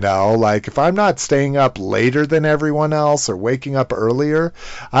 Like if I'm not staying up later than everyone else or waking up earlier,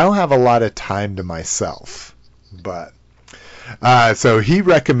 I don't have a lot of time to myself. But so he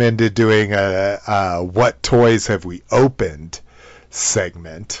recommended doing a what toys have we opened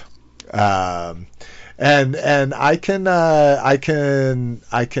segment. And I can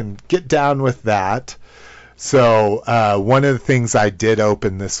get down with that. So one of the things I did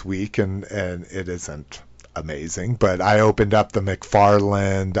open this week, and it isn't amazing, but I opened up the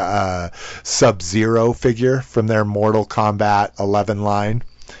McFarlane Sub-Zero figure from their Mortal Kombat 11 line.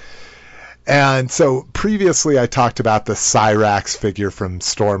 And so previously I talked about the Cyrax figure from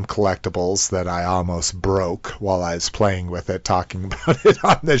Storm Collectibles that I almost broke while I was playing with it, talking about it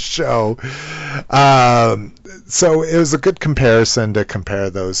on the show. So it was a good comparison to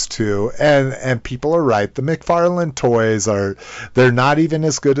compare those two. And people are right. The McFarlane toys they're not even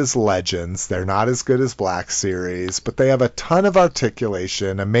as good as Legends. They're not as good as Black Series, but they have a ton of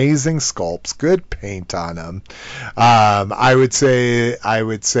articulation, amazing sculpts, good paint on them. I would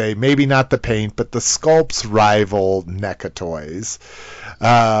say maybe not the paint, but the sculpts rival NECA toys.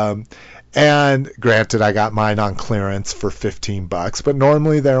 And granted, I got mine on clearance for $15, but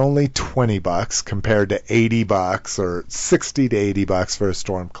normally they're only $20 compared to $80 or $60 to $80 for a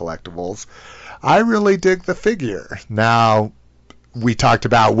Storm Collectibles. I really dig the figure. Now, we talked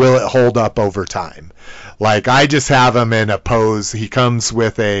about, will it hold up over time? Like, I just have him in a pose. He comes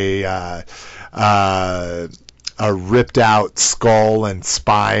with a ripped out skull and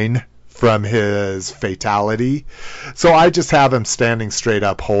spine from his fatality. So I just have him standing straight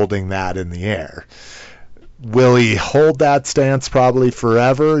up holding that in the air. Will he hold that stance probably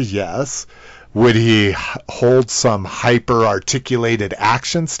forever? Yes. Would he hold some hyper articulated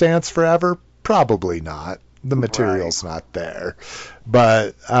action stance forever? Probably not. The material's not there.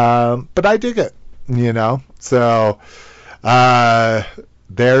 But I dig it, So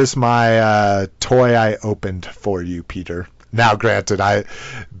there's my toy I opened for you, Peter. Now, granted,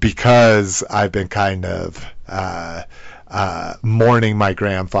 because I've been kind of mourning my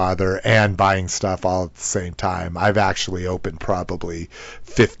grandfather and buying stuff all at the same time. I've actually opened probably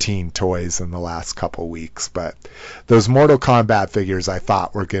 15 toys in the last couple weeks, but those Mortal Kombat figures I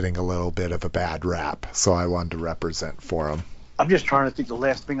thought were getting a little bit of a bad rap, so I wanted to represent for them. I'm just trying to think. The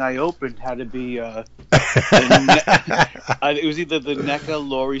last thing I opened had to be it was either the NECA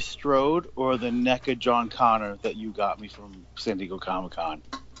Laurie Strode or the NECA John Connor that you got me from San Diego Comic-Con.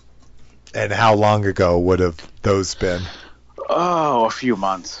 And how long ago would have those been? Oh, a few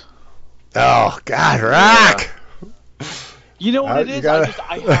months. Oh, God, Rock! Yeah. You know what it is? Gotta...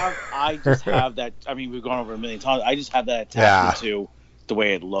 I just have that. I mean, we've gone over a million times. I just have that attachment to the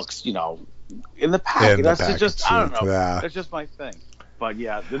way it looks, you know, in the package. That's just I don't know. Yeah. That's just my thing. But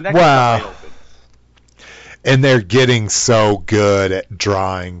yeah, the next time I open. And they're getting so good at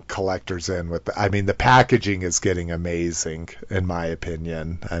drawing collectors in with I mean, the packaging is getting amazing, in my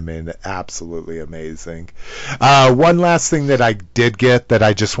opinion. I mean, absolutely amazing. One last thing that I did get that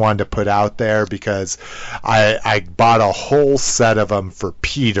I just wanted to put out there, because I bought a whole set of them for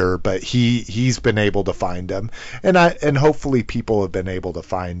Peter, but he's been able to find them, and hopefully people have been able to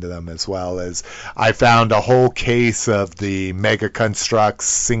find them as well. As I found a whole case of the Mega Contrux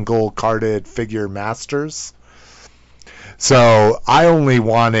single carded figure masters. So I only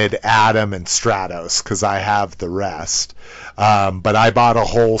wanted Adam and Stratos because I have the rest, but I bought a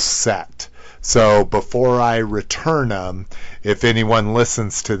whole set. So before I return them, if anyone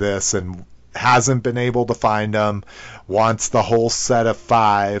listens to this and hasn't been able to find them, wants the whole set of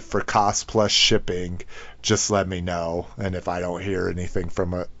 5 for cost plus shipping, just let me know. And if I don't hear anything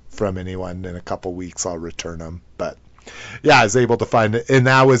from anyone in a couple weeks, I'll return them. But yeah, I was able to find it, and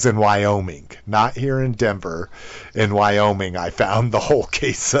that was in Wyoming, not here in Denver. In Wyoming, I found the whole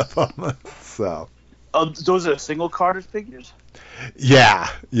case of them. So, those are single carded figures? Yeah,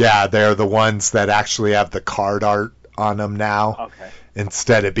 they're the ones that actually have the card art on them now. Okay.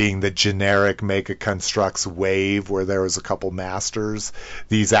 Instead of being the generic Mega Contrux wave where there was a couple masters,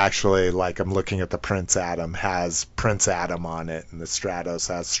 these actually, like I'm looking at the Prince Adam, has Prince Adam on it, and the Stratos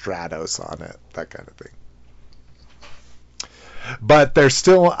has Stratos on it, that kind of thing. But they're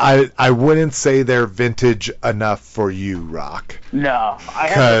still, I wouldn't say they're vintage enough for you, Rock. No, I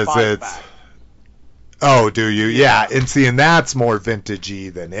have the 5-pack. Oh, do you? Yeah, and that's more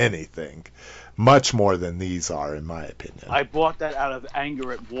vintagey than anything. Much more than these are, in my opinion. I bought that out of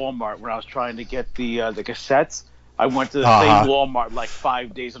anger at Walmart when I was trying to get the cassettes. I went to the same Walmart like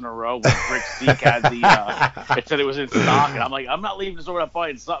 5 days in a row when Rick Seek had it said it was in stock, and I'm like, I'm not leaving this store without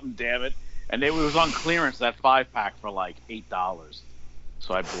buying something, damn it. And it was on clearance, that 5-pack, for like $8.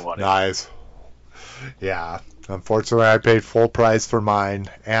 So I bought it. Nice. Yeah. Unfortunately, I paid full price for mine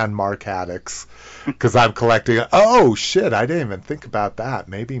and Mark Haddock's because I'm collecting. Oh, shit. I didn't even think about that.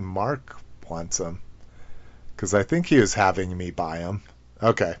 Maybe Mark wants them because I think he was having me buy them.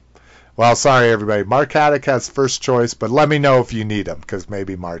 Okay. Well, sorry, everybody. Mark Haddock has first choice, but let me know if you need them because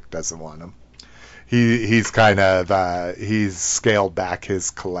maybe Mark doesn't want them. He's kind of he's scaled back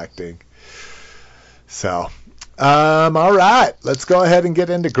his collecting. So, all right, let's go ahead and get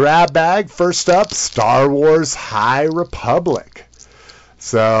into grab bag. First up, Star Wars High Republic.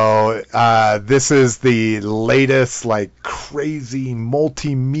 So this is the latest, like, crazy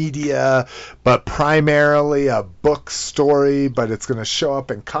multimedia, but primarily a book story, but it's going to show up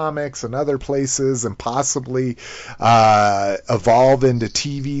in comics and other places and possibly evolve into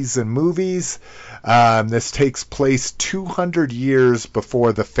TVs and movies. This takes place 200 years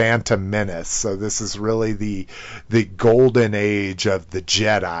before the Phantom Menace, so this is really the golden age of the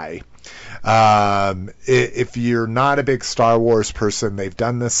Jedi. If you're not a big Star Wars person, they've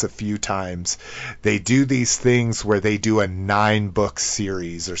done this a few times. They do these things where they do a 9-book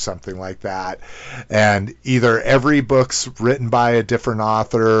series or something like that, and either every book's written by a different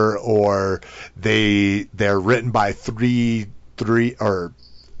author, or they're written by three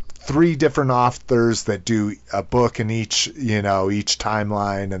different authors that do a book in each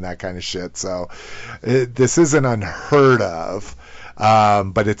timeline and that kind of shit. So this isn't unheard of.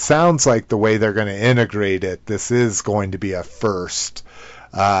 But it sounds like the way they're going to integrate it, this is going to be a first.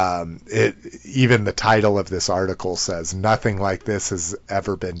 Even the title of this article says nothing like this has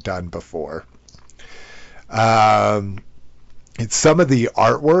ever been done before. Some of the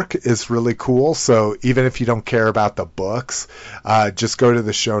artwork is really cool, so even if you don't care about the books, just go to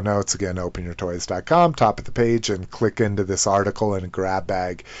the show notes, again, openyourtoys.com, top of the page, and click into this article in a grab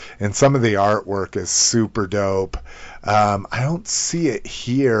bag. And some of the artwork is super dope. I don't see it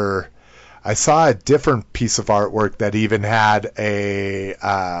here. I saw a different piece of artwork that even had a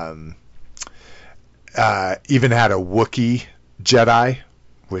Wookiee Jedi,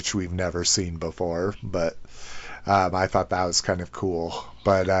 which we've never seen before, but I thought that was kind of cool.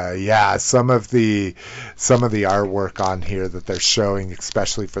 But yeah, some of the artwork on here that they're showing,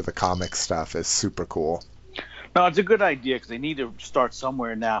 especially for the comic stuff, is super cool. No, it's a good idea because they need to start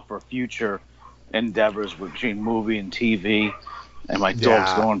somewhere now for future endeavors between movie and TV. And my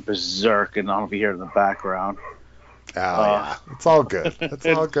dog's going berserk, and I don't know if you hear it in the background. Oh, yeah. It's all good. It's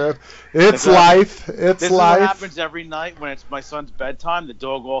all good. It's life. It's this life. This happens every night when it's my son's bedtime. The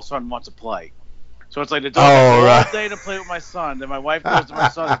dog all of a sudden wants to play. So it's like the dog has all day to play with my son. Then my wife goes to my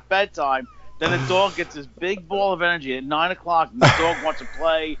son's bedtime. Then the dog gets this big ball of energy at 9 o'clock, and the dog wants to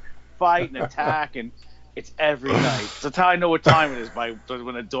play, fight, and attack. And it's every night. So that's how I know what time it is by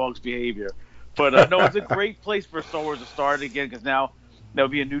when a dog's behavior. But no, it's a great place for Star Wars to start again because now there'll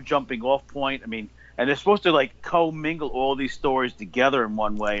be a new jumping off point. I mean, and they're supposed to like co-mingle all these stories together in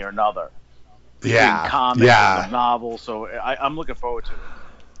one way or another. Yeah, comics and the novel. So I'm looking forward to it.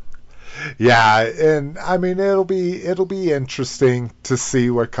 Yeah, and I mean it'll be interesting to see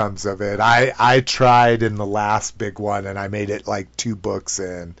what comes of it. I tried in the last big one and I made it like 2 books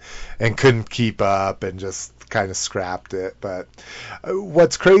in and couldn't keep up and just kind of scrapped it. But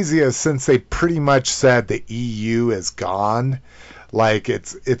what's crazy is since they pretty much said the EU is gone, like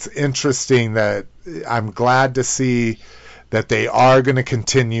it's interesting that I'm glad to see that they are going to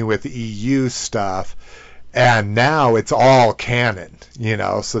continue with EU stuff. And now it's all canon,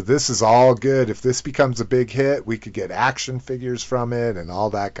 so this is all good. If this becomes a big hit, we could get action figures from it and all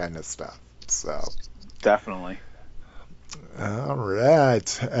that kind of stuff. So definitely. All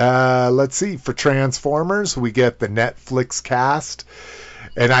right. Let's see. For Transformers, we get the Netflix cast.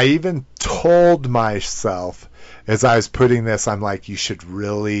 And I even told myself as I was putting this, I'm like, you should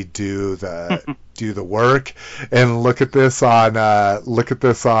really do the work and look at this on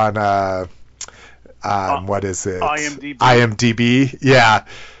what is it? IMDb. Yeah.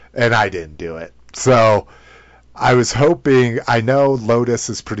 And I didn't do it. So I was hoping, I know Lotus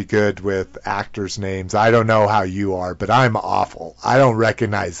is pretty good with actors' names. I don't know how you are, but I'm awful. I don't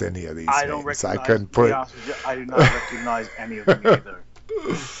recognize any of these names. I do not recognize any of them either.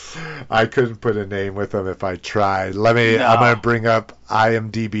 I couldn't put a name with them if I tried. I'm going to bring up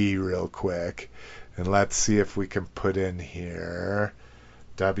IMDb real quick, and let's see if we can put in here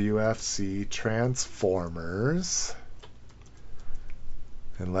WFC Transformers.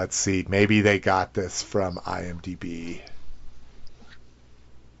 And let's see, maybe they got this from IMDb.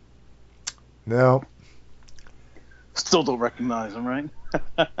 No. Still don't recognize them, right?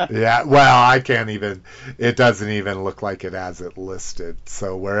 Yeah, well, I can't even, it doesn't even look like it has it listed.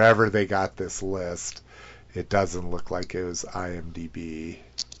 So wherever they got this list, it doesn't look like it was IMDb.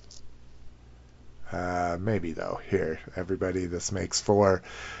 Maybe though. Here, everybody, this makes for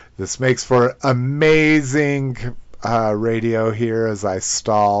amazing radio here as I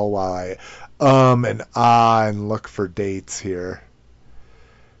stall while I and and look for dates here.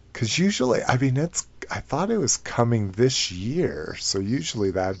 Because usually, I mean, I thought it was coming this year, so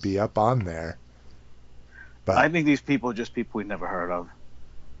usually that'd be up on there. But I think these people are just people we've never heard of.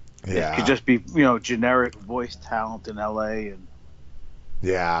 Yeah. It could just be, generic voice talent in LA. And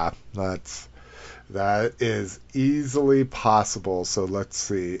yeah, that is easily possible. So let's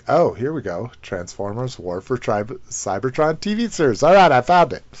see. Oh, here we go. Transformers War for Cybertron TV series. All right, I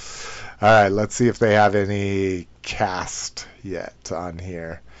found it. All right, let's see if they have any cast yet on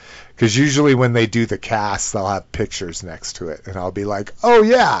here. Because usually when they do the cast, they'll have pictures next to it. And I'll be like, oh,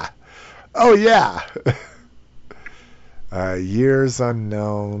 yeah. Oh, yeah. Years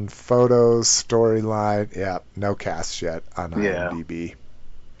unknown, photos, storyline. Yeah, no cast yet on IMDb. Yeah.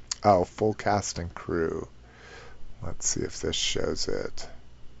 Oh, full cast and crew. Let's see if this shows it.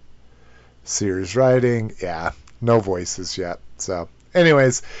 Series writing. Yeah, no voices yet. So,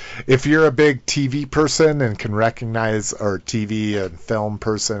 anyways, if you're a big TV person and can recognize, or TV and film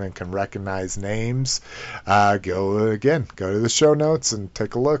person and can recognize names, go to the show notes and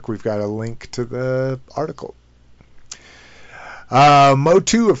take a look. We've got a link to the article.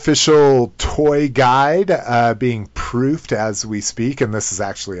 Motu official toy guide being proofed as we speak, and this is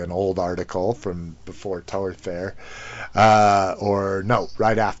actually an old article from before Toy Fair,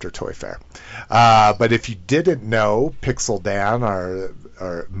 right after Toy Fair. But if you didn't know, Pixel Dan,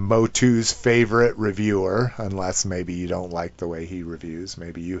 our Motu's favorite reviewer, unless maybe you don't like the way he reviews,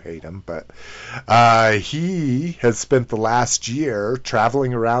 maybe you hate him, but he has spent the last year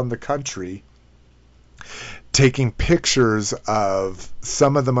traveling around the country taking pictures of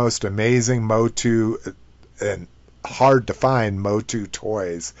some of the most amazing Motu and hard to find Motu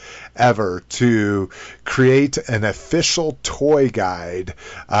toys ever to create an official toy guide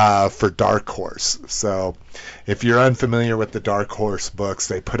for Dark Horse. So if you're unfamiliar with the Dark Horse books,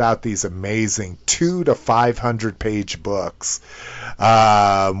 they put out these amazing 200 to 500 page books.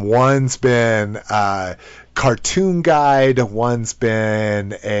 One's been cartoon guide, one's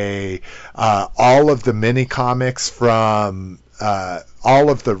been all of the mini comics from all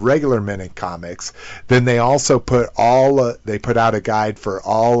of the regular mini comics. Then they also put out a guide for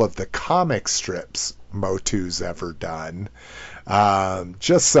all of the comic strips Motu's ever done.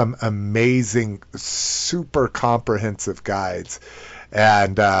 Just some amazing, super comprehensive guides,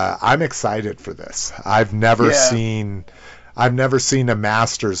 and I'm excited for this. I've never seen a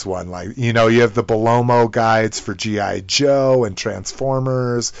Masters one. Like, you have the Belomo guides for G.I. Joe and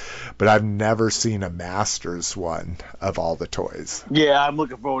Transformers, but I've never seen a Masters one of all the toys. Yeah, I'm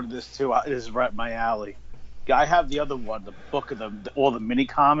looking forward to this too. It is right up my alley. I have the other one, the book of all the mini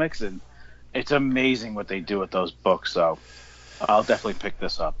comics, and it's amazing what they do with those books. So I'll definitely pick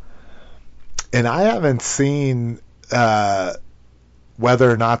this up. And I haven't seen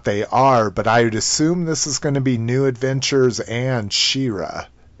whether or not they are, but I would assume this is going to be New Adventures and She-Ra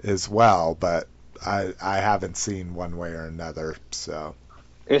as well, but I haven't seen one way or another. So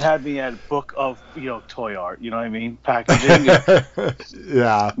it had me at book of toy art, you know what I mean, packaging.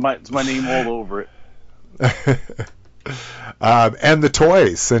 Yeah, it's my name all over it. And the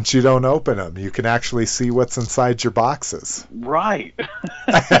toys, since you don't open them, you can actually see what's inside your boxes. Right.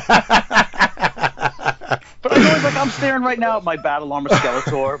 But I know, I'm staring right now at my Battle Armor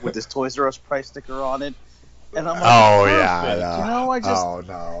Skeletor with this Toys R Us price sticker on it, and I'm like, oh perfect.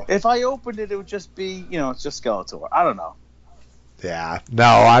 Yeah, if I opened it, it would just be, it's just Skeletor. I don't know. Yeah, no,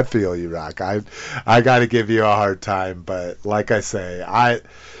 I feel you, Rock. I got to give you a hard time, but like I say,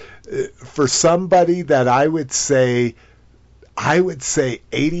 for somebody that I would say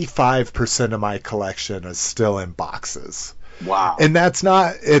 85% of my collection is still in boxes. Wow. And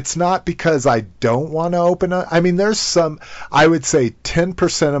it's not because I don't want to open it. I mean, there's I would say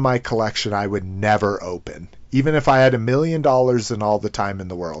 10% of my collection I would never open. Even if I had $1 million and all the time in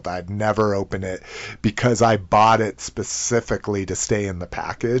the world, I'd never open it because I bought it specifically to stay in the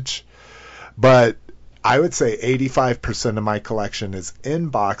package. But I would say 85% of my collection is in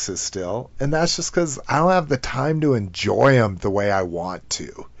boxes still, and that's just because I don't have the time to enjoy them the way I want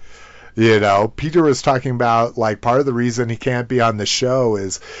to. Peter was talking about, like, part of the reason he can't be on the show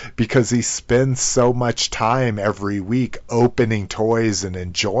is because he spends so much time every week opening toys and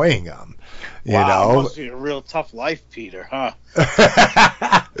enjoying them. Wow, must be a real tough life, Peter, huh?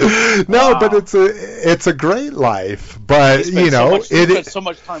 No, wow. But it's a great life. But he spends so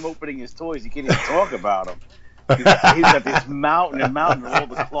much time opening his toys, he can't even talk about them. He's got this mountain of all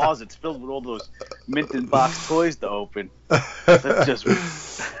the closets filled with all those mint and box toys to open. That's just.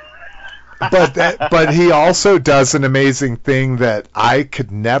 But he also does an amazing thing that I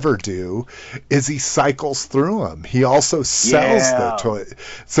could never do, is he cycles through them. He also sells the toy.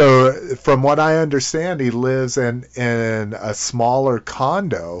 So from what I understand, he lives in a smaller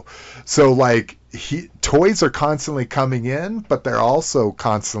condo. So like toys are constantly coming in, but they're also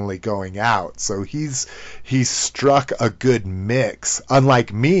constantly going out. So he's struck a good mix.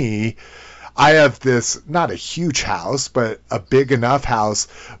 Unlike me, I have this, not a huge house, but a big enough house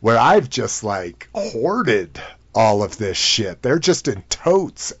where I've just like hoarded all of this shit. They're just in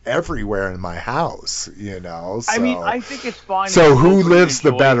totes everywhere in my house, So, I mean, I think it's fine. So who lives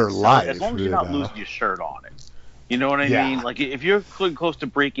the better life? As long as you're not losing your shirt on it. You know what I mean? Like, if you're close to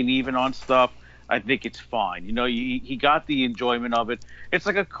breaking even on stuff, I think it's fine. He got the enjoyment of it. It's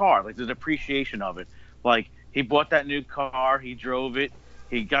like a car, like the depreciation of it. Like, he bought that new car, he drove it.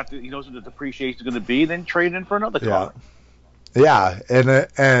 He knows what the depreciation is going to be, then trade in for another car. Yeah,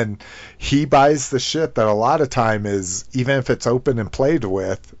 and he buys the shit that a lot of time is, even if it's open and played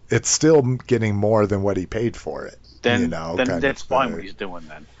with, it's still getting more than what he paid for it. Then that's fine what he's doing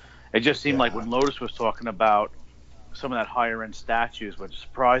then. It just seemed like when Lotus was talking about some of that higher end statues, which is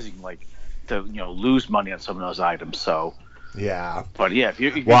surprising, like to lose money on some of those items. So yeah, but yeah, if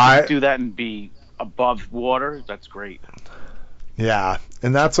you can do that and be above water, that's great. Yeah,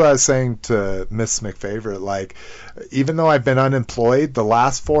 and that's what I was saying to Miss McFavorite. Like, even though I've been unemployed, the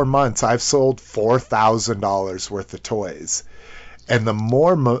last 4 months I've sold $4,000 worth of toys. And the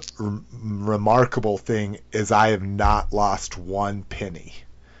more remarkable thing is I have not lost one penny.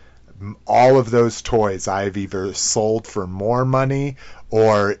 All of those toys I've either sold for more money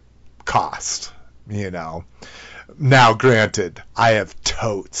or cost, Now, granted, I have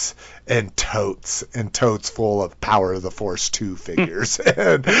totes and totes and totes full of Power of the Force 2 figures.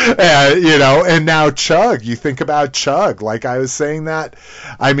 and now Chug, you think about Chug, like I was saying that,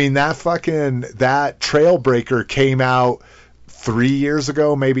 I mean, that Trailbreaker came out 3 years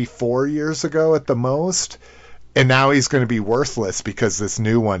ago, maybe 4 years ago at the most. And now he's going to be worthless because this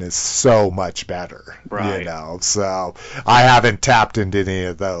new one is so much better. Right. So I haven't tapped into any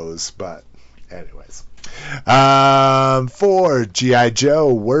of those, but anyways. For G.I.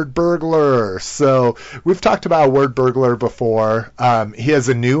 Joe, Word Burglar. So we've talked about Word Burglar before. He has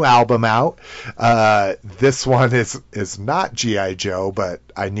a new album out. This one is not G.I. Joe, but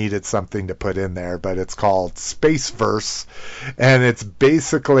I needed something to put in there. But it's called Space Verse, and it's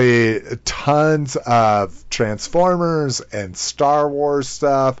basically tons of Transformers and Star Wars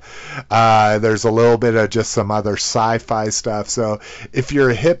stuff. There's a little bit of just some other sci-fi stuff. So if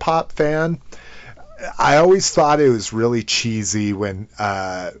you're a hip hop fan, I always thought it was really cheesy when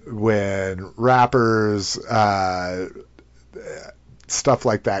rappers stuff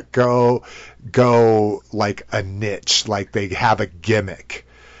like that go like a niche, like they have a gimmick,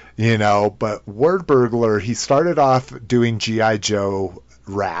 But Word Burglar, he started off doing G.I. Joe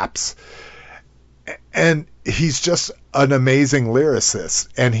raps, and he's just an amazing lyricist,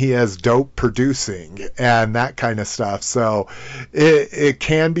 and he has dope producing and that kind of stuff. So it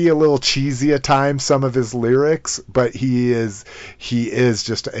can be a little cheesy at times, some of his lyrics, but he is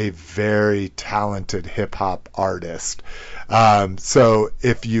just a very talented hip hop artist. So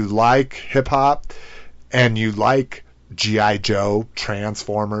if you like hip hop and you like G.I. Joe,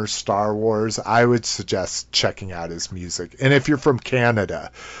 Transformers, Star Wars, I would suggest checking out his music. And if you're from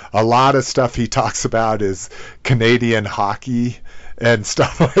Canada, a lot of stuff he talks about is Canadian hockey and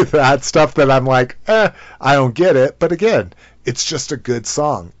stuff like that, stuff that I'm like, I don't get it. But again, it's just a good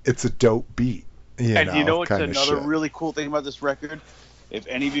song. It's a dope beat. You know what's another really cool thing about this record? If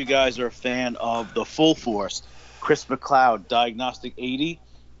any of you guys are a fan of the Full Force, Chris McLeod, Diagnostic 80,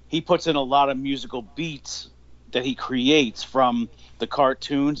 he puts in a lot of musical beats that he creates from the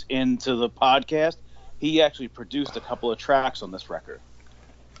cartoons into the podcast. He actually produced a couple of tracks on this record.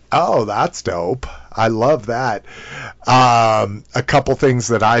 Oh, that's dope. I love that. A couple things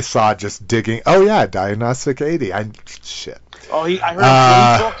that I saw just digging. Oh, yeah, Diagnostic 80. Shit. Oh, I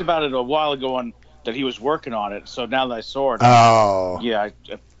heard he talked about it a while ago that he was working on it. So now that I saw it, I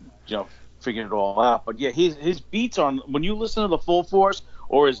figured it all out. But yeah, his beats when you listen to the Full Force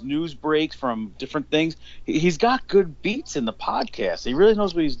or his news breaks from different things, he's got good beats in the podcast. He really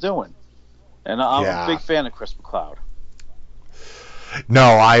knows what he's doing. And I'm a big fan of Chris McLeod. No,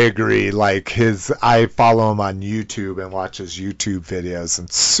 I agree. Like I follow him on YouTube and watch his YouTube videos, and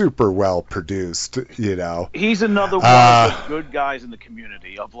super well produced, He's another one of the good guys in the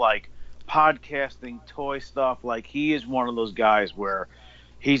community of like podcasting, toy stuff. Like he is one of those guys where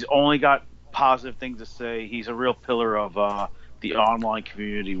he's only got positive things to say. He's a real pillar of the online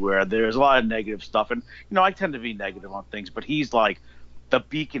community where there's a lot of negative stuff. And, I tend to be negative on things, but he's like the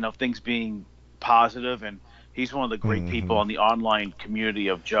beacon of things being positive, and he's one of the great people in the online community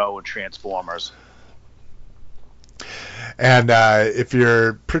of Joe and Transformers. And if you're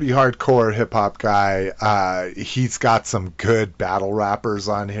a pretty hardcore hip-hop guy, he's got some good battle rappers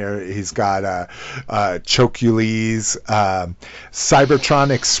on here. He's got Chocules,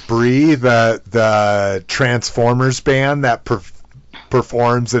 Cybertronic Spree, the Transformers band that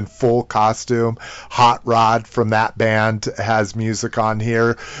performs in full costume. Hot Rod from that band has music on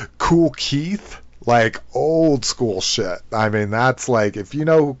here. Cool Keith, like old school shit. I mean, that's like, if you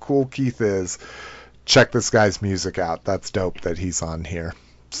know who Cool Keith is, check this guy's music out. That's dope that he's on here.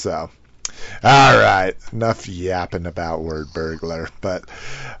 So, all right, enough yapping about Word Burglar. But,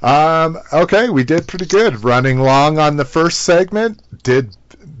 okay, we did pretty good. Running long on the first segment.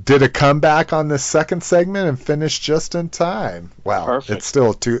 Did a comeback on the second segment and finished just in time. Well, perfect. It's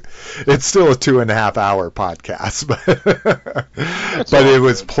still a 2.5 hour podcast, but it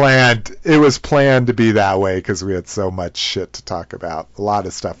was planned. It was planned to be that way because we had so much shit to talk about. A lot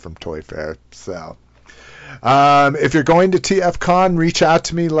of stuff from Toy Fair. So, if you're going to TFCon, reach out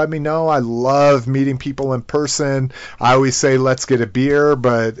to me. Let me know. I love meeting people in person. I always say, let's get a beer,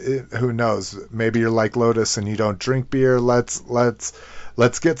 but who knows? Maybe you're like Lotus and you don't drink beer.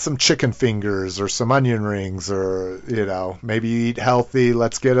 Let's get some chicken fingers or some onion rings, or, maybe you eat healthy.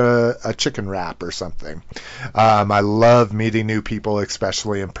 Let's get a chicken wrap or something. I love meeting new people,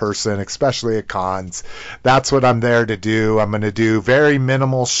 especially in person, especially at cons. That's what I'm there to do. I'm going to do very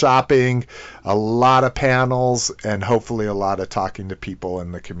minimal shopping, a lot of panels, and hopefully a lot of talking to people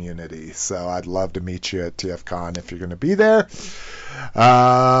in the community. So I'd love to meet you at TFCon if you're going to be there.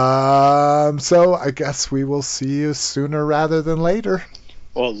 So I guess we will see you sooner rather than later.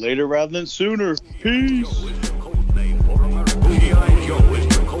 Well, later rather than sooner. Peace.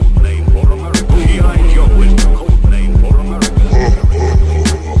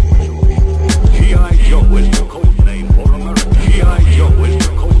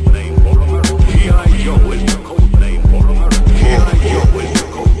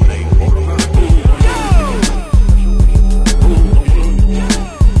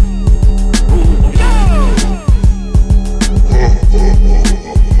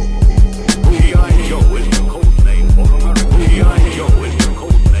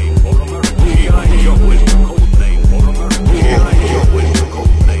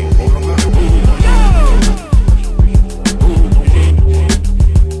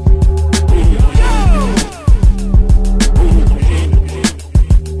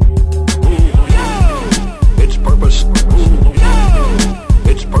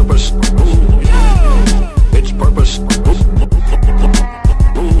 Its purpose